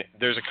 And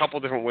there's a couple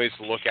different ways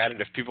to look at it.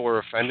 If people are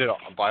offended,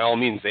 by all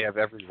means, they have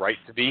every right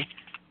to be.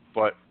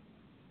 But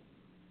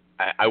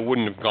I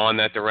wouldn't have gone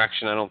that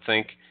direction, I don't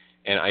think.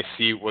 And I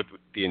see what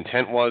the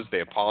intent was. They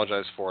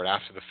apologized for it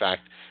after the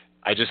fact.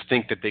 I just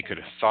think that they could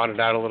have thought it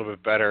out a little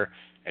bit better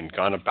and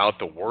gone about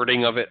the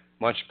wording of it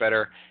much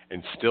better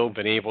and still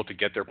been able to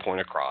get their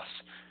point across.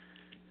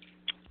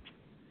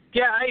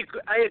 Yeah,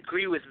 I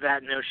agree with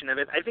that notion of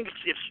it. I think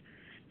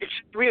it's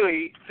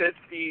really that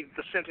the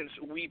sentence,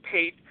 we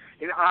paid,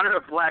 in honor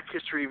of Black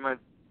History Month,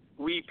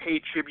 we pay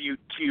tribute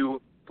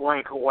to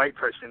blank a white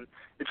person.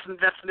 That's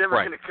never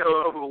right. going to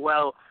go over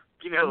well,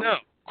 No,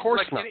 of course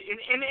like not.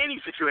 In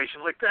any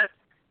situation like that.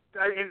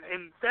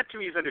 And that to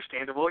me is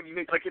understandable.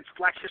 Like, it's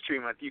Black History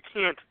Month. You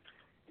can't,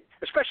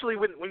 especially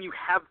when you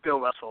have Bill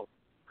Russell,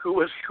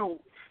 who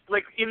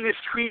like in this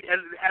tweet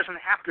as an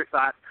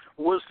afterthought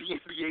was the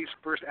NBA's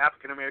first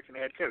African American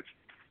head coach.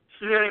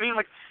 You know what I mean?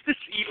 Like this,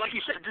 like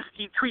you said, this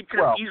tweet could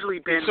have easily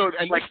been. So,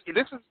 like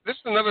this is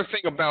another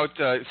thing about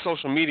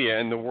social media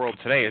in the world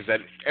today is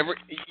that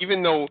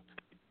even though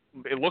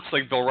it looks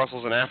like Bill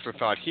Russell's an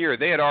afterthought here,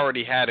 they had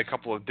already had a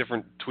couple of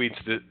different tweets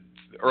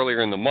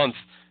earlier in the month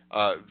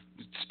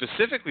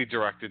specifically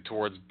directed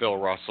towards Bill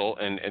Russell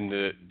and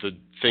the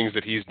things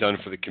that he's done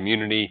for the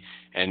community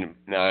and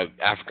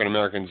African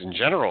Americans in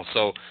general.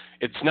 So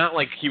it's not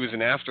like he was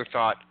an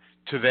afterthought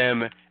to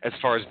them as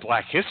far as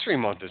Black History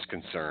Month is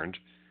concerned.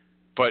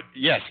 But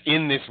yes,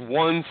 in this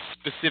one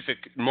specific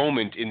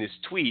moment in this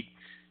tweet,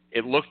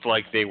 it looked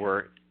like they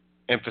were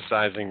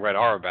emphasizing Red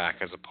Auerbach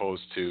as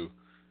opposed to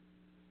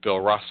Bill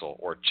Russell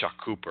or Chuck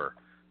Cooper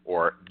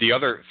or the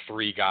other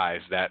three guys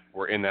that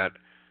were in that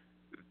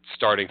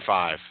starting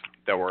five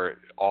that were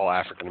all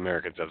African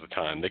Americans at the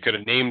time. They could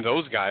have named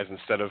those guys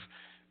instead of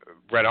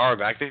Red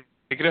Auerbach.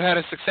 They could have had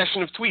a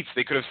succession of tweets.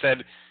 They could have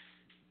said,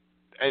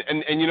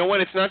 and you know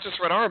what? It's not just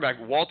Red Auerbach.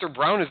 Walter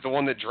Brown is the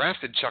one that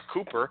drafted Chuck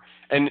Cooper,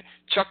 and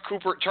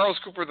Charles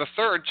Cooper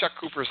III, Chuck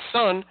Cooper's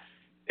son,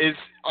 is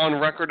on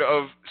record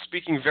of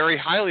speaking very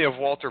highly of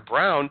Walter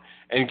Brown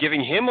and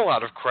giving him a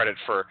lot of credit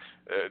for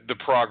the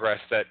progress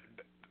that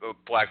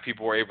black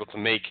people were able to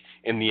make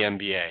in the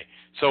NBA.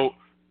 So,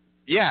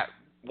 yeah,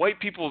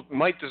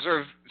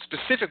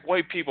 specific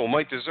white people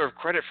might deserve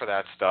credit for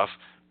that stuff,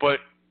 but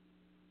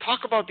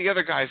talk about the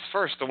other guys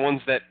first, the ones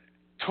that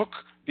took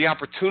the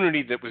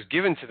opportunity that was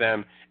given to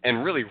them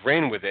and really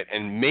ran with it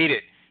and made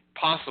it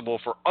possible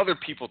for other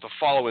people to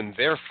follow in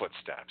their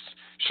footsteps.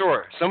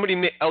 Sure,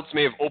 somebody else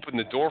may have opened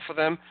the door for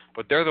them,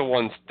 but they're the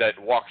ones that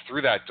walked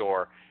through that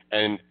door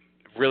and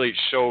really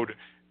showed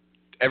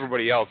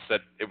everybody else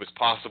that it was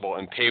possible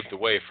and paved the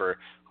way for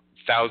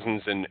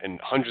thousands and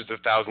hundreds of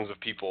thousands of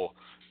people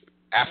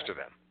after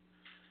them.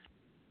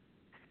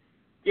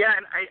 Yeah,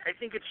 and I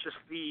think it's just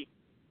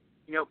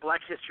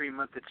Black History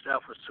Month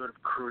itself was sort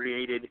of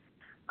created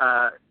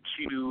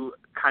to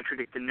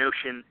contradict the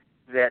notion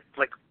that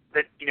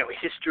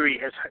history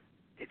has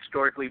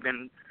historically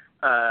been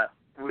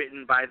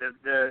written by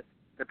the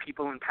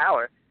people in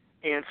power,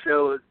 and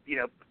so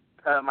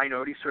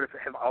minorities sort of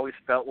have always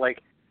felt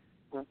like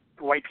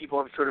white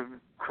people have sort of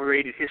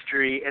created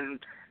history, and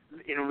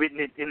written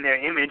it in their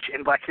image,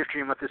 and Black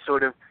History Month is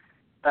sort of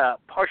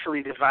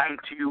partially designed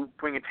to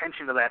bring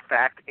attention to that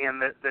fact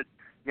and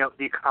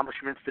the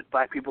accomplishments that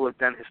Black people have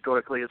done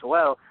historically as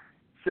well.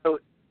 So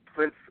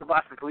for the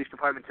Boston Police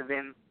Department to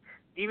then,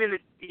 even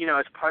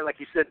as part, like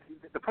you said,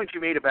 the point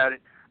you made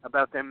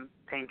about them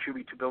paying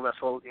tribute to Bill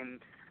Russell in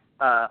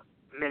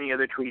many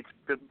other tweets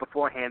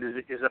beforehand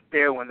is a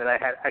fair one that I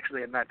had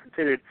not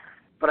considered.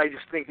 But I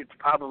just think it's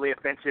probably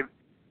offensive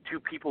to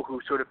people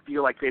who sort of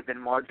feel like they've been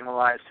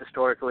marginalized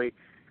historically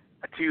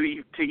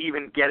to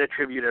even get a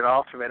tribute at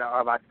all from it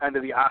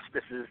under the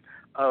auspices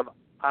of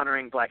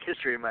honoring Black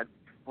History Month,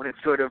 when it's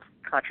sort of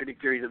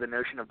contradictory to the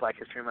notion of Black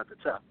History Month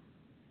itself.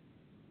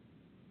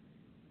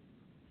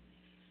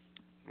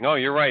 No,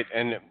 you're right,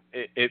 and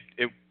it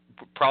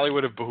probably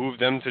would have behooved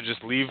them to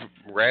just leave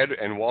Red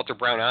and Walter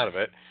Brown out of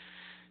it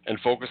and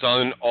focus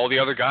on all the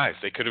other guys.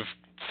 They could have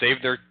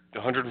saved their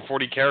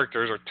 140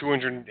 characters or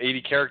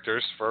 280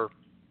 characters for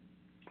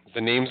the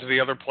names of the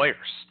other players.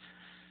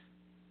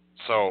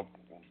 So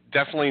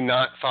definitely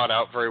not thought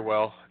out very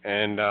well,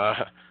 and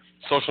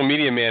social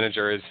media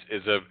manager is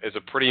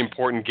a pretty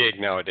important gig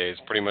nowadays,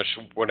 pretty much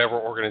whatever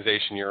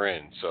organization you're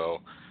in.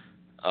 So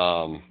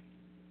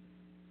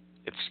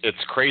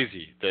it's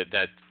crazy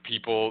that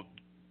people,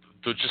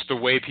 just the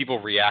way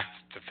people react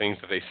to things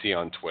that they see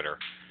on Twitter.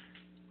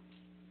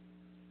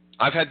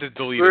 I've had to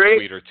delete a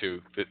tweet or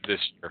two this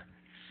year.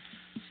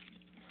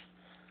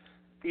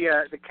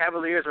 The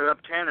Cavaliers are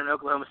up 10 in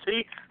Oklahoma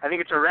City. I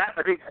think it's a wrap.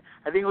 I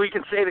think we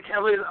can say the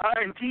Cavaliers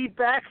are indeed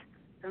back,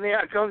 and they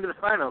are going to the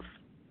finals.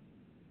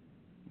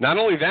 Not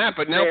only that,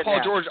 but now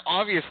Paul George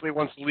obviously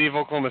wants to leave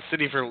Oklahoma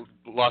City for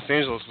Los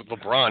Angeles with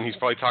LeBron. He's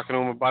probably talking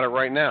to him about it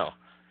right now.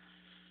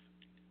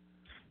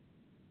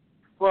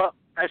 Well,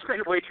 I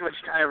spent way too much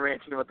time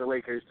ranting about the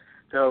Lakers,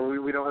 so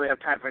we don't really have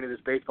time for any of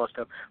this baseball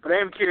stuff. But I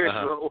am curious,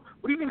 what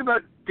do you think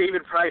about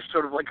David Price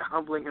sort of like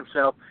humbling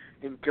himself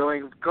and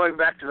going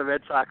back to the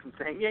Red Sox and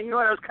saying, yeah, you know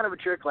what, I was kind of a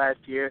jerk last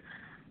year.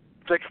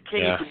 It's like, can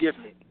you forgive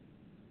me?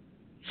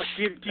 Like,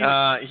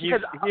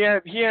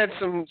 he had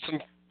some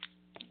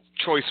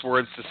choice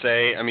words to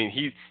say. I mean,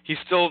 he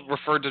still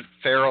referred to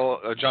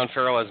John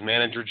Farrell as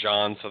Manager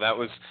John, so that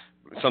was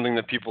something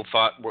that people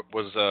thought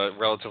was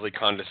relatively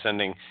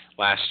condescending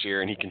last year,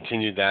 and he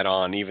continued that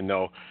on, even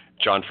though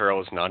John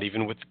Farrell is not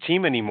even with the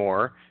team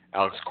anymore.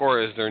 Alex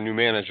Cora is their new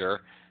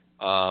manager.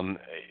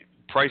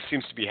 Price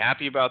seems to be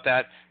happy about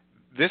that.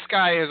 This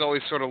guy has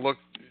always sort of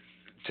looked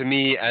to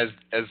me as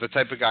the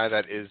type of guy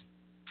that is,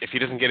 if he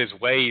doesn't get his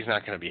way, he's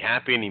not going to be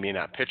happy, and he may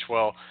not pitch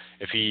well.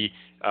 If he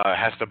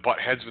has to butt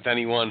heads with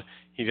anyone,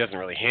 he doesn't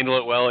really handle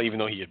it well, even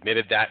though he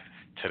admitted that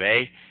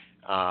today.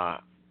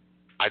 I'll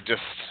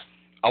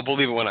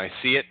believe it when I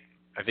see it.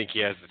 I think he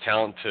has the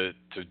talent to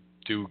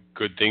do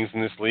good things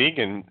in this league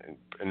and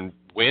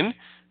win.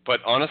 But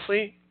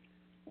honestly,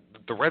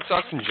 the Red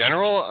Sox in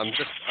general, I'm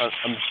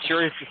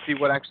curious to see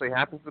what actually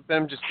happens with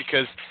them, just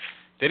because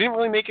they didn't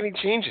really make any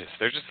changes.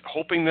 They're just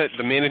hoping that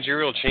the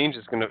managerial change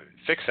is going to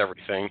fix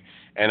everything.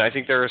 And I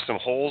think there are some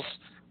holes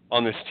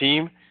on this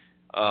team.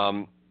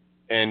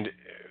 And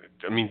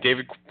I mean,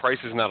 David Price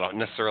is not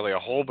necessarily a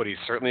hole, but he's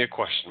certainly a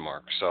question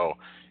mark. So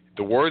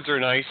the words are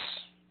nice,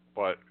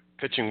 but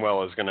pitching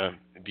well is going to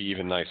be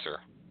even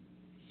nicer.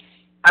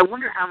 I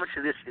wonder how much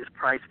of this is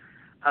Price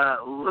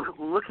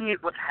looking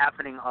at what's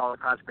happening all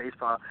across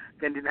baseball.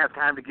 Then didn't have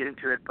time to get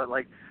into it, but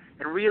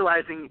and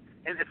realizing,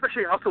 and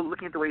especially also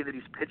looking at the way that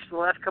he's pitched the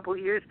last couple of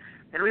years,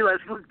 and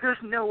realizing, look, there's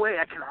no way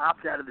I can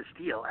opt out of this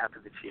deal after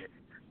this year.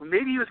 Well,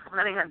 maybe he was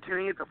planning on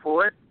doing it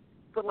before,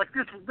 but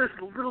there's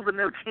little to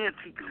no chance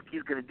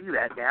he's going to do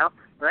that now,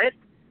 right?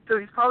 So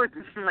he's probably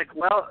thinking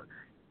well,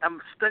 I'm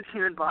stuck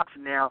here in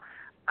Boston now.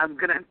 I'm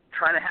going to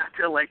try to have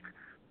to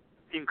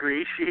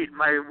ingratiate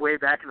my way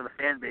back into the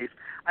fan base.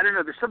 I don't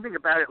know. There's something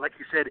about it, like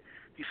you said,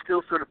 he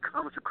still sort of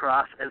comes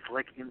across as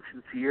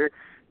insincere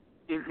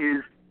in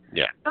his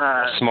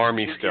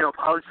smarmy stuff.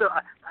 So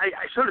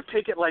I sort of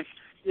take it I'm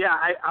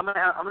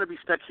gonna be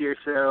stuck here,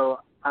 so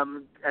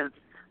I'm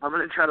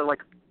gonna try to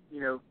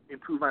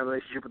improve my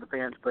relationship with the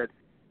fans, but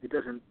it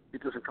doesn't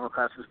come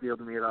across as real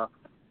to me at all.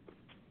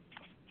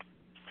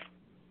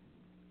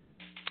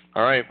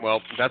 All right,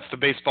 well, that's the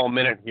baseball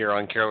minute here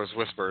on Careless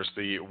Whispers,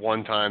 the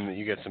one time that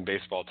you get some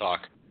baseball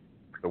talk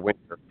the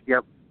winter.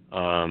 Yep.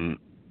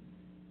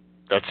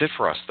 That's it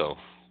for us, though.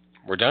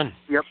 We're done.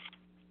 Yep.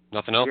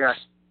 Nothing else? Yeah.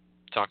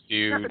 Talk to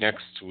you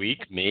next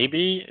week,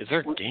 maybe? Is there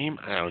a game?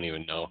 I don't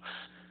even know.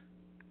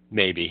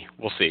 Maybe.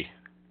 We'll see.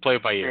 Play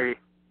it by ear. Maybe.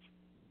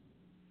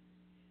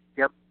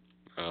 Yep.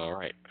 All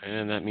right,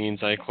 and that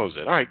means I close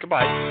it. All right,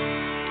 goodbye.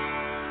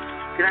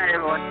 Good night,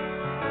 everyone.